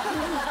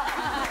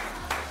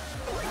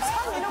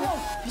 산 이런 거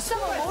비싼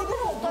거 먹을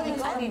필요가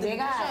없다니까. 아니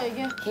내가 진짜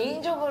이게.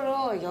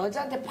 개인적으로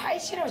여자한테 팔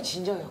싫어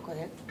진 적이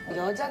없거든.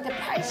 여자한테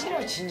팔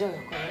싫어 진 적이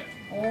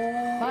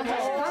없거든. 맞아.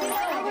 남자도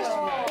하고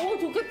싶어. 오,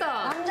 좋겠다.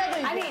 남자도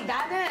이게. 아니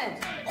나는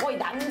거의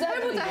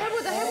남자도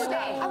해보자.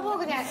 한번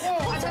그냥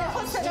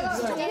제가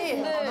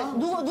저기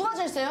누가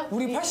제일 세요?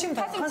 우리 80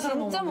 다 약한 사람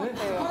진짜 없는데?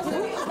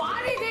 못해요.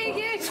 말이 돼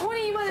이게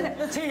손이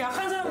이만해. 제일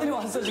약한 사람들이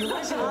왔어, 지금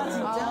 80. 아,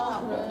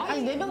 진짜?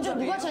 아니, 4명 중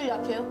누가 제일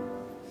약해요?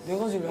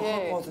 내가 제일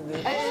약할 것 같은데.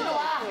 애들로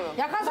와.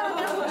 약한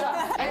사람이랑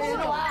보자.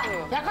 애들로 와.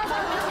 약한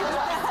사람이랑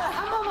보자.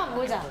 한 번만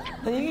보자.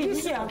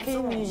 이게 약해,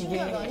 힘이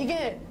이게.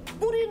 이게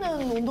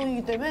뿌리는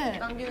운동이기 때문에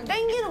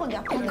땡기는 건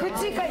약해.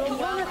 그치, 그러니까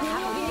이거는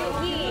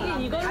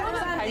근육이 이걸로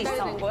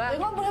발달된 거야?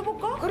 내가 한번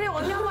해볼까? 그래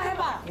언니 한번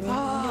해봐. 이게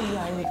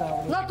아니니까.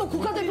 나 또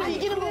국가대표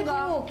이기는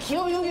건가?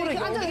 귀여워 여기 여기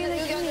앉아있는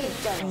여기 여기.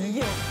 있잖아.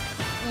 이게.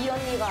 이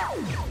언니가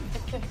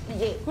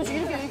이게 그렇지,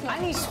 이렇게.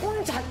 아니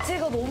손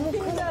자체가 너무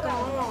크잖아.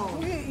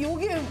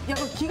 여기에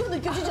약간 기가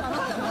느껴지지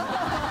않아?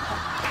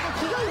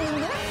 기가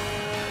있는데?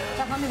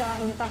 자, 갑니다.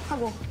 여기 딱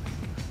하고.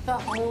 자,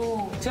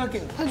 제가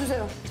할게요.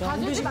 해주세요. 자,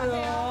 가주지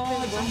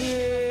준비시고요.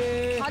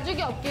 준비.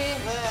 가죽이 없게.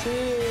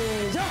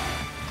 시작!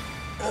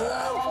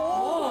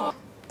 오!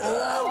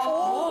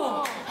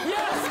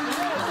 예스!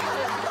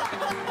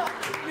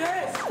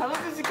 예스!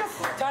 자존심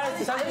지켰어.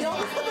 잘했어, 잘했어.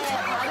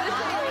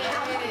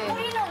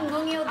 뿌리는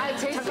운동이어도. 아니,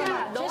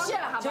 제시야, 너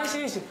제시야.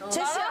 제시.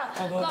 제시야.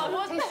 나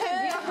못해.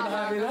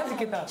 나 내가 할 수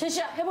있겠다.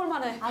 제시야,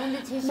 해볼만해. 아,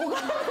 근데 제시가.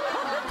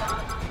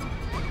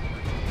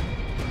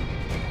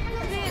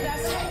 근데 나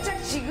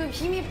살짝 지금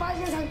힘이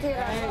빠진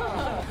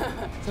상태라서.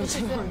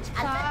 잠시만.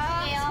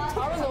 안녕하세요.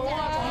 바로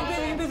넘어가자.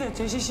 힘 빼세요.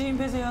 제시 씨 힘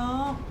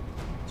빼세요.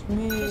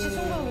 준비. 제시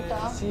승부욕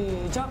있다.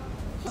 시작.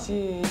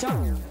 시작.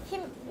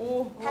 힘.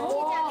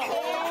 다치지 않게.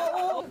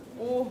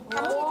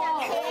 다치지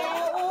않게.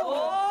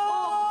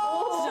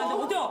 진짜 안 돼.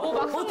 버텨.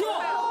 버텨.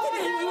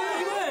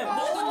 이거해.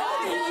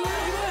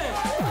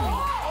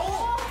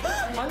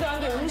 안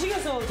돼.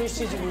 움직였어, 제시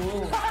씨 지금.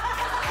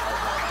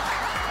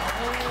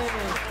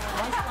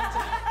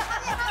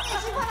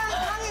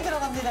 항이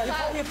들어갑니다.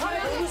 이게 팔에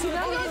걸리시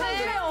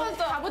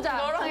가보자.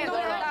 너랑 해.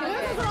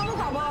 그래서 한번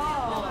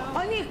가봐.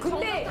 아니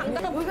근데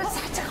나 보니까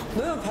살짝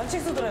너 형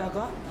반칙 쓰더라,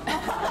 약간?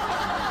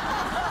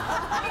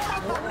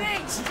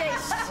 너네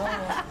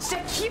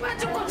진짜 키만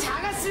조금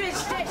작았으면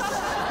진짜.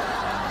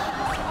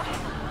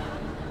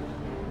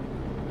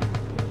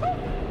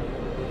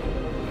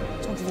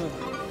 좀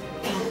뒤돌아봐.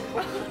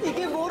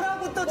 이게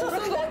뭐라고 또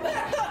저렇게.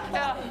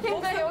 야,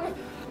 근데 여기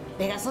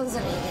내가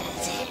선수를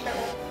얘기하지.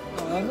 아,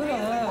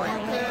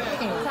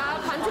 그래. 자,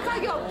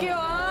 반칙하기 없게요.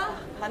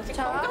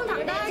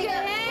 정정당당하게.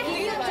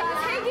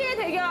 자, 세기의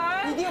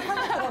대결. 비디오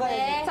판을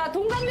들어가야지. 자,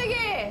 동갑내기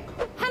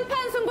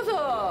한판 승부수.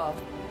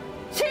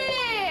 시!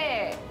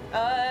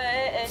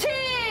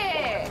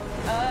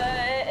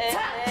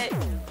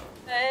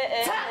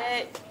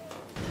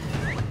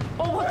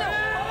 버텨!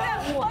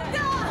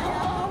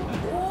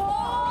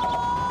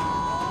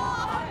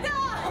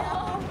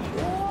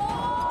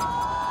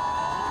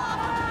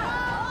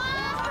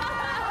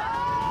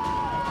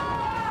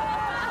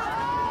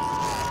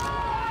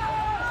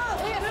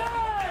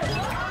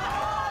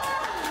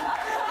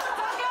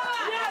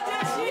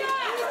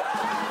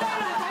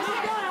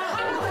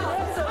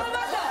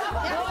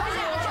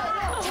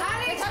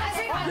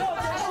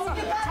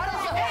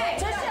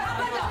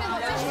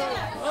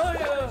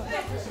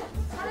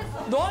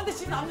 너한테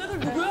지금 남자들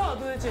누구야,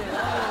 도대체?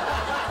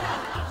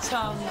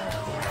 참.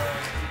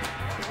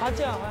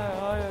 맞지야?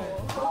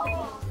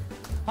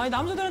 아니,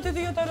 남자들한테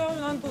되겠다려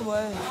하면 난 또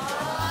뭐야.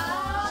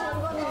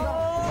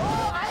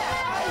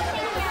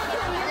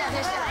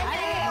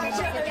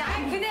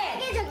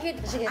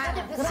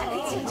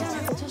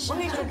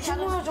 언니 좀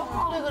주문을 좀.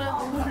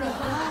 그래.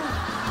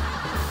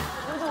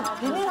 그래도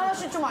비밀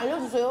하나씩 좀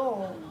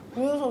알려주세요.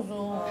 유현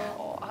선수.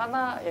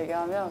 하나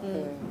얘기하면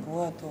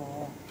뭐야,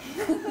 또.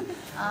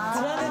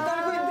 불안에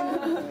떨고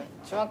있는 거.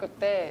 중학교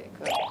때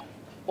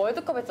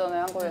월드컵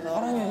했잖아요, 한국에서.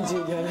 사랑연지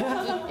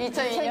얘기하냐?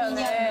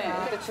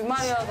 2002년에 그때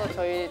주말이어서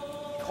저희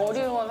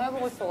거리 응원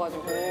해보고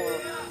싶어가지고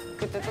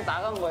그때 또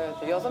나간 거예요.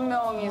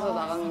 6명이서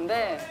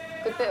나갔는데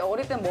그때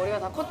어릴 땐 머리가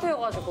다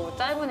커트여가지고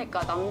짧으니까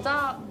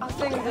남자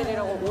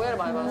학생들이라고 오해를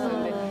많이 받았어요.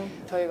 근데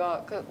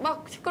저희가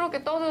막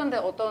시끄럽게 떠드는데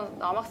어떤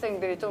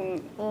남학생들이 좀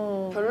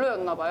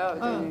별로였나 봐요.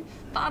 이제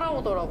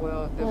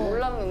따라오더라고요. 근데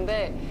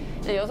몰랐는데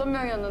이제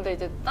 6명이었는데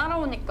이제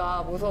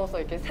따라오니까 무서워서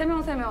이렇게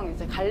 3명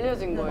이제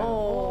갈려진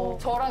거예요.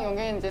 저랑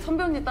영경이는 이제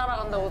선배 언니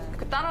따라간다고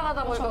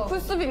따라가다 보니까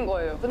풀숲인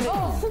거예요. 근데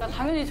그러니까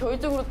당연히 저희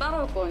쪽으로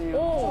따라올 거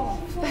아니에요.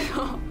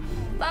 그래서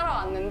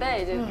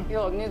따라왔는데 이제 이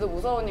언니도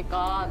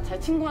무서우니까 제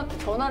친구한테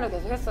전화를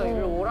계속 했어요.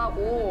 일로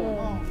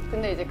오라고.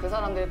 근데 이제 그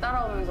사람들이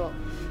따라오면서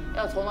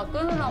야 전화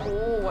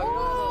끊으라고 막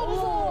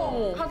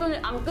이러면서 하더니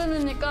안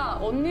끊으니까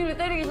언니를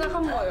때리기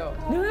시작한 거예요.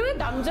 네?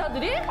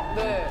 남자들이?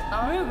 네.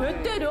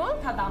 왜 때려?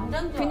 다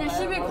남잔 줄 그냥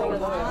시비 건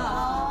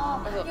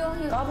거예요.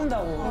 그래서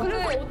까분다고.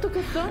 그래서 어떻게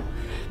했어?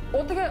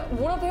 어떻게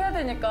뭐라도 해야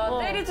되니까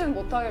때리지는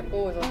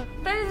못하겠고 그래서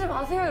때리지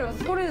마세요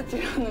이러면서 소리를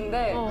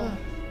지르는데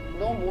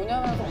너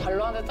뭐냐면서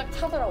발로 한 대 쫙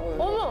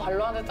차더라고요. 어머!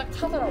 발로 한 대 쫙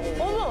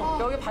차더라고요. 어머!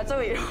 여기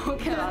발자국이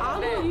이렇게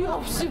나는데 아무 이유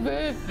없이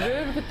왜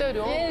이렇게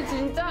때려? 얘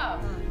진짜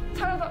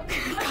차려서 이렇게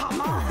진짜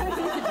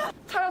한마디도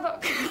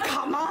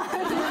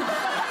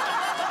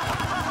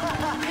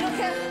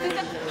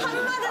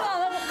안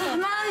하고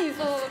가만히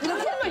있어.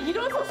 정말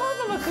일어서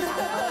서서만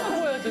그렇게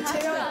보여줘.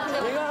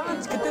 내가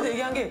그때도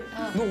얘기한 게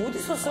너 어디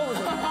있었어?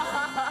 그래서 나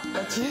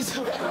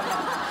뒤에서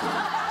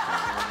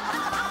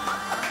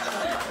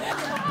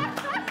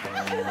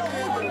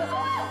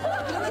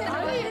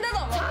아니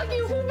자기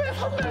후배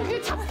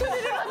선배에게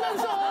잡투리를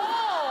하면서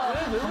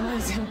가만히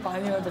있으면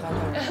반이라도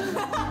가만히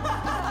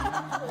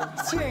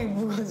수행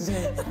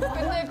무거워지.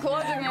 근데 그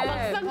와중에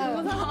막상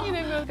그거 상황이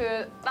되면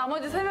그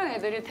나머지 3명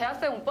애들이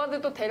대학생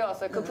오빠들도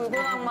데려왔어요. 그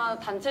불공학만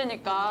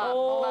단체니까 막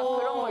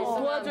그런 거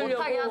있으면 도와주려고.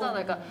 못하게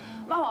하잖아요. 그러니까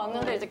막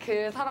왔는데 이제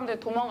그 사람들이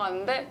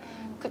도망가는데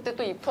그때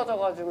또 입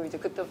터져가지고 이제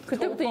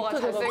그때부터 입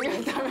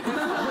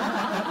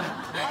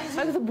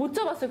잘생겼다면서 그래서 못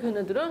잡았어요,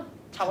 걔네들은?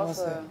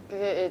 잡았어요.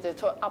 그게 이제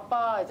저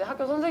아빠 이제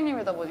학교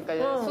선생님이다 보니까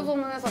이제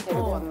수소문해서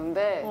데리고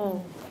왔는데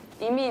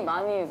이미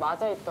많이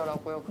맞아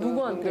있더라고요.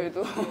 누구한테?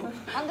 그분들도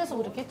딴 데서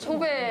그렇게 했죠.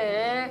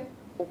 후배에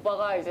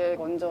오빠가 이제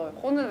먼저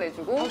혼을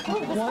내주고 그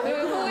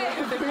후에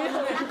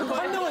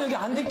한 명은 여기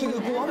안 데끼고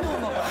있고 한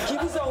명은 막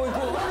기부 싸고 있고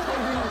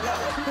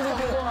그래서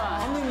그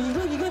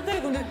감독님 이거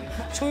때리고 근데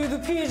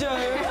저희도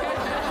피해자예요.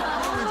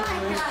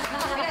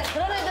 그래,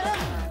 그런 애들은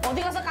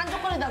어디 가서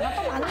깐족거리다가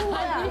또 맞는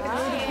거야.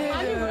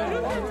 아니 왜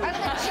이렇게?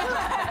 근데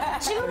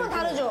지금은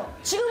다르죠.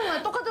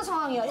 지금은 똑같은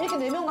상황이야. 이렇게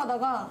 4명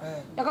가다가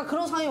약간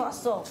그런 상황이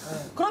왔어.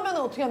 그러면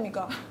어떻게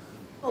합니까?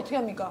 어떻게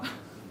합니까?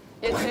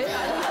 얘 제일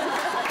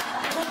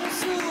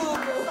점수.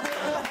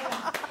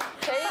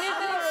 제일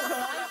 1등으로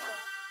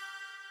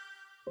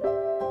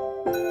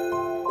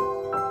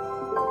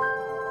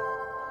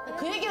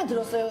그 얘기는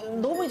들었어요.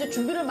 너무 이제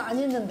준비를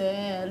많이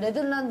했는데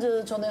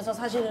레드란드 전에서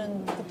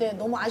사실은 그때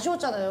너무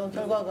아쉬웠잖아요.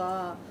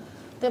 결과가.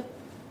 근데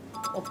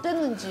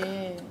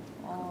어땠는지.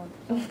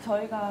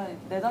 저희가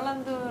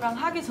네덜란드랑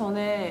하기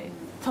전에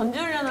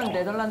전지훈련은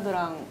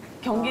네덜란드랑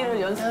경기를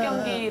연습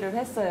경기를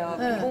했어요.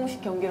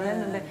 비공식 경기를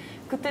했는데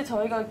그때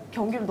저희가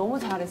경기를 너무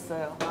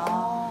잘했어요.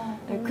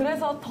 네,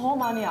 그래서 더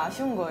많이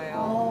아쉬운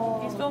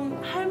거예요.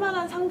 좀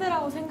할만한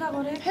상대라고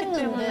생각을 했기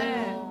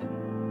때문에.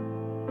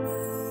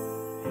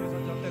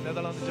 예선전 때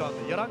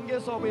네덜란드전 11개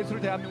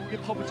서브에이스를 대한민국이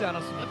퍼붓지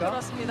않았습니까?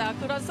 그렇습니다.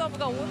 그런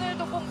서브가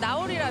오늘도 꼭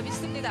나오리라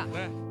믿습니다.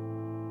 네.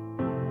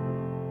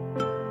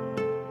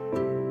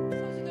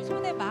 선수들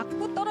손에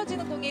맞고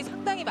떨어지는 공이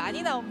상당히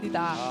많이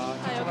나옵니다.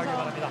 집중하기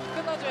바랍니다.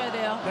 끊어줘야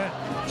돼요. 네,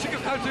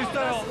 추격할 수 있어요.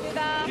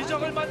 그렇습니다.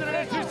 기적을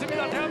만들어낼 수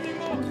있습니다.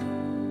 대한민국.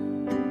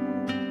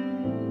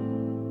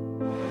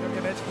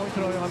 이렇게 매치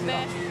포인트를 허용합니다.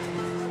 네.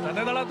 자,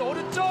 네덜란드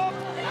오른쪽. 자,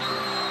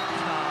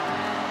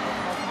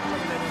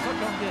 점이 되면서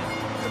경기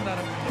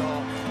끝나는군요.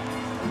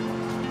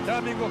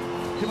 대한민국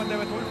팀원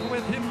대회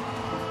돌풍의 팀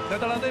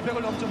네덜란드의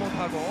벽을 넘지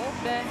못하고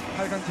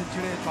 8강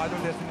진출에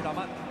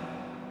좌절됐습니다만.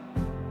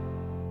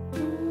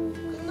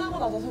 끝나고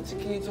나서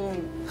솔직히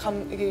좀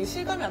이게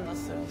실감이 안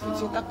났어요.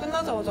 솔직히 딱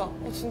끝나자마자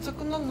진짜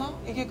끝났나?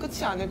 이게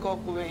끝이 아닐 것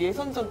같고 왜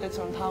예선전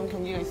때처럼 다음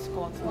경기가 있을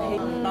것 같은데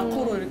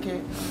라커로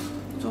이렇게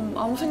좀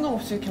아무 생각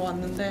없이 이렇게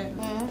왔는데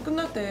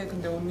끝날 때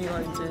근데 언니가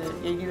이제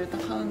얘기를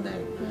딱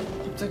하는데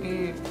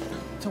갑자기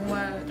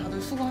정말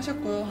다들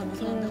수고하셨고요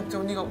하면서 하는데 갑자기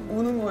언니가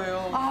우는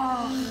거예요.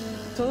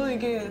 저는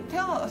이게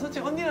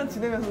솔직히 언니랑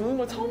지내면서 우는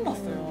걸 처음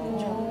봤어요.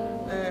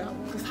 네,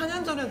 그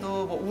 4년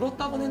전에도 뭐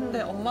울었다고는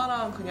했는데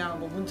엄마랑 그냥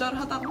뭐 문자를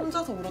하다가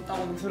혼자서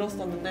울었다고는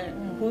들었었는데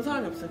본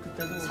사람이 없어요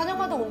그때도.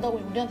 4년마다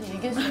온다고 우리한테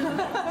얘기했어요.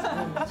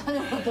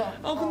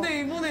 4년마다. 근데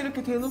이번에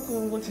이렇게 대놓고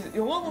우는 건 진짜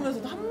영화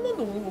보면서도 한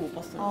번도 우는 걸 못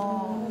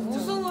봤어요.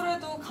 우승을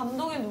해도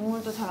감동의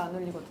눈물도 잘 안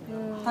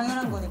흘리거든요.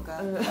 당연한 거니까.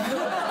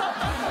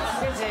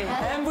 그렇지.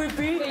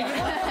 MVP.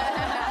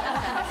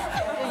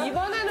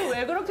 이번에는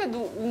왜 그렇게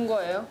운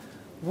거예요?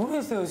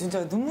 모르겠어요. 진짜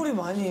눈물이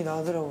많이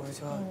나더라고요.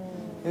 제가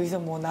여기서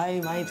뭐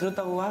나이 많이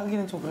들었다고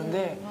하기는 좀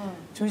그런데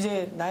좀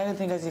이제 나이가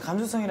드니까 이제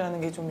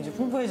감수성이라는 게 좀 이제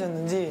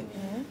풍부해졌는지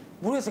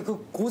모르겠어요.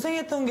 그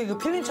고생했던 게 그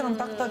필름처럼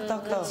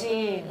딱딱딱딱.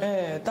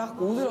 네,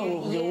 딱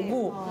오더라고. 그게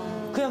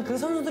오고. 그냥 그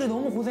선수들이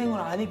너무 고생을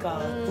아니까.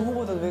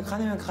 누구보다 왜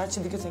가냐면 같이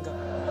느꼈으니까.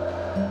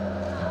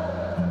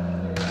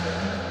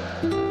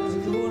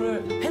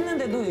 그거를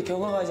했는데도 이제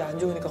결과가 이제 안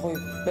좋으니까 거의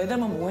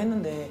메달만 보고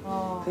했는데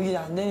그게 이제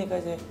안 되니까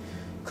이제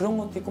그런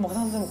것도 있고 막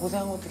선수들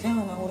고생한 것도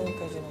생각나고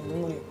그러니까 이제 막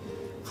눈물이.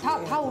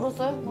 다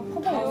울었어요? 막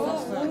펑펑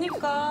울었어요?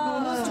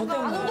 우니까. 저 때문에.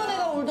 안 울던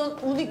애가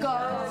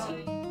우니까.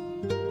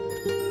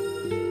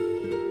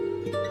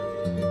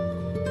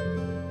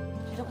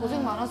 진짜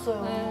고생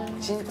많았어요. 네.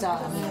 진짜.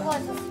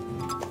 수고하셨어.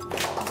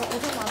 진짜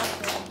고생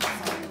많았어요.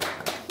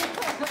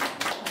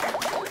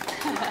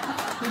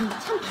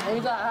 참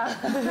밝아.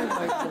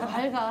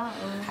 밝아.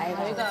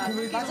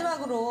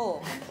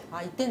 마지막으로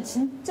이땐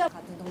진짜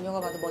같은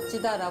동료가 봐도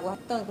멋지다라고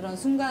했던 그런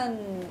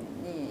순간이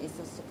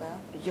있었을까요?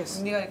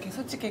 언니가 이렇게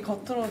솔직히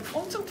겉으로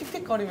엄청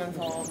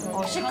틱틱거리면서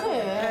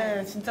시크해.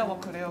 네, 진짜 막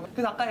그래요.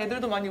 그래서 아까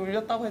애들도 많이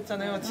울렸다고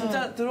했잖아요.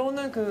 진짜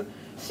들어오는 그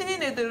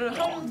신인 애들을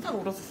항상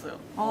울었었어요.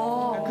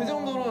 그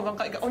정도로 막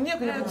언니가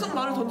그냥 쭉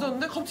말을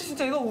던졌는데 갑자기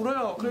진짜 얘가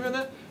울어요.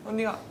 그러면은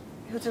언니가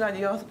효진아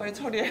네가 와서 빨리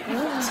처리해.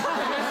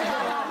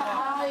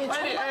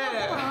 빨리,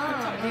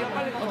 네가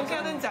빨리 어떻게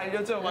해야 되는지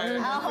알려줘. 막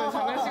이렇게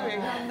장난식으로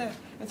얘기하는데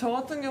저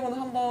같은 경우는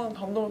한번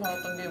감동을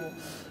받았던 게 뭐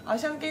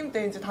아시안 게임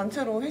때 이제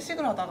단체로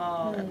회식을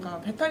하다가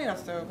약간 배탈이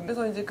났어요.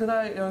 그래서 이제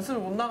그날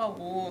연습을 못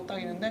나가고 딱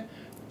있는데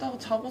딱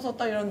자고서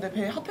딱 이러는데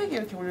배에 핫팩이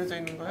이렇게 올려져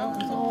있는 거예요.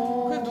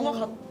 그래서 그게 누가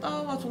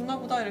갖다가 줬나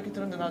보다 이렇게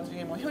들었는데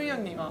나중에 막 효희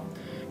언니가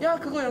야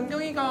그거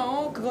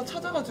연경이가 그거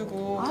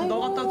찾아가지고 너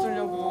갖다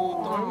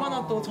주려고 또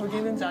얼마나 또 저기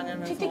있는지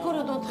아냐면서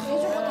틱틱거려도 다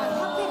해주고 다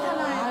핫팩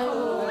하나에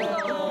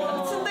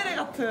츤데레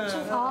같은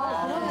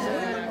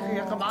그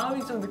약간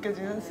마음이 좀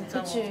느껴지는 진짜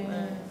그치.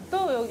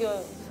 또 여기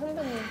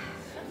선배님.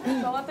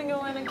 저 같은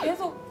경우에는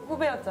계속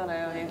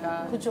후배였잖아요.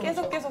 얘가 그쵸,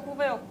 계속 그쵸.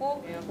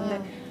 후배였고.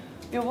 근데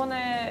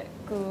요번에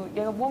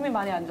얘가 몸이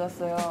많이 안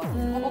좋았어요.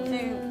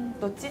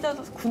 허벅지도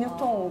찢어져서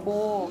근육통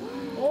오고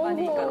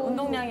많이 그러니까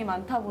운동량이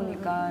많다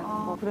보니까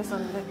뭐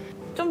그랬었는데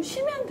좀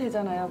쉬면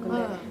되잖아요.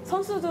 근데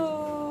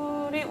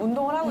선수들이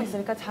운동을 하고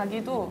있으니까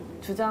자기도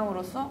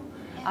주장으로서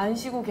안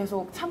쉬고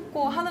계속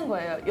참고 하는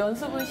거예요.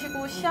 연습은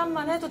쉬고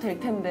시합만 해도 될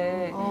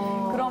텐데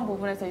그런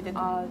부분에서 이제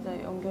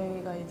이제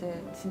연경이가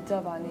이제 진짜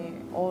많이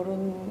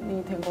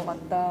어른이 된 것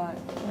같다.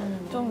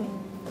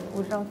 좀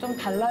우리랑 좀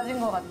달라진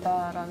것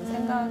같다라는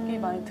생각이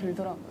많이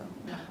들더라고요.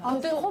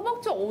 근데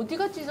허벅지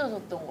어디가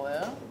찢어졌던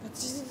거예요?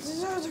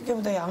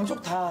 찢어졌기보다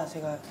양쪽 다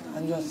제가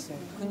안 좋았어요.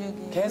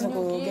 계속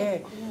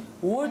그게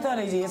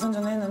 5월달에 이제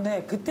예선전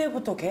했는데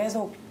그때부터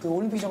계속 그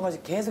올림픽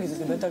전까지 계속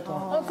있었어요. 몇 달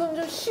동안. 그럼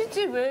좀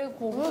쉬지 왜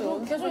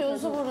거기서 계속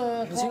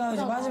연습을 해. 시간이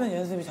이제 빠지면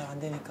연습이 잘 안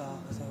되니까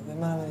그래서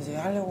웬만하면 이제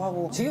하려고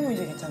하고 지금은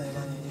이제 괜찮아요.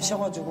 많이 이제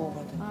쉬어가지고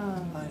그럴 때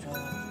많이 좋아요.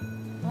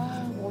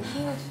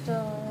 멋있네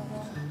진짜.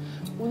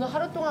 오늘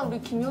하루 동안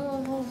우리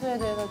김연경 선수에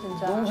대해서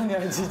진짜 너무 많이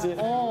알지 이제.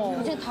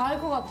 이제 다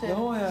알 것 같아.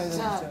 너무 많이 알죠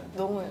진짜.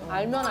 너무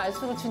알면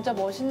알수록 진짜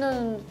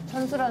멋있는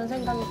선수라는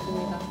생각이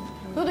듭니다.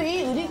 그래도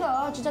이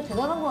의리가 진짜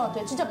대단한 것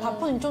같아요. 진짜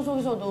바쁜 일정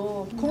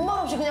속에서도 군말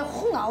없이 그냥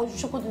훅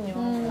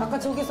나와주셨거든요. 아까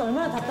저기서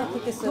얼마나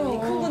답답했겠어요. 이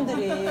큰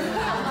분들이.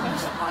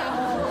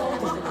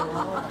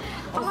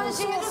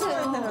 한마디씩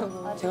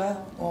해주세요. 제가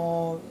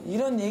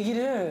이런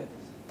얘기를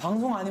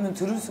방송 아니면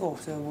들을 수가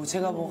없어요. 뭐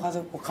제가 뭐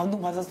가서 뭐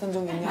감동 받았던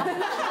적이 있냐?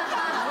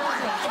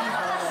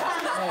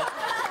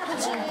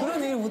 그런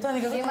얘기를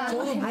못하니까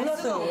저도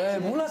몰랐어요. 네,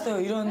 몰랐어요.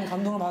 이런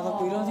감동을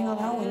받았고 이런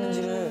생각을 하고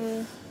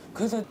있는지를.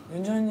 그래서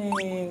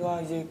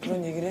윤전이가 이제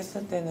그런 얘기를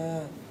했을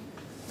때는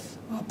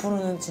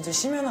앞으로는 진짜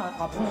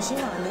아프면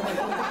쉬면 안 되는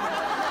거.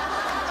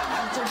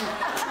 갑자기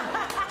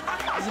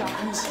이제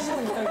아프면 쉬지도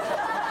못하겠다.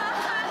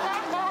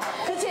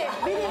 그치?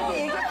 미리 이렇게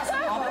얘기해놨어.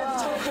 앞으로도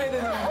참고해야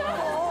되는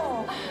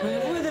거야.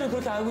 왜냐면 후배들은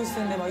그렇게 알고 있을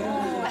텐데 막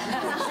이런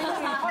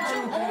생각이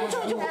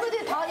엄청 이제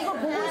후배들이 다 이걸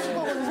보고 있을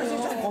거거든요.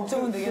 사실 좀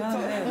걱정은 되긴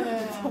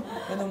하는데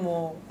그래도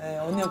뭐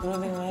언니가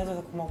그런 생각을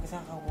해줘서 고맙게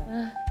생각하고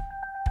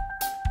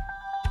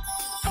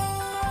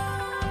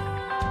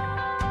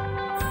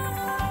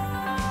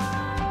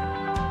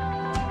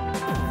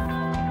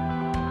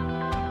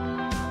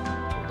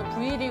또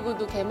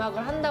V리그도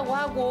개막을 한다고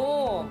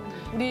하고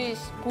우리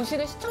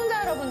보시는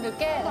시청자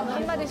여러분들께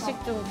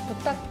한마디씩 좀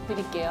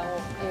부탁드릴게요.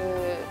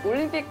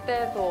 올림픽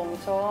때도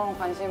엄청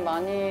관심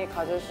많이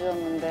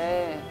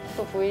가져주셨는데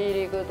또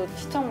V리그도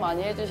시청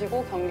많이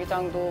해주시고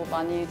경기장도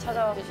많이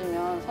찾아와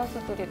주시면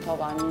선수들이 더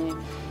많이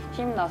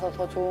힘나서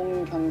더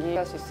좋은 경기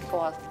할 수 있을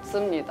것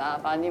같습니다.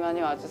 많이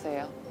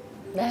와주세요.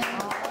 네.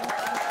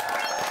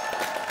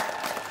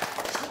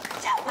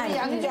 우리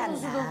양희준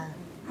선수도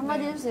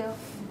한마디 해주세요.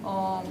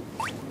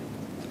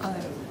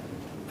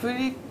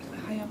 V리그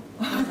하여.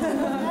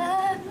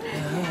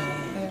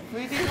 네,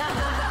 V리그.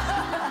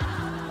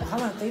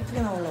 카메라 또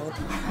이쁘게 나오려고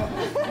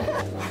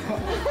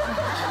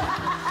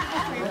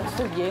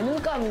또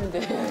예능감인데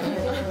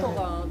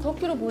캐릭터가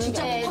터키로 보는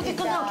진짜 게 터키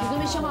끝나고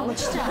개그맨 시험한 거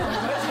진짜.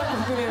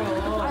 그래요.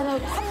 나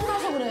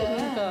화나서 그래.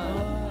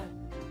 그러니까.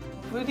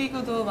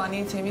 V리그도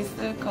많이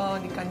재밌을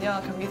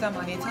거니까요. 경기장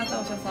많이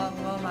찾아오셔서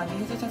응원 많이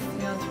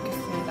해주셨으면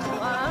좋겠습니다.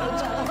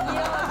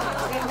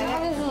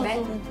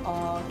 네.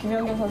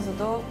 김연경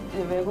선수도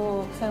이제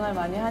외국 생활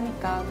많이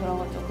하니까 그런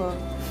거 조금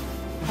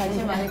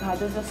관심 많이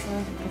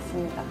가져줬으면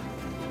좋겠습니다.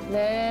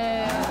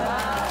 네. 진짜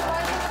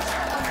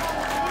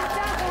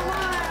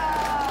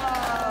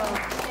고마워요.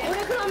 우리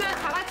그러면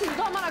다 같이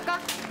이거 한번 할까?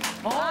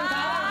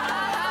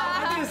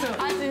 알겠어요.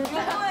 아, 진짜? 이거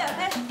해야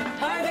돼?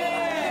 화이팅!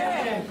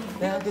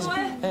 네, 할게요.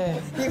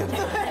 네. 이것도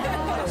해?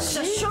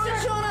 진짜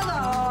시원시원하다.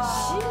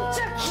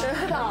 진짜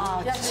기쁘다.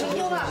 야,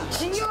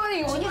 진경아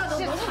이거 언니가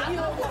너무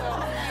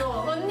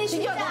귀여워. 언니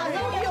진짜 안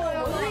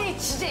귀여워요. 언니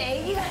진짜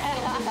애기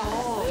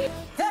같아요.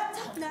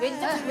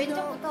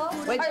 왼쪽부터.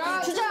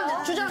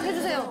 주장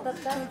해주세요.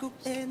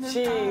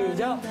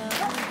 시작.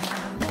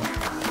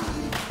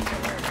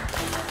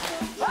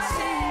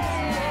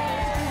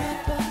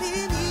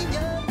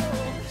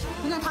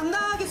 그냥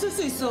당당하게 쓸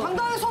수 있어.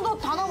 당당하게 서도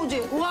다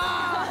나오지?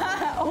 와,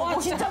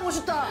 진짜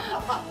멋있다.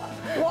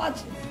 와,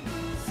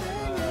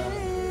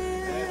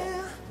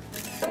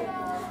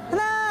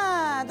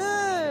 하나,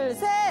 둘,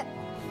 셋.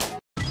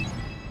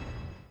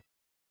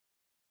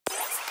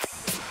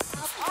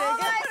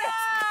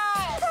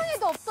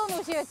 세상에도 없던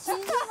옷이에요.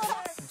 진심으로.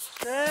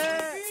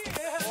 네.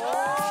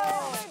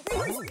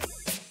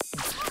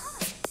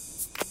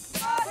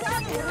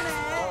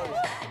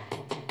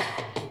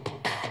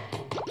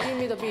 Give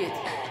me the beat.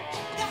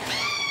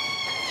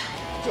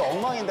 좀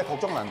엉망인데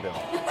걱정은 안 돼요.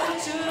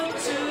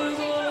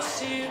 춤추고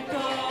싶어.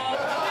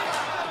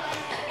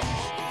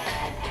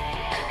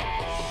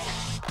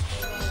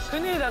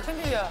 큰일이다,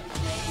 큰일이야.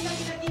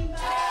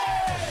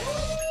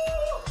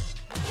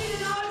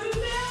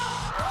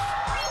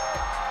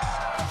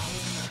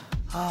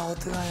 아,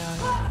 어떡하냐.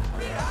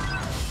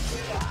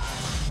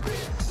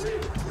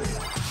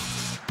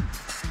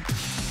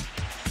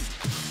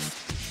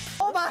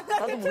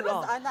 만나게 나도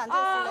몰라.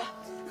 앉아있을래.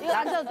 이거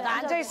앉아, 나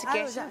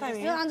앉아있을게.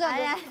 이거 앉아.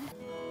 아니야.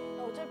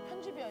 어차피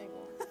편집이야,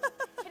 이거.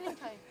 킬링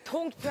타임.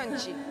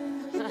 통편지.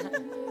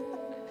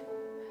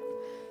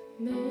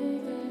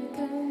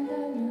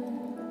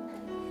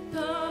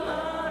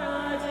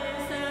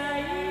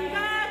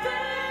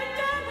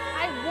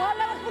 아이, 뭐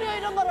하려고 뿌려,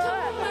 이런 거를.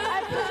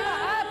 아이, 뿌리지 마.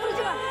 아,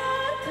 뿌리지 마. 아,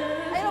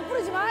 이거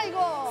뿌리지 마,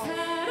 이거.